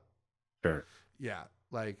Lollapalooza. Sure. Yeah,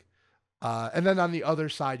 like, and then on the other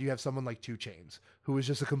side, you have someone like 2 Chainz, who is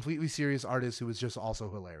just a completely serious artist who is just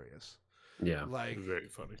also hilarious. Yeah, like very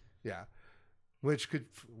funny. Yeah. Which could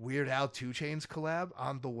Weird Al 2 Chainz collab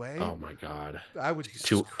on the way? Oh my god! I would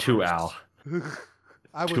two Al.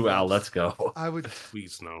 I would 2 Al. Let's go. I would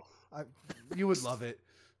please no. You would love it,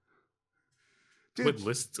 dude. Would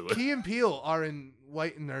listen to it. Key and Peele are in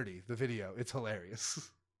White and Nerdy. The video, it's hilarious.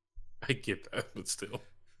 I get that, but still.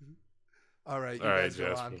 All right, you guys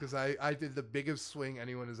go on because I did the biggest swing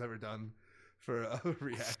anyone has ever done for a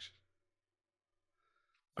reaction.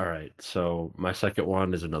 All right, so my second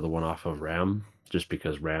one is another one off of Ram, just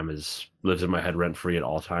because Ram lives in my head rent free at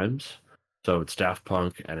all times. So it's Daft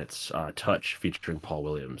Punk and it's Touch featuring Paul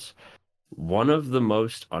Williams. One of the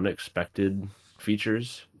most unexpected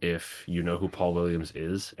features, if you know who Paul Williams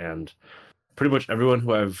is, and pretty much everyone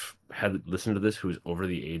who I've had listened to this who's over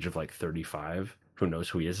the age of like 35 who knows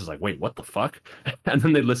who he is like, wait, what the fuck? And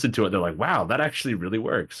then they listen to it, they're like, wow, that actually really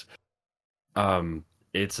works.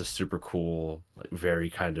 It's a super cool, like, very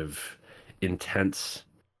kind of intense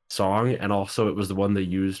song, and also it was the one they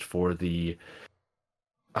used for the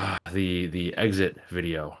exit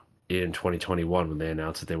video in 2021 when they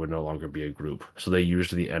announced that they would no longer be a group. So they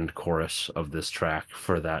used the end chorus of this track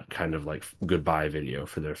for that kind of like goodbye video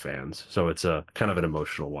for their fans. So it's a kind of an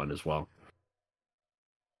emotional one as well.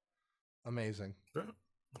 Amazing. Yeah.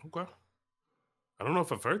 Okay. I don't know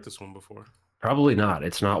if I've heard this one before. Probably not.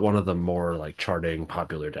 It's not one of the more like charting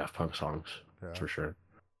popular Daft Punk songs, for sure.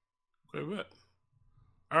 Okay, bet.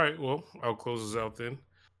 All right, well, I'll close this out then.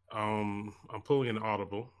 I'm pulling an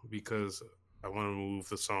audible because I want to move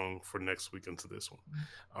the song for next week into this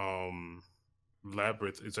one.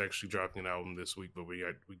 Labyrinth is actually dropping an album this week, but we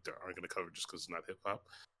aren't going to cover it just because it's not hip hop.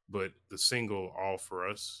 But the single "All for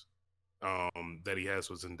Us" that he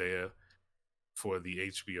has with Zendaya for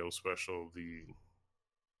the HBO special,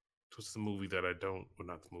 what's the movie that I don't, well,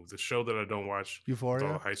 not the movie, the show that I don't watch.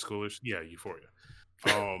 Euphoria? All high schoolers. Yeah, Euphoria.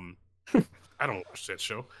 I don't watch that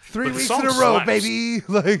show. 3 weeks in a row, baby.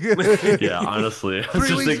 Like, yeah, honestly. I was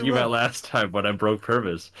just thinking about last time when I broke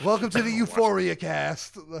Purvis. Welcome to the Euphoria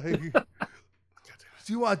cast. Like, do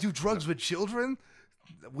you want to do drugs with children?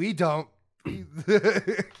 We don't.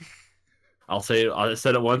 I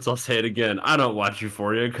said it once, I'll say it again. I don't watch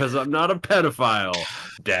Euphoria because I'm not a pedophile.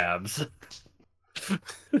 Dabs.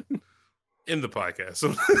 In the podcast.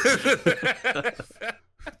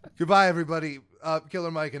 Goodbye, everybody.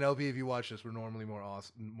 Killer Mike and LB, if you watch this, we're normally more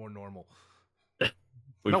normal.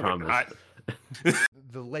 We promise.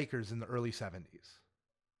 The Lakers in the early 70s.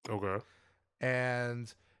 Okay.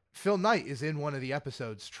 And Phil Knight is in one of the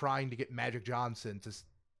episodes trying to get Magic Johnson to,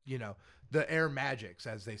 the Air Magics,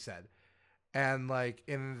 as they said. And like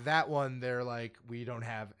in that one, they're like, we don't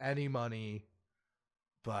have any money,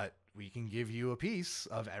 but we can give you a piece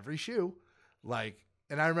of every shoe. Like,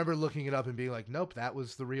 and I remember looking it up and being like, nope, that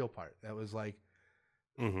was the real part. That was like,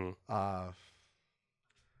 so I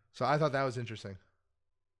thought that was interesting.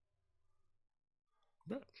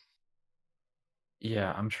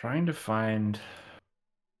 Yeah, I'm trying to find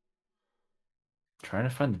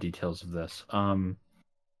the details of this.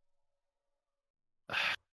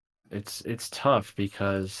 It's tough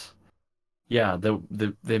because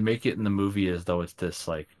they make it in the movie as though it's this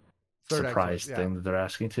like surprise thing that they're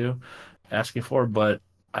asking for, but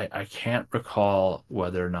I can't recall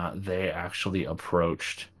whether or not they actually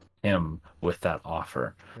approached him with that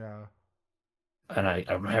offer. Yeah. And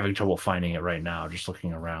I'm having trouble finding it right now, just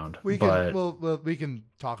looking around. We can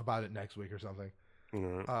talk about it next week or something.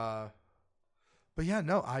 Mm-hmm. But yeah,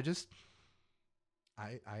 no, I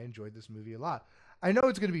enjoyed this movie a lot. I know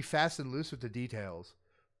it's going to be fast and loose with the details,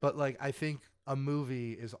 but like I think a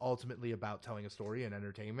movie is ultimately about telling a story and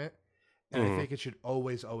entertainment, and I think it should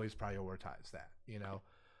always prioritize that.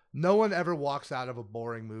 No one ever walks out of a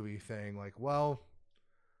boring movie thing like, well,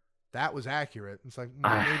 that was accurate. It's like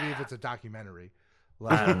maybe if it's a documentary.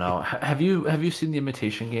 Like, I don't know. Have you seen The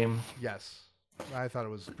Imitation Game? Yes, I thought it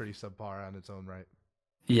was pretty subpar on its own right.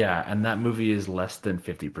 Yeah, and that movie is less than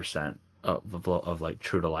 50% of like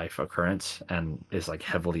true to life occurrence and is like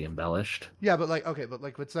heavily embellished. Yeah, but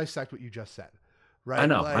let's dissect what you just said. Right?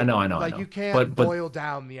 I know. Like you can't boil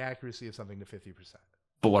down the accuracy of something to 50%.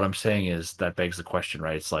 But what I'm saying is that begs the question,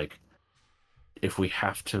 right? It's like if we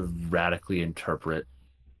have to radically interpret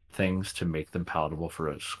things to make them palatable for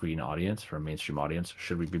a screen audience, for a mainstream audience,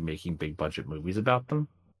 should we be making big budget movies about them?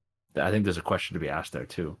 I think there's a question to be asked there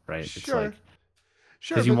too, right? Sure. It's like,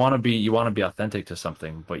 sure, because you want to be authentic to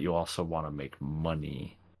something, but you also want to make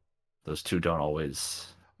money. Those two don't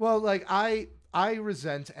always. Well, like I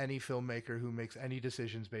resent any filmmaker who makes any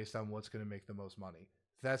decisions based on what's going to make the most money.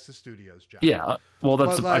 That's the studio's job. Yeah, well,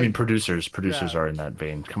 producers are in that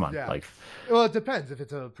vein. Come on, well, it depends if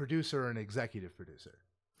it's a producer or an executive producer.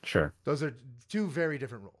 Sure, those are two very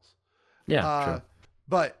different roles. Yeah, sure.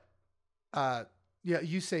 But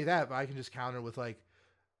you say that, but I can just counter with like,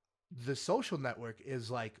 The Social Network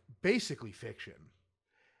is like basically fiction.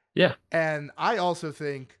 Yeah. And I also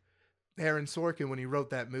think Aaron Sorkin, when he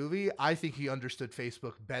wrote that movie, I think he understood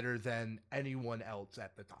Facebook better than anyone else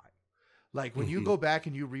at the time. Like when you go back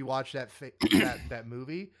and you rewatch that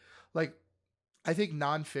movie, like I think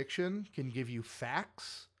nonfiction can give you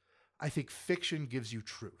facts. I think fiction gives you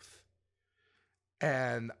truth.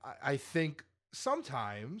 And I think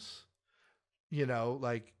sometimes,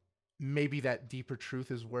 like maybe that deeper truth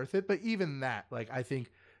is worth it. But even that, like, I think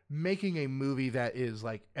making a movie that is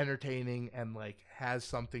like entertaining and like has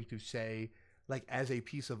something to say, like as a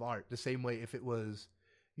piece of art, the same way if it was,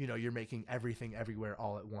 you're making Everything Everywhere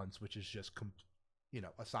All at Once, which is just,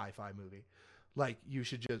 a sci-fi movie. Like you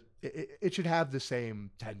should just, it should have the same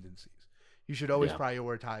tendencies. You should always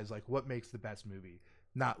prioritize like what makes the best movie,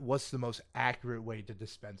 not what's the most accurate way to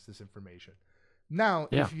dispense this information. Now,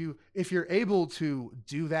 if you're able to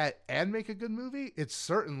do that and make a good movie, it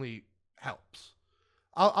certainly helps.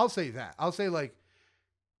 I'll say that. I'll say like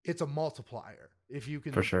it's a multiplier. If you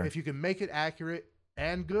can, if you can make it accurate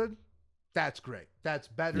and good, that's great. That's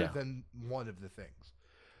better than one of the things.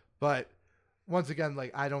 But once again,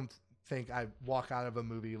 like I don't think I walk out of a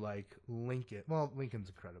movie like Lincoln. Well, Lincoln's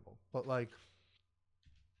incredible, but like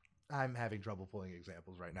I'm having trouble pulling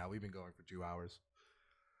examples right now. We've been going for 2 hours.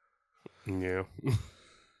 Yeah.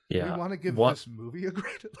 We want to give this movie a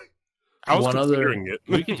grade. I was considering it.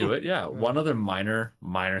 We could do it. Yeah. One other minor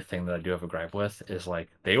thing that I do have a gripe with is like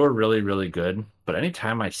they were really, really good, but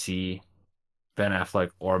anytime I see Ben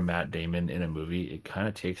Affleck or Matt Damon in a movie, it kind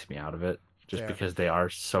of takes me out of it just because they are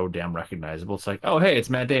so damn recognizable. It's like, oh, hey, it's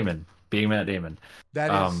Matt Damon being Matt Damon.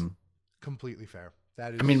 That is completely fair.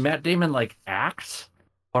 That is. I mean, Matt Damon like acts,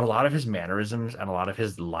 but a lot of his mannerisms and a lot of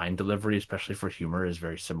his line delivery, especially for humor, is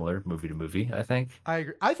very similar movie to movie, I think. I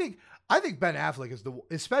agree. I think Ben Affleck is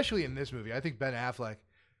especially in this movie, I think Ben Affleck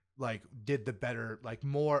like did the better, like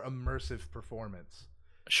more immersive performance.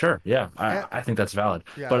 Sure, yeah, I think that's valid.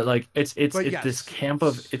 Yeah. But like it's this camp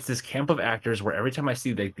of actors where every time I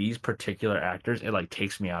see like these particular actors, it like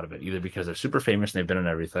takes me out of it, either because they're super famous and they've been in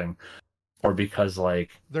everything, or because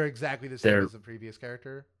like they're exactly the same as the previous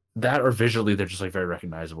character. That or visually they're just like very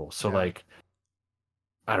recognizable. So like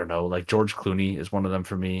I don't know, like George Clooney is one of them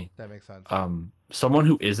for me. That makes sense. Someone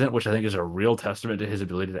who isn't, which I think is a real testament to his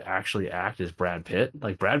ability to actually act, is Brad Pitt.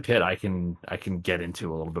 Like Brad Pitt, I can get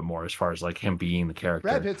into a little bit more as far as like him being the character.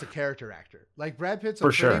 Brad Pitt's a character actor. Like Brad Pitt's a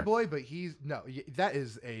For pretty sure. boy, but that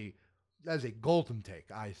is a golden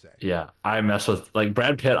take, I say. Yeah, I mess with like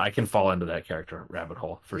Brad Pitt. I can fall into that character rabbit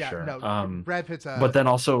hole for sure. No, Brad Pitt's but then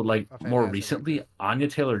also like a more fantastic recently, actor. Anya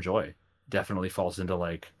Taylor-Joy definitely falls into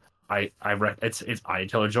like it's Anya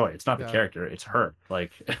Taylor-Joy. It's not the character, it's her.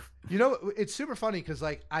 Like you know, it's super funny because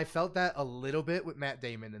like I felt that a little bit with Matt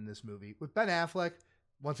Damon in this movie. With Ben Affleck,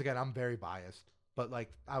 once again, I'm very biased, but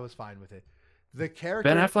like I was fine with it. The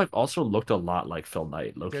character Ben Affleck also looked a lot like Phil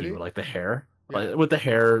Knight, low-key, with like the hair. Yeah. Like, with the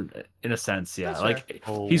hair, in a sense, yeah. That's like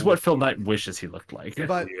he's what Phil Knight wishes he looked like.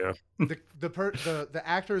 But yeah. the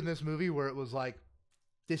actor in this movie where it was like,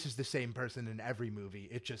 this is the same person in every movie.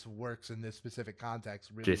 It just works in this specific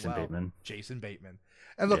context really Jason well. Bateman. Jason Bateman.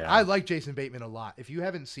 And look, I like Jason Bateman a lot. If you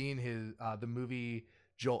haven't seen his the movie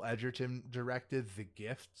Joel Edgerton directed, The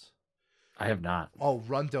Gift, I have not. Oh,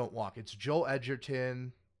 Run Don't Walk. It's Joel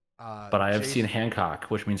Edgerton. But I have seen Hancock,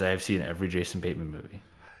 which means I have seen every Jason Bateman movie.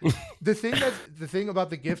 The thing about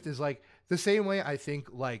The Gift is like the same way I think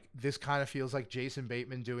like this kind of feels like Jason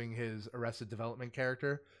Bateman doing his Arrested Development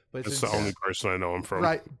character, but it's the only person I know him from.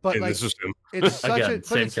 Right, but and like this is him. It's such Again,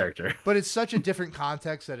 same character, but it's such a different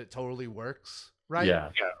context that it totally works. Right? Yeah.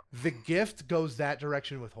 The Gift goes that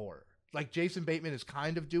direction with horror. Like Jason Bateman is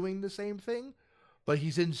kind of doing the same thing, but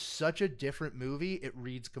he's in such a different movie. It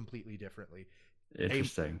reads completely differently.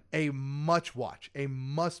 Interesting. A must watch.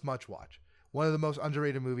 One of the most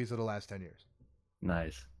underrated movies of the last 10 years.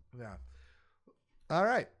 Nice. Yeah. All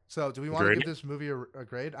right. So do we want to give this movie a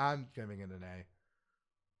grade? I'm giving it an A.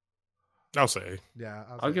 I'll say. Yeah.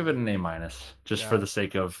 I'll give it an A-, just for the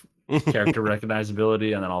sake of character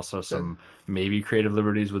recognizability and then also some maybe creative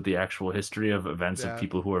liberties with the actual history of events of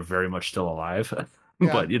people who are very much still alive.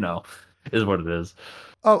 But, you know, is what it is.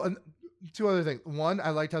 Oh, and two other things. One, I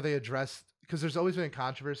liked how they addressed, because there's always been a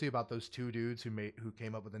controversy about those two dudes who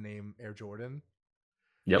came up with the name Air Jordan.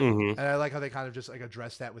 Yep. And I like how they kind of just like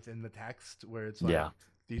address that within the text, where it's like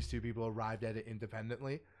these two people arrived at it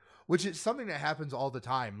independently, which is something that happens all the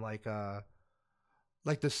time. Like the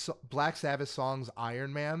Black Sabbath songs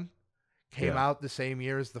Iron Man came out the same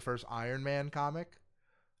year as the first Iron Man comic,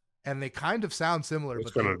 and they kind of sound similar.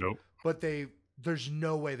 It's kind of dope. But there's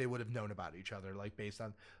no way they would have known about each other, like based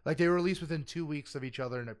on like they were released within 2 weeks of each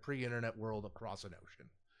other in a pre-internet world across an ocean,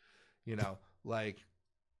 you know, like,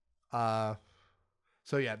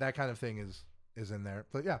 so yeah, that kind of thing is in there.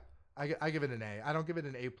 But yeah, I give it an A. I don't give it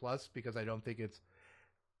an A+ because I don't think it's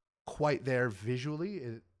quite there visually,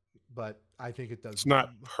 but I think it does. It's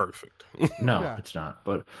not perfect. No, it's not.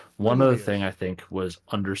 But one other thing I think was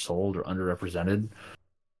undersold or underrepresented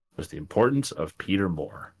was the importance of Peter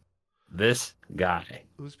Moore. This guy.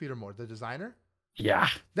 Who's Peter Moore? The designer? Yeah.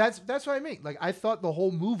 That's what I mean. Like I thought the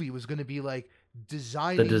whole movie was going to be like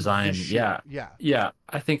designing the design. Yeah.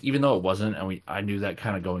 I think even though it wasn't, and I knew that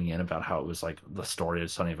kind of going in about how it was like the story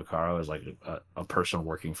of Sonny Vaccaro as like a person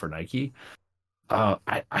working for Nike.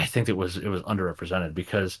 I think it was underrepresented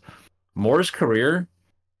because Moore's career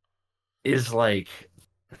is like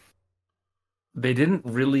they didn't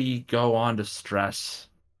really go on to stress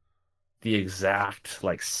the exact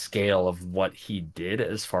like scale of what he did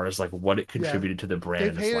as far as like what it contributed to the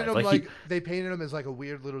brand. They painted him they painted him as like a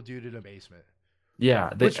weird little dude in a basement.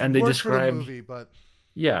 Yeah, they described the movie, but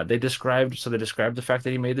they described the fact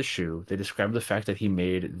that he made the shoe. They described the fact that he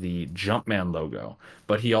made the Jumpman logo,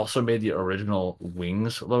 but he also made the original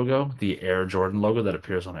Wings logo, the Air Jordan logo that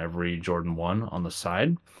appears on every Jordan 1 on the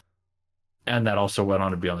side. And that also went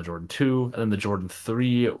on to be on the Jordan 2, and then the Jordan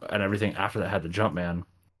 3, and everything after that had the Jumpman.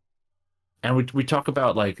 And we talk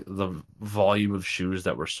about like the volume of shoes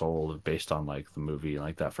that were sold based on like the movie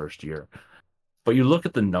like that first year. But you look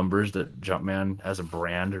at the numbers that Jumpman as a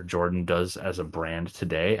brand or Jordan does as a brand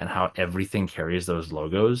today and how everything carries those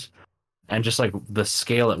logos and just like the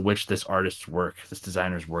scale at which this artist's work, this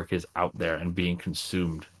designer's work is out there and being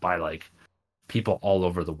consumed by like people all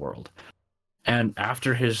over the world. And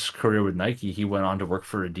after his career with Nike, he went on to work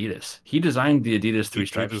for Adidas. He designed the Adidas 3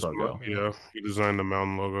 stripes logo. Yeah, he designed the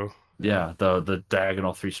mountain logo. Yeah, the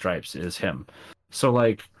diagonal 3 stripes is him. So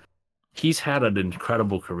like he's had an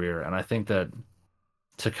incredible career, and I think that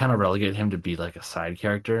to kind of relegate him to be like a side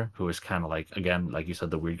character who is kind of like, again, like you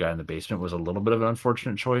said, the weird guy in the basement was a little bit of an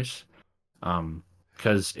unfortunate choice.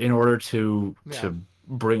 Because in order to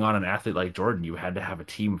bring on an athlete like Jordan, you had to have a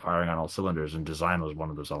team firing on all cylinders, and design was one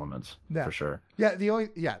of those elements for sure.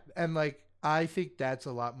 Yeah, and like I think that's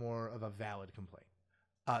a lot more of a valid complaint.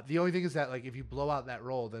 The only thing is that like if you blow out that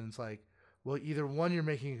role, then it's like, well, either one, you're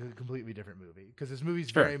making a completely different movie because this movie's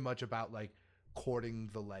Sure. very much about like courting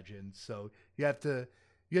the legend. So you have to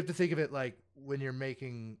think of it like when you're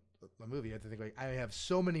making a movie, you have to think like I have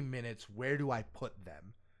so many minutes. Where do I put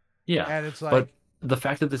them? Yeah, And it's like, but the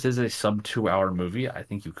fact that this is a sub 2 hour movie, I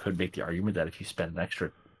think you could make the argument that if you spend an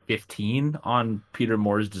extra 15 on Peter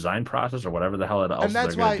Moore's design process or whatever the hell else they're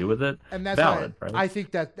going to do with it, and that's valid, why right? I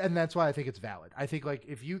think that, and that's why I think it's valid. I think like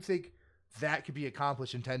if you think that could be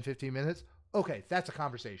accomplished in 10, 15 minutes, okay, that's a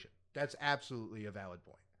conversation. That's absolutely a valid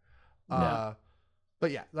point. Yeah.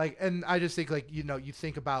 But yeah, like, and I just think like, you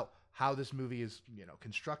think about how this movie is,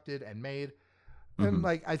 constructed and made. And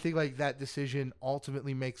like, I think like that decision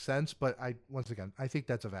ultimately makes sense, but once again, I think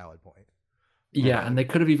that's a valid point. Yeah, and they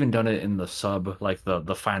could have even done it in the sub, like the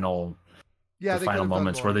final, the final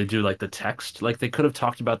moments where they do like the text. Like they could have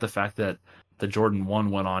talked about the fact that the Jordan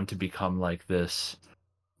 1 went on to become like this,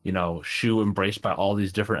 shoe embraced by all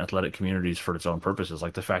these different athletic communities for its own purposes.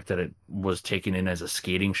 Like the fact that it was taken in as a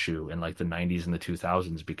skating shoe in like the 90s and the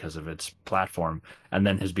 2000s because of its platform, and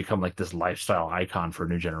then has become like this lifestyle icon for a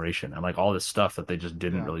new generation. And like all this stuff that they just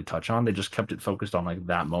didn't really touch on. They just kept it focused on like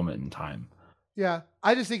that moment in time. Yeah,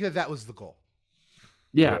 I just think that was the goal.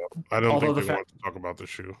 Yeah, I don't think they want to talk about the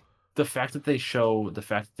shoe. The fact that they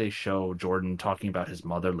show Jordan talking about his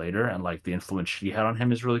mother later and like the influence she had on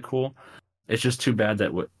him is really cool. It's just too bad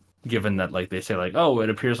that given that like they say like, oh, it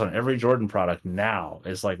appears on every Jordan product now.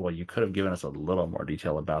 It's like, well, you could have given us a little more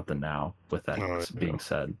detail about the now with that being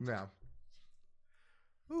said. Yeah.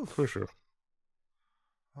 Ooh, for sure.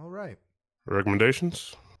 All right.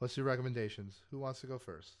 Recommendations? Let's do recommendations. Who wants to go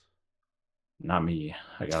first? Not me.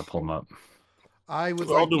 I gotta pull them up. I would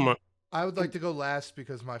like to go last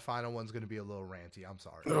because my final one's going to be a little ranty. I'm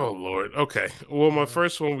sorry. Oh, Lord. Okay. Well, my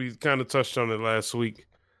first one, we kind of touched on it last week.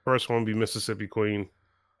 First one would be Mississippi Queen.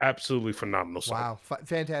 Absolutely phenomenal song. Wow.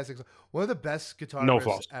 Fantastic. One of the best guitar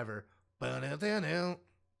riffs ever.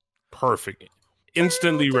 Perfect.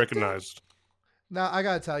 Instantly recognized. Now, I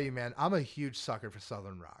got to tell you, man, I'm a huge sucker for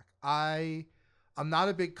Southern rock. I'm not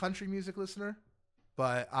a big country music listener,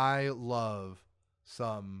 but I love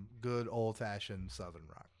some good old-fashioned Southern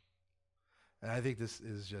rock. And I think this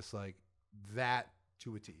is just like that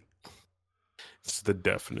to a T. It's the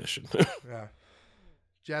definition. Yeah.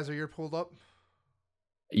 Jazzer, you're pulled up?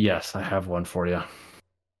 Yes, I have one for you.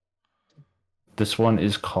 This one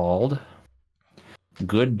is called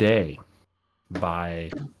Good Day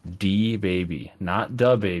by D Baby. Not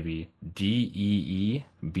Da Baby. DEEBABY.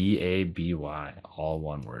 All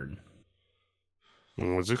one word.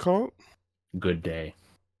 What's it called? Good Day.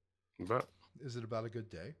 Is it about a good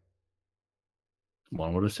day?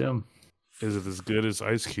 One would assume. Is it as good as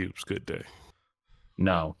Ice Cube's Good Day?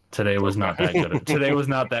 No, today was not that good. Today was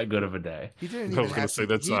not that good of a day. He didn't even have to,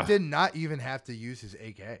 he did not even have to use his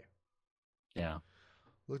AK. Yeah.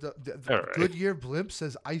 Looked up. Goodyear Blimp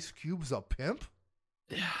says Ice Cube's a pimp.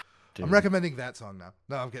 Yeah. Dude. I'm recommending that song now.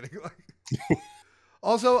 No, I'm kidding.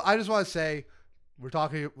 Also, I just want to say we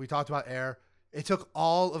talked about Air. It took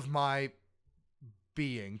all of my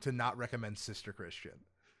being to not recommend Sister Christian.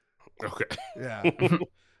 Okay. Yeah.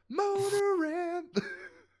 Motorin.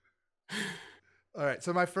 All right.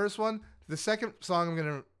 So my first one, the second song I'm going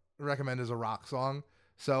to recommend is a rock song.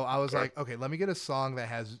 So I was like, okay, let me get a song that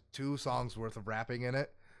has 2 songs worth of rapping in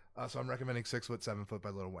it. So I'm recommending 6 Foot, 7 Foot by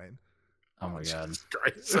Lil Wayne. Oh my God.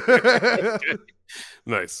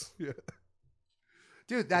 Nice. Yeah.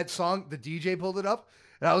 Dude, that song, the DJ pulled it up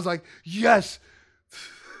and I was like, yes.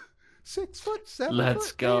 6 foot, 7 Let's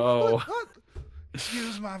foot, go. 8 foot.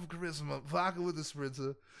 Excuse my charisma. Vodka with a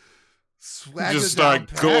spritzer. Swagger Just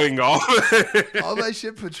start going off. All that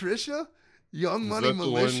shit, Patricia. Young Money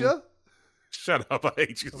Militia. Shut up! I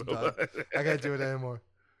hate you so much. I can't do it anymore.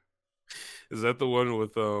 Is that the one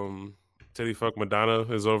with Teddy Fuck Madonna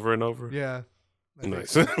is over and over? Yeah.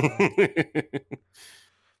 Nice. But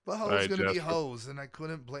hoes gonna be hoes, and I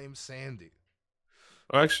couldn't blame Sandy.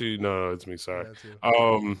 Oh, actually, no, it's me. Sorry.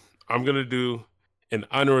 Yeah, I'm gonna do an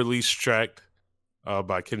unreleased track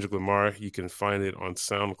by Kendrick Lamar. You can find it on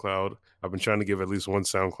SoundCloud. I've been trying to give at least one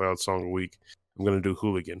SoundCloud song a week. I'm gonna do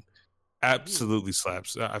Hooligan. Absolutely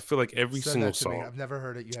slaps. I feel like every single song. I've never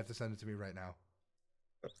heard it. You have to send it to me right now.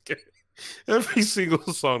 Okay. Every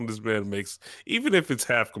single song this man makes, even if it's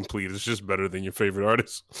half complete, it's just better than your favorite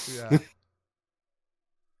artist. Yeah.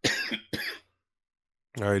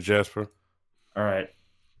 All right, Jasper. All right.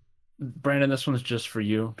 Brandon, this one's just for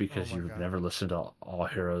you because you've never listened to All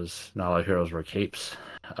Heroes, Not All Heroes Wear Capes.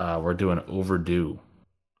 We're doing Overdue.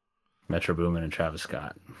 Metro Boomin and Travis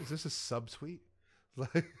Scott. Is this a subtweet?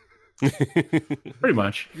 Pretty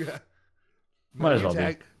much. Yeah. Might as well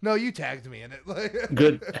be. No, you tagged me in it.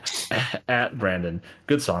 Good at Brandon.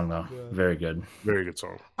 Good song though. Yeah. Very good. Very good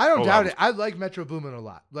song. I don't doubt it. I like Metro Boomin a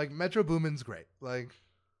lot. Like Metro Boomin's great. Like,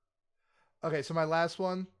 okay, so my last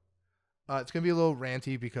one, it's gonna be a little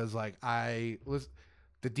ranty because like the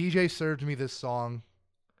DJ served me this song,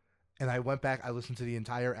 and I went back. I listened to the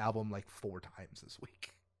entire album like 4 times this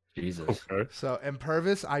week. Jesus. Okay. So, and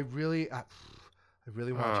Purvis, I really want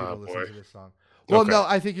you to listen to this song. Well, no,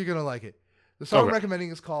 I think you're gonna like it. The song I'm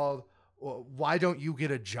recommending is called "Why Don't You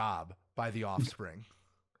Get a Job" by The Offspring.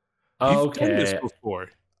 You've done this before.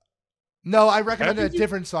 No, I recommended a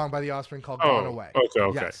different song by The Offspring called "Gone Away."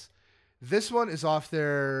 Okay. Yes, this one is off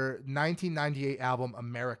their 1998 album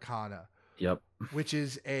 "Americana." Yep. Which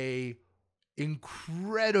is a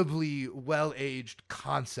incredibly well-aged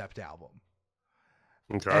concept album.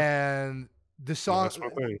 Okay. And the song, that's my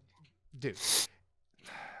thing. Dude.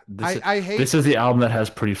 I hate this is the album that has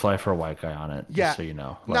 "Pretty Fly for a White Guy" on it. Yeah. Just so you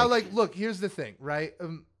know. Now, look, here's the thing, right?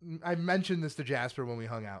 I mentioned this to Jasper when we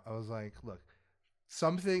hung out. I was like, look,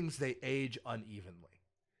 some things they age unevenly.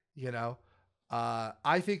 You know,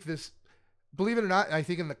 I think this, believe it or not, I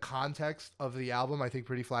think in the context of the album, I think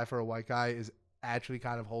 "Pretty Fly for a White Guy" is actually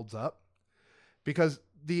kind of holds up because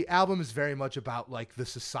the album is very much about like the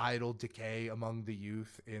societal decay among the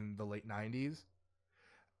youth in the late 90s.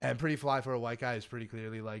 And "Pretty Fly for a White Guy" is pretty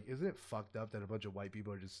clearly like, isn't it fucked up that a bunch of white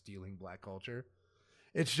people are just stealing black culture?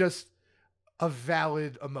 It's just a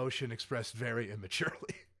valid emotion expressed very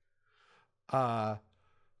immaturely.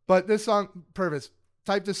 But this song, Purvis,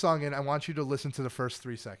 type this song in. I want you to listen to the first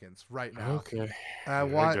 3 seconds right now. Okay. And I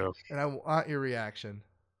want your reaction.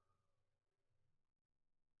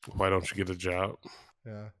 Why don't you get a job?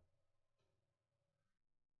 Yeah.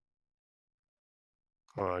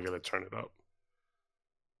 Oh, I gotta turn it up.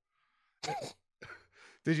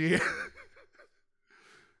 Did you hear?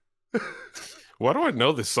 Why do I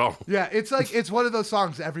know this song? Yeah, it's like it's one of those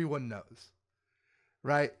songs everyone knows,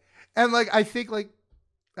 right? And like I think like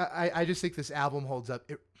I just think this album holds up.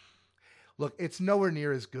 Look, it's nowhere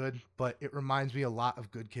near as good, but it reminds me a lot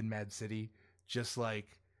of Good Kid, Mad City. Just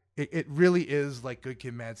like it really is like Good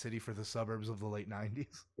Kid, Mad City for the suburbs of the late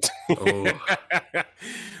 90s. Oh.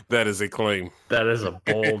 That is a claim. That is a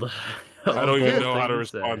bold. I don't even know how to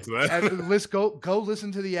respond to that. And let's go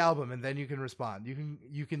listen to the album, and then you can respond.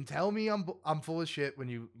 You can tell me I'm full of shit when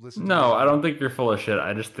you listen. No, I don't think you're full of shit.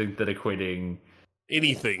 I just think that equating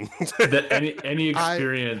anything that any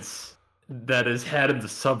experience that is had in the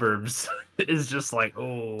suburbs is just like,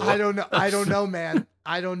 oh. I don't know, man.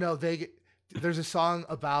 I don't know. There's a song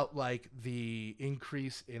about like the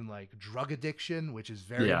increase in like drug addiction, which is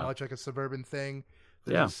very much like a suburban thing.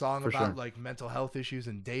 There's a song about like mental health issues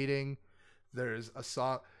and dating. There's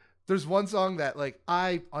one song that like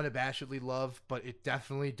I unabashedly love, but it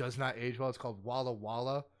definitely does not age well. It's called Walla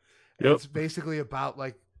Walla. And it's basically about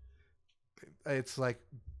like, it's like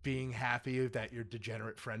being happy that your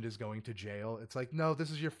degenerate friend is going to jail. It's like, no,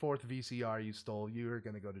 this is your 4th VCR you stole. You are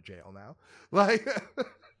going to go to jail now. Like,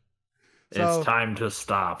 it's time to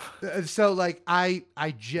stop. So like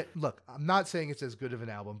look, I'm not saying it's as good of an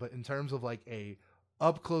album, but in terms of like a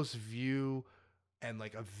up close view and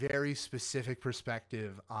like a very specific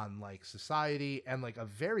perspective on like society and like a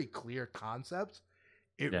very clear concept,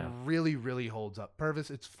 it really, really holds up. Purvis,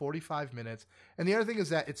 it's 45 minutes. And the other thing is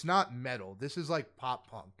that it's not metal. This is like pop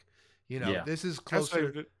punk. You know, this is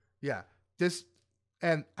closer. Yeah.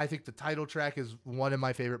 And I think the title track is one of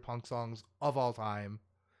my favorite punk songs of all time.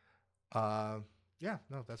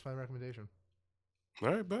 That's my recommendation. All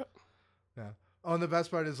right, bet. Yeah. Oh, and the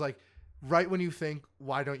best part is like, right when you think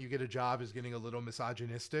 "Why Don't You Get a Job" is getting a little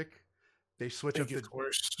misogynistic, they switch up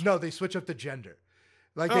the gender.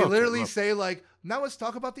 Like they literally say like, now let's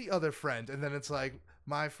talk about the other friend, and then it's like,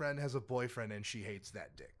 my friend has a boyfriend and she hates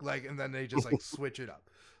that dick. Like, and then they just like switch it up.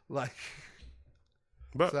 Like,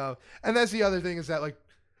 so, and that's the other thing is that like,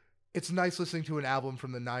 it's nice listening to an album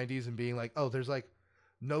from the 90s and being like, oh, there's like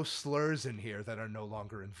no slurs in here that are no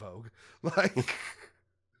longer in vogue. Like,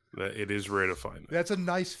 it is rare to find. That's a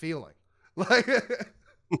nice feeling. Like,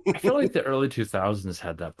 I feel like the early 2000s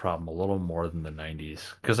had that problem a little more than the 90s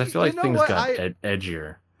because I feel like things got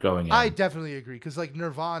edgier going in. I definitely agree because like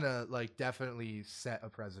Nirvana like definitely set a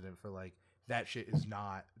precedent for like that shit is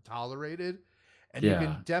not tolerated, and you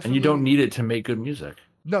can definitely and you don't need it to make good music.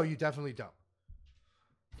 No, you definitely don't.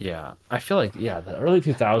 Yeah, I feel like the early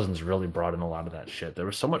 2000s really brought in a lot of that shit. There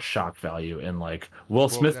was so much shock value in like Will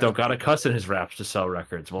Smith don't gotta cuss in his raps to sell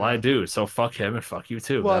records. Well, I do, so fuck him and fuck you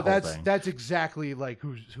too. Well, that's exactly like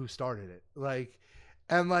who started it. Like,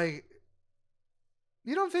 and like,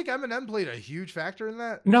 you don't think Eminem played a huge factor in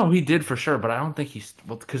that? No, he did for sure, but I don't think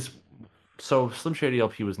because so Slim Shady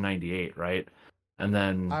LP was 98, right? And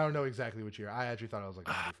then I don't know exactly which year. I actually thought it was like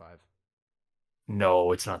 95.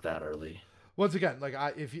 No, it's not that early. Once again, like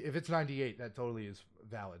if it's 98, that totally is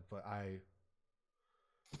valid. But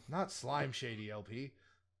not Slime Shady LP.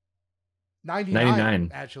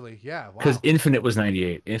 99 actually, yeah. Because Infinite was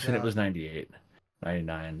 98. Infinite was 98.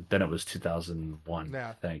 99. Then it was 2001,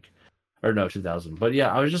 I think. Or no, 2000. But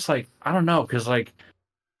yeah, I was just like, I don't know, because like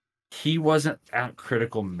he wasn't at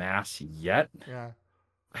critical mass yet. Yeah.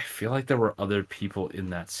 I feel like there were other people in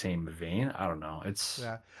that same vein. I don't know. It's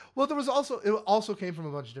Well, it also came from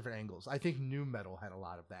a bunch of different angles. I think nu metal had a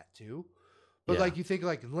lot of that too. But like you think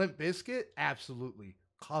like Limp Bizkit, absolutely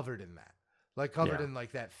covered in that. Like covered in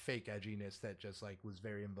like that fake edginess that just like was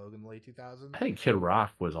very in vogue in the late 2000s. I think Kid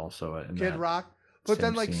Rock was also in Kid Rock. But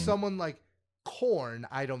then like someone like Korn,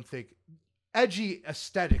 I don't think edgy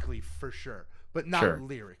aesthetically for sure, but not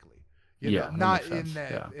lyrically. You know, not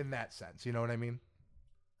in that sense. You know what I mean?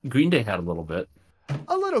 Green Day had a little bit.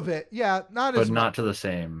 A little bit, yeah. Not as not to the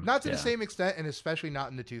same. Not to the same extent, and especially not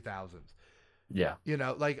in the 2000s. Yeah. You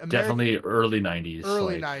know, like definitely early 90s.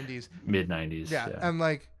 Early 90s. Mid 90s. Yeah. And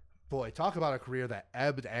like, boy, talk about a career that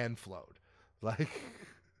ebbed and flowed. Like.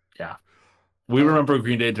 Yeah. We remember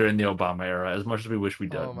Green Day during the Obama era as much as we wish we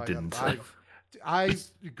didn't.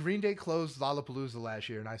 Green Day closed Lollapalooza last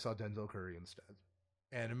year, and I saw Denzel Curry instead.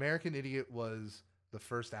 And American Idiot was the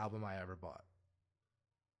first album I ever bought.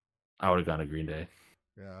 I would have gone to Green Day.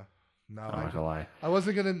 Yeah. No, I'm not gonna lie. I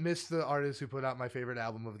wasn't gonna miss the artist who put out my favorite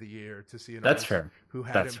album of the year to see an That's artist fair. who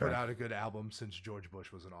hadn't put out a good album since George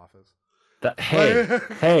Bush was in office.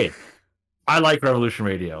 Hey, I like Revolution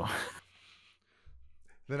Radio.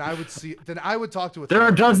 Then I would talk to a. There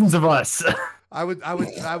are dozens of us. I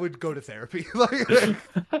would go to therapy.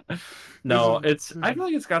 No, I feel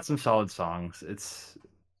like it's got some solid songs.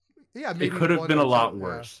 Maybe it could have been a lot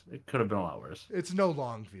worse. It could have been a lot worse. It's no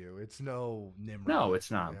Longview. It's no Nimrod. No, it's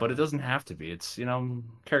not. Yeah. But it doesn't have to be. It's,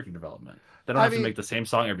 character development. They don't have to make the same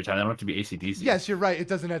song every time. They don't have to be AC/DC. Yes, you're right. It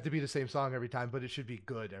doesn't have to be the same song every time, but it should be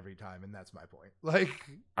good every time, and that's my point. Like,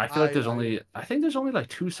 I feel like I think there's only like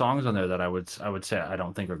 2 songs on there that I would say I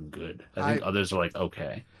don't think are good. I think others are like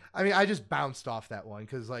okay. I mean, I just bounced off that one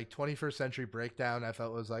because like 21st Century Breakdown, I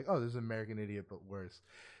felt was like, oh, this is American Idiot, but worse.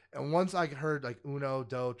 And once I heard like Uno,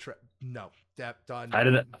 Do, done. I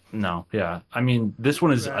didn't. No, yeah. I mean, this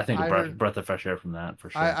one is I think a breath of fresh air from that for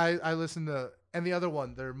sure. I listened to, and the other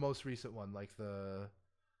one, their most recent one, like the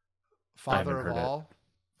Father of All.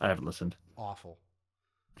 I haven't listened. Awful.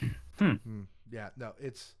 Yeah, no,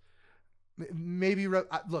 it's maybe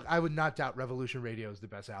look. I would not doubt Revolution Radio is the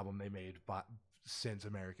best album they made, but since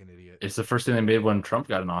American Idiot, it's the first thing they made when Trump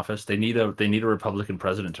got in office. They need a Republican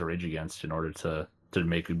president to rage against in order to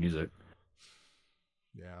make good music.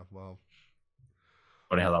 Yeah, well,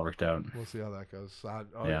 funny how that worked out. We'll see how that goes.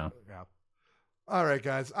 Yeah. All right,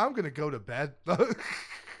 guys, I'm gonna go to bed.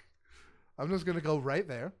 I'm just gonna go right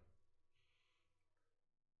there.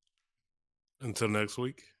 Until next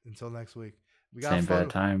week. We got same bad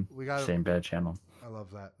time. We got same bad channel. I love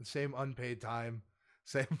that. Same unpaid time.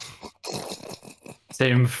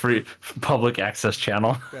 Same free public access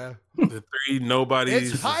channel. Yeah. The 3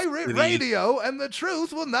 nobodies. It's pirate radio, and the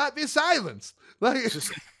truth will not be silenced. Like it's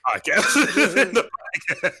just a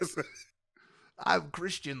podcast. I'm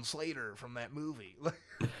Christian Slater from that movie. All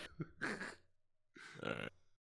right.